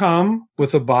also come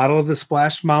with a bottle of the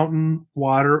Splash Mountain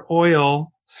water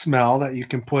oil smell that you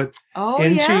can put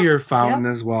into your fountain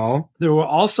as well. There will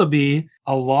also be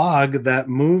a log that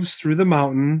moves through the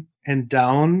mountain and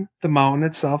down the mountain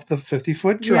itself, the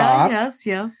 50-foot drop. Yes.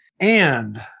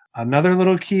 And another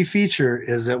little key feature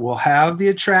is it will have the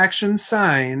attraction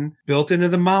sign built into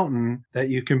the mountain that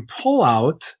you can pull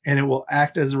out, and it will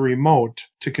act as a remote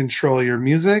to control your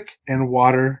music and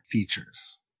water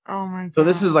features. Oh my god. So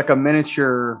this is like a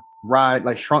miniature ride,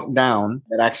 like shrunk down,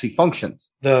 that actually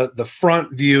functions. The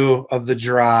front view of the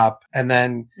drop, and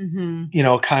then, you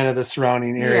know, kind of the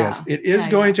surrounding areas. Yeah. It is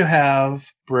going to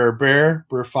have Brer Bear,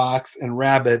 Brer Fox, and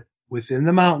Rabbit within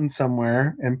the mountain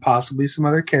somewhere, and possibly some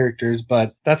other characters,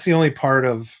 but that's the only part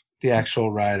of the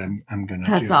actual ride I'm going to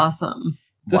do. That's awesome.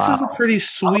 This is a pretty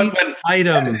sweet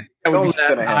item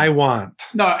that I want.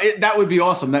 No, that would be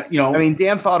awesome. That I mean,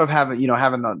 Dan thought of having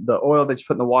the oil that you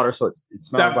put in the water, so it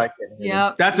smells like it.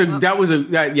 Yeah, that's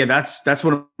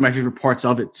one of my favorite parts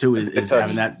of it too. Is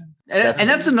having that. And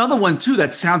that's another one too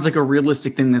that sounds like a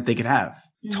realistic thing that they could have.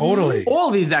 Totally. All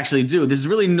of these actually do. There's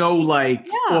really no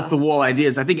off the wall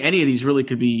ideas. I think any of these really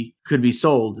could be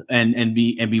sold and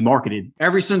be marketed.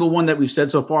 Every single one that we've said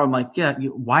so far, I'm like,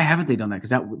 why haven't they done that?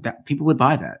 Because that people would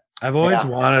buy that. I've always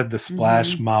wanted the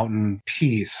Splash Mountain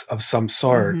piece of some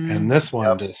sort, and this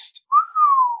one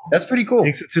that's pretty cool.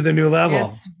 Takes it to the new level.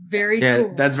 It's very cool.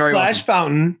 Yeah, that's very Splash awesome.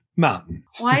 Fountain Mountain.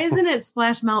 Why isn't it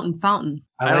Splash Mountain Fountain?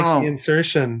 I like the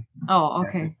insertion. Oh,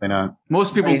 okay. Why not?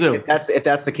 Most people do. If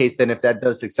that's the case, then if that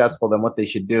does successful, then what they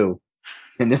should do,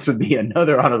 and this would be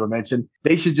another honorable mention,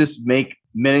 they should just make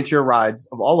miniature rides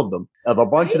of all of them, of a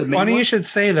bunch of the. Funny you should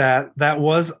say that. That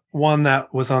was one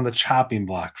that was on the chopping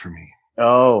block for me.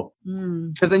 Oh,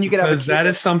 because then you can have. Because that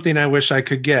is something I wish I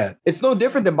could get. It's no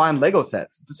different than buying Lego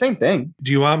sets. It's the same thing.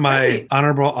 Do you want my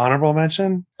honorable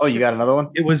mention? Oh, you got another one?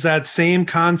 It was that same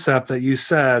concept that you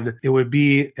said it would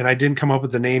be, and I didn't come up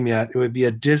with the name yet. It would be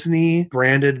a Disney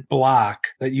branded block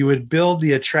that you would build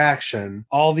the attraction.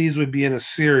 All these would be in a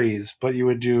series, but you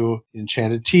would do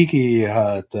Enchanted Tiki,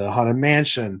 the Haunted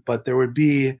Mansion, but there would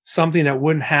be something that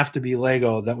wouldn't have to be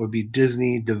Lego that would be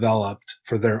Disney developed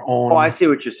for their own. Oh, I see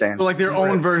what you're saying. So like their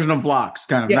own version of blocks,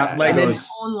 kind of, not Legos.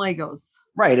 Their own Legos.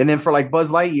 Right. And then for like Buzz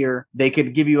Lightyear, they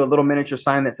could give you a little miniature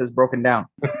sign that says broken down.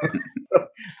 So,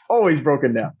 always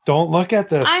broken down. Don't look at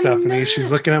this, Stephanie.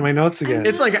 She's looking at my notes again.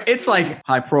 It's like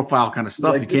high profile kind of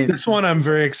stuff. Like you can't. This one I'm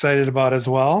very excited about as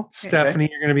well. Okay. Stephanie,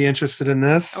 you're going to be interested in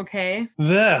this. Okay.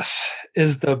 This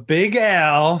is the Big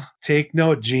Al. Take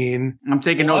note, Gene. I'm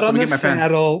taking notes. Blood Let on me the get my pen.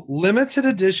 Saddle limited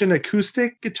edition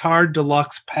acoustic guitar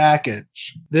deluxe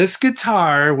package. This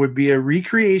guitar would be a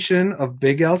recreation of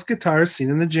Big Al's guitar seen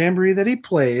in the jamboree that he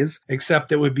plays,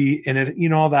 except it would be in it. You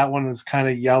know, that one is kind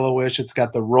of yellowish. It's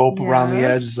got the rope around the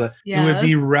edge. It would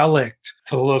be relicked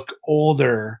to look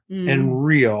older and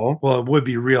real. Well, it would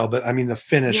be real, but I mean, the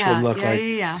finish would look like.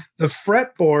 The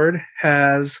fretboard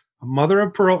has a mother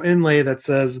of pearl inlay that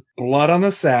says Blood on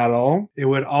the Saddle. It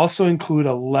would also include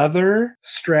a leather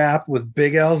strap with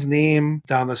Big Al's name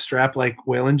down the strap like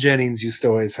Waylon Jennings used to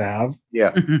always have.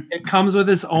 Yeah. It comes with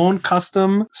its own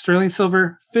custom sterling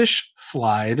silver fish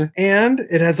slide, and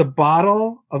it has a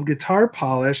bottle of guitar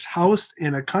polish housed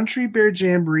in a Country Bear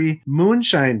Jamboree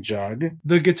moonshine jug.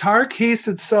 The guitar case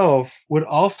itself would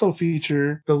also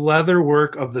feature the leather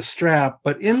work of the strap,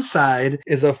 but inside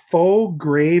is a faux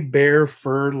gray bear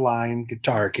fur lined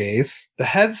guitar case. The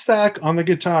headstock on the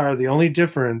guitar, the only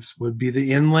difference would be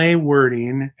the inlay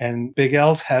wording and Big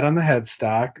Al's head on the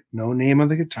headstock, no name of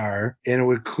the guitar, and it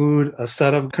would include a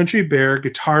set of Country Bear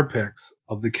guitar picks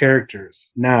of the characters.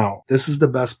 Now, this is the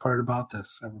best part about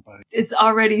this, everybody. It's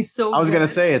already so I was going to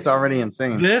good. say, it's already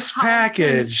insane. This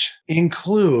package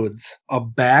includes a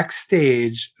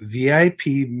backstage VIP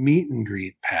meet and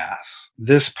greet pass.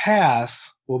 This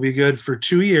pass will be good for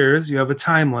 2 years. You have a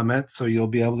time limit, so you'll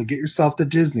be able to get yourself to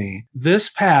Disney. This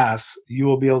pass you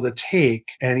will be able to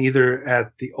take, and either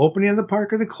at the opening of the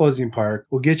park or the closing park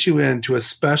will get you into a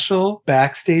special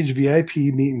backstage VIP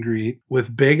meet and greet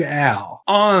with Big Al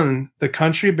on the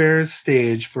Country Bears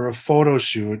stage for a photo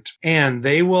shoot. And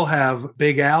they will have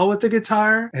Big Al with the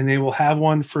guitar, and they will have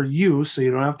one for you so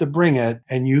you don't have to bring it,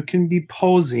 and you can be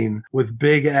posing with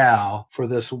Big Al for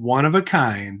this one of a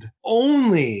kind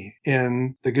only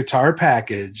in the guitar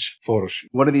package photo shoot.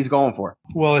 What are these going for?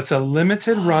 Well, it's a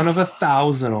limited run of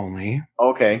 1,000 only.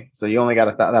 Okay. So you only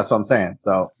got that's what I'm saying.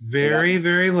 So Very,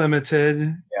 very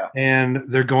limited. Yeah. And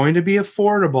they're going to be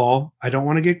affordable. I don't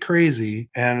want to get crazy.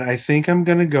 And I think I'm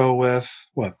going to go with,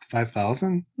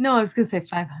 5,000? No, I was going to say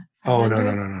 500. Oh,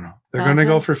 no. They're going to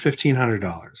go for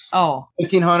 $1,500. Oh.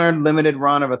 1,500 limited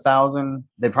run of 1,000.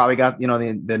 They probably got,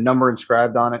 the number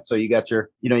inscribed on it. So you got your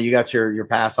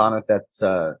pass on it. That's,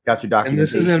 got your documentation. And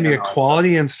this is going to be a and all that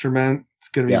quality instrument. It's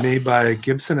going to be Yeah. made by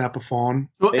Gibson Epiphone.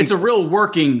 Well, it's a real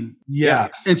working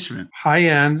instrument. High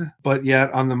end, but yet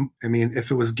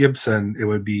if it was Gibson, it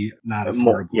would be not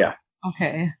affordable. Yeah.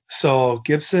 Okay. So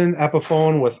Gibson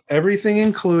Epiphone with everything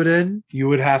included. You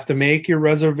would have to make your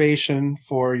reservation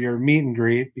for your meet and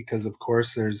greet because, of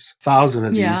course, there's 1,000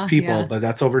 of these people, but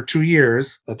that's over 2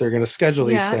 years that they're going to schedule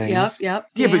these things. Yep.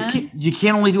 Yeah, but you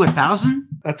can't only do 1,000.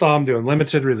 That's all I'm doing.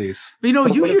 Limited release. But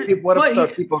What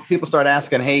if people start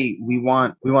asking, "Hey, we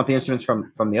want the instruments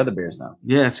from the other bears now"?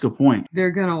 Yeah, that's a good point.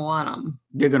 They're going to want them.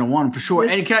 They're going to want them for sure.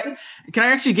 And can I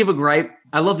actually give a gripe?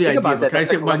 I love the Think idea. about But that. can I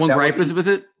That's say a my one collect- that gripe would is be- with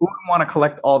it? Who would want to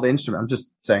collect all the instruments? I'm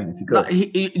just saying, if you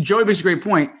could. No, Joey makes a great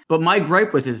point, but my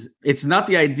gripe with is it's not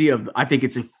the idea of. I think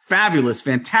it's a fabulous,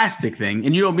 fantastic thing,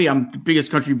 and you know me, I'm the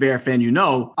biggest Country Bear fan. You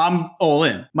know, I'm all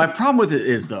in. My problem with it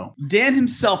is though, Dan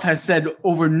himself has said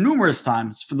over numerous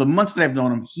times for the months that I've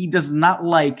known him, he does not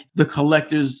like the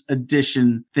collector's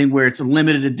edition thing where it's a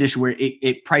limited edition where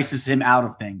it prices him out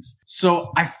of things.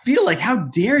 So I feel like, how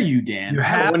dare you, Dan? You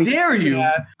How have dare to do you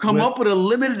that come with- up with a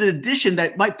limited edition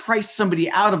that might price somebody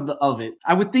out of it?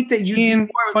 I would think that you. Gene,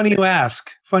 funny you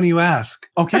ask. Funny you ask.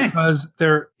 Okay. Because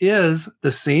there is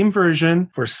the same version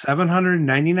for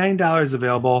 $799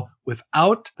 available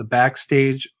without the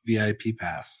backstage VIP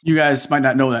pass. You guys might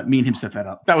not know that. Me and him set that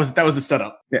up. That was the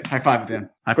setup. Yeah. High five, Dan.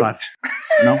 High five.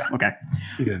 No? Okay.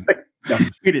 You didn't.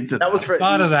 We didn't set That was for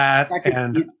Thought of that, Second-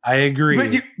 and I agree.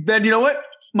 But then you know what?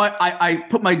 I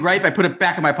put my gripe. I put it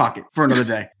back in my pocket for another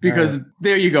day because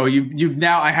there you go. You've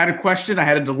now. I had a question. I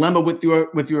had a dilemma with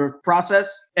your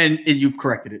process, and you've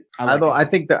corrected it. Although I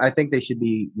think they should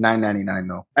be $9.99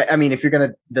 though. I mean, if you're gonna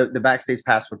the backstage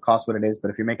pass would cost what it is, but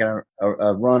if you're making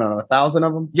a run on 1,000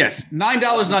 of them, yes,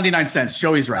 $9.99.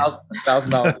 Joey's right.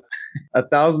 $1,000,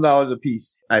 $1,000 a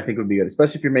piece, I think would be good,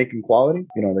 especially if you're making quality.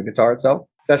 You know, the guitar itself.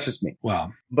 That's just me, Wow.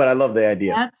 but I love the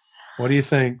idea. That's What do you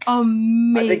think?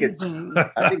 amazing.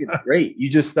 I think it's great. You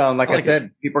just like I like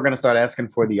said, people are gonna start asking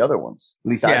for the other ones. At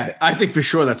least Yeah, I think for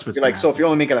sure that's what's You're like, so if you're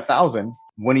only making 1,000,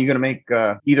 when are you going to make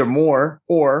either more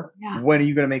or when are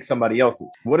you going to make somebody else's?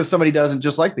 What if somebody doesn't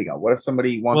just like Big Al? What if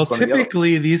somebody wants Well, one of the other?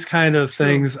 typically these kind of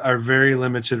things are very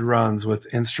limited runs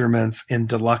with instruments in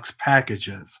deluxe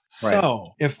packages. Right.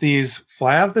 So if these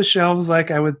fly off the shelves like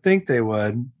I would think they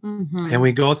would, Mhm. and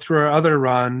we go through our other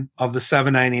run of the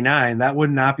 $799, that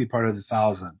would not be part of the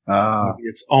 1,000.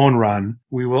 Its own run.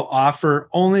 We will offer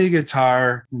only a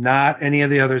guitar, not any of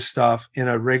the other stuff, in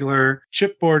a regular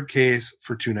chipboard case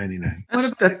for $299.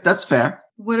 That's fair.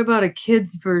 What about a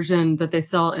kid's version that they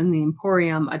sell in the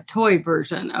Emporium, a toy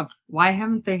version of? Why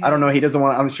haven't they? I don't know. He doesn't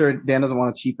want. I'm sure Dan doesn't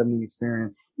want to cheapen the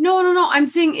experience. No. I'm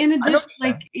saying in know addition,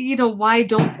 that. like, why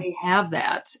don't they have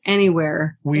that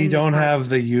anywhere? We in the don't park? have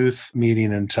the youth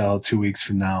meeting until 2 weeks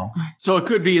from now. So it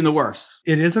could be in the works.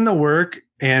 It is in the work,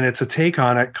 and it's a take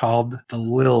on it called the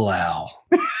Lil Al.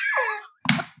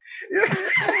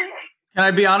 Can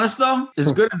I be honest though?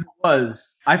 As good as it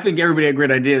was, I think everybody had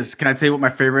great ideas. Can I tell you what my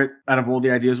favorite out of all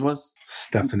the ideas was?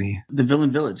 Stephanie. The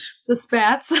Villain Village. The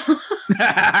spats.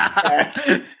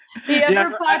 The Yeah,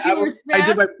 ever popular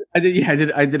spats.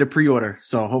 I did a pre-order,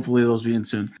 so hopefully those will be in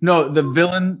soon. No, the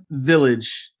Villain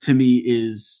Village to me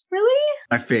is Really?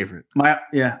 my favorite.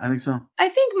 Yeah, I think so. I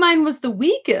think mine was the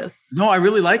weakest. No, I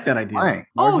really like that idea. Why?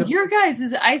 Oh, Where's it- your guys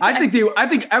is. I think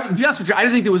to be honest with you, I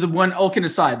didn't think there was one. All kidding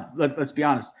aside, let's be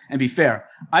honest and be fair.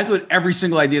 I thought every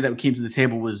single idea that came to the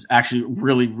table was actually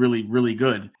really, really, really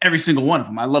good. Every single one of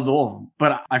them. I loved all of them.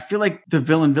 But I feel like the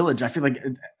Villain Village, I feel like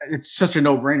it's such a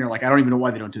no-brainer. Like, I don't even know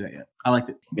why they don't do that yet. I liked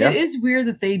it. Yeah. It is weird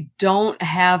that they don't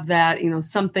have that,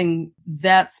 something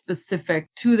that specific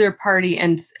to their party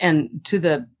and to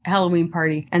the Halloween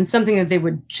party, and something that they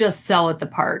would just sell at the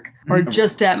park or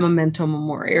just at Memento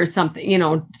Mori or something,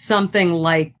 something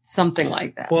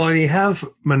like that. Well, and you have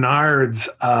Menards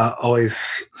always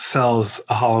sells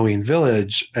a Halloween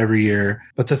Village every year.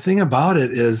 But the thing about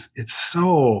it is it's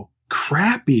so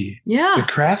crappy. The Yeah.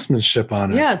 craftsmanship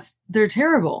on it. Yes, they're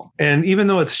terrible. And even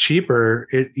though it's cheaper,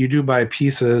 you do buy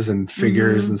pieces and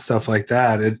figures Mhm. and stuff like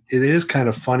that. It is kind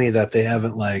of funny that they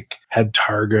haven't had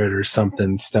Target or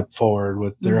something step forward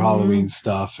with their Mhm. Halloween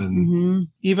stuff, and Hmm.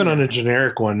 even on a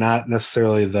generic one, not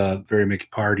necessarily the Very Mickey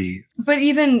Party. But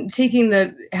even taking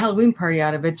the Halloween party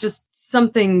out of it, just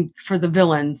something for the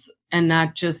villains and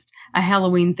not just a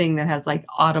Halloween thing that has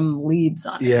autumn leaves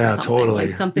on it. or Yeah, something. totally.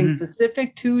 Like something Mhm.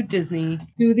 specific to Disney,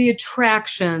 to the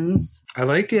attractions. I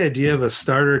like the idea of a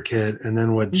starter kit, and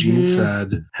then what Gene Mhm.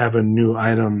 said, having new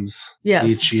items Yes.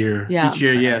 each year. Yeah. Each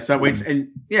year, yeah. So that waits, and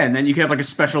and then you can have a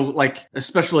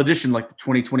special edition, like the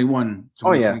 2021.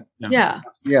 Oh, yeah. Yeah. Yeah,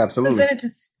 Because absolutely. then it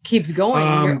just keeps going.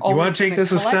 and you're You always want to take gonna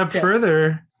this a step collect it.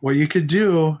 further? What you could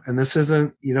do, and this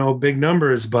isn't, big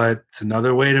numbers, but it's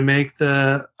another way to make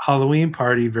the Halloween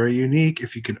party very unique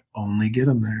if you could only get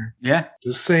them there. Yeah.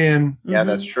 Just saying. Yeah, Mhm.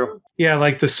 that's true. Yeah,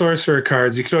 like the sorcerer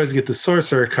cards. You could always get the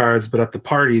sorcerer cards, but at the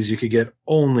parties, you could get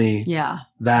only Yeah.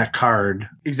 that card.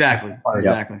 Exactly. Yeah.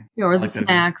 Exactly. Or the like that.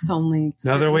 snacks only.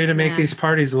 Another way to make these snacks.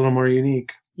 parties a little more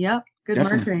unique. Yep. Good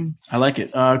Definitely. marketing. I like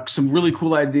it. Some really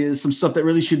cool ideas, some stuff that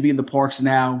really should be in the parks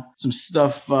now, some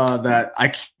stuff that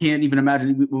I can't even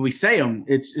imagine when we say them.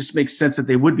 It just makes sense that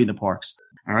they would be in the parks.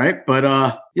 All right. But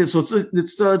yeah, so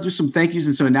let's do some thank yous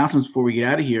and some announcements before we get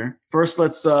out of here. First,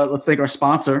 let's thank our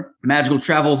sponsor, Magical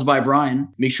Travels by Brian.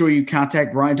 Make sure you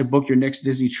contact Brian to book your next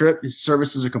Disney trip. His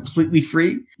services are completely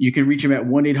free. You can reach him at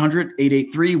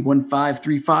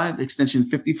 1-800-883-1535, extension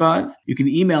 55. You can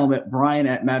email him at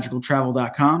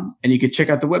brian@magicaltravel.com, and you can check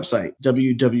out the website,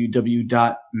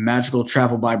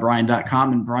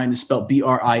 www.magicaltravelbybrian.com, and Brian is spelled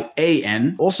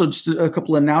Brian. Also, just a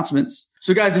couple of announcements.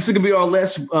 So guys, this is going to be our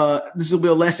last, this will be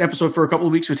our last episode for a couple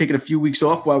of weeks. We're taking a few weeks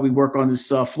off while we work on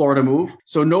this Florida move.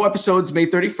 So no episodes May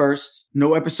 31st,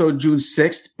 no episode June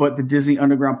 6th, but the Disney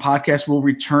Underground podcast will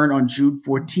return on June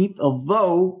 14th,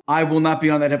 although I will not be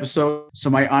on that episode.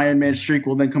 So my Iron Man streak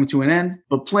will then come to an end,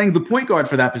 but playing the point guard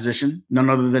for that position, none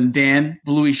other than Dan,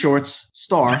 Bluey Shorts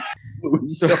Star.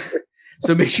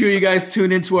 So make sure you guys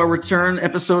tune into our return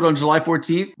episode on July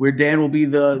 14th, where Dan will be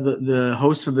the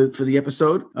host for the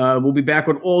episode. We'll be back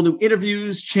with all new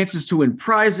interviews, chances to win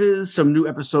prizes, some new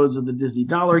episodes of the Disney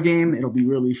Dollar Game. It'll be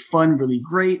really fun, really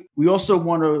great. We also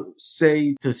want to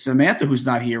say to Samantha, who's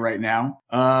not here right now,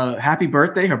 happy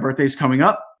birthday. Her birthday's coming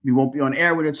up. We won't be on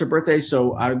air when it's her birthday,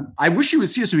 so I wish she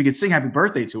was here so we could sing happy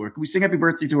birthday to her. Can we sing happy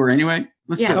birthday to her anyway?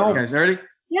 Let's do it, guys. Ready?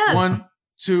 Yes. 1,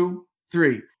 2,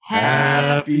 3.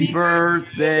 Happy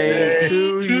birthday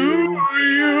to you.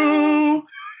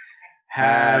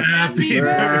 Happy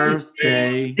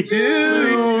birthday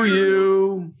to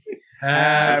you.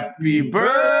 Happy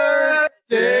birthday,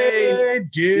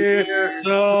 dear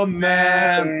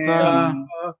Samantha.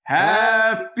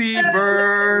 Happy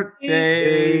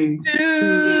birthday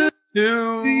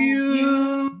to you.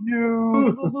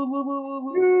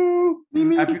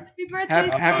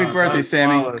 Happy birthday,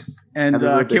 Sammy. And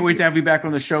can't wait to have you back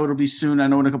on the show. It'll be soon. I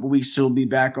know in a couple of weeks she'll be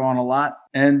back on a lot.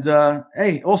 And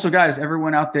hey, also guys,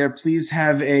 everyone out there, please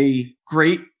have a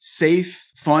great,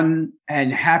 safe, fun,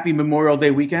 and happy Memorial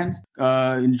Day weekend.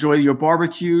 Enjoy your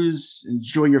barbecues,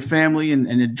 enjoy your family, and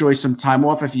enjoy some time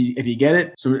off if you get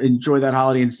it. So enjoy that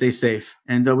holiday and stay safe.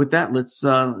 And with that, let's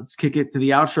kick it to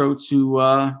the outro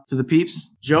to the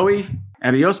peeps. Joey,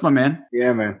 adios, my man.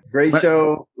 Yeah, man. Great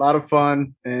show. A lot of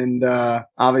fun. And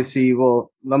obviously,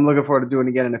 I'm looking forward to doing it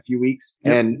again in a few weeks.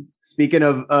 Yep. And speaking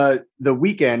of the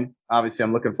weekend, obviously,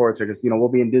 I'm looking forward to it because, we'll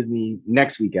be in Disney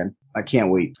next weekend. I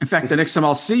can't wait. In fact, the next time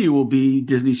I'll see you will be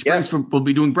Disney Springs. Yes. We'll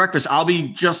be doing breakfast. I'll be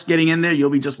just getting in there. You'll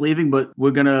be just leaving, but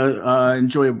we're going to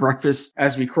enjoy a breakfast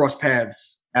as we cross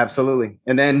paths. Absolutely.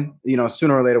 And then,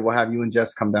 sooner or later, we'll have you and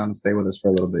Jess come down and stay with us for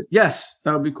a little bit. Yes,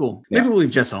 that would be cool. Maybe we'll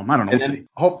leave Jess home. I don't know. We'll see.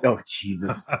 Oh,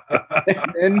 Jesus.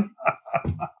 And,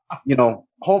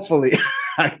 hopefully,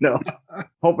 I know,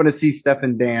 hoping to see Steph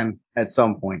and Dan at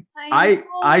some point.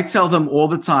 I tell them all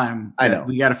the time. I know.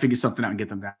 We got to figure something out and get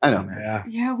them back. I know.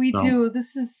 Yeah, we do.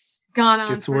 This has gone on.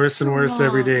 Gets worse and worse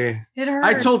every day. It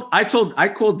hurts. I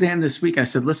called Dan this week. I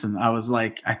said, listen, I was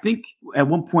like, I think at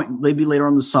one point, maybe later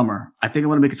on in the summer, I think I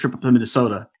want to make a trip up to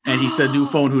Minnesota. And he said, new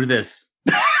phone, who this?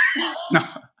 No.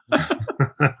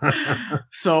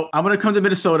 So I'm going to come to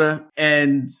Minnesota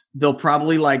and they'll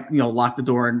probably lock the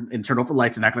door and turn off the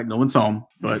lights and act like no one's home.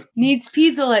 But Needs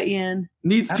Pizza let you in.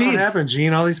 Needs Pizza. What happened,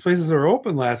 Gene? All these places are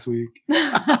open last week.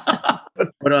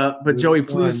 But Joey,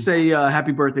 please say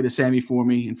happy birthday to Sammy for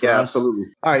me and for us. Absolutely.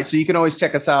 All right, so you can always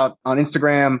check us out on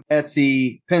Instagram,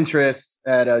 Etsy, Pinterest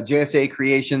at JSA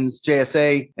Creations,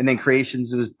 JSA, and then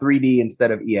Creations was 3D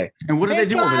instead of EA. And what do they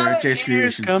do over there at JS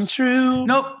Creations? Come true.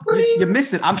 Nope, you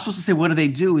missed it. I'm supposed to say what do they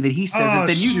do, then he says it,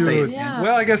 then you say it. Yeah.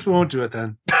 Well, I guess we won't do it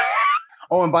then.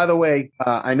 Oh, and by the way,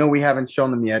 I know we haven't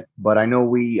shown them yet, but I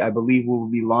believe we'll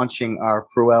be launching our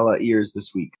Cruella ears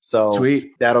this week. So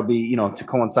sweet. That'll be, to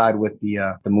coincide with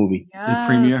the movie. Yes. The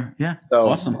premiere. Yeah. So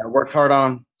awesome. I worked hard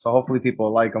on them. So hopefully people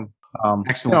will like them.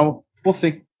 Excellent. We'll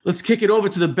see. Let's kick it over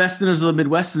to the besterners of the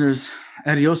Midwesterners.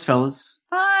 Adios, fellas.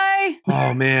 Bye.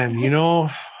 Oh, man.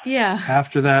 Yeah.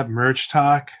 After that merch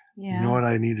talk, Yeah. you know what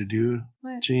I need to do,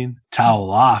 What? Gene?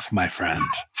 Towel off, my friend.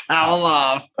 Towel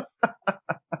off.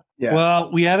 Yeah.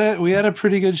 Well, we had a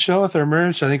pretty good show with our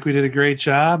merch. I think we did a great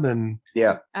job, and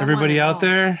Yeah. everybody out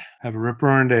there, have a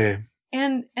rip-roaring day.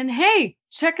 And hey,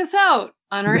 check us out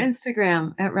on our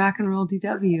Instagram at Rock and Roll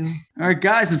DW. All right,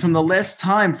 guys. And from the last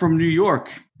time from New York,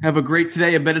 have a great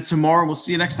today, a better tomorrow. We'll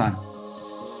see you next time.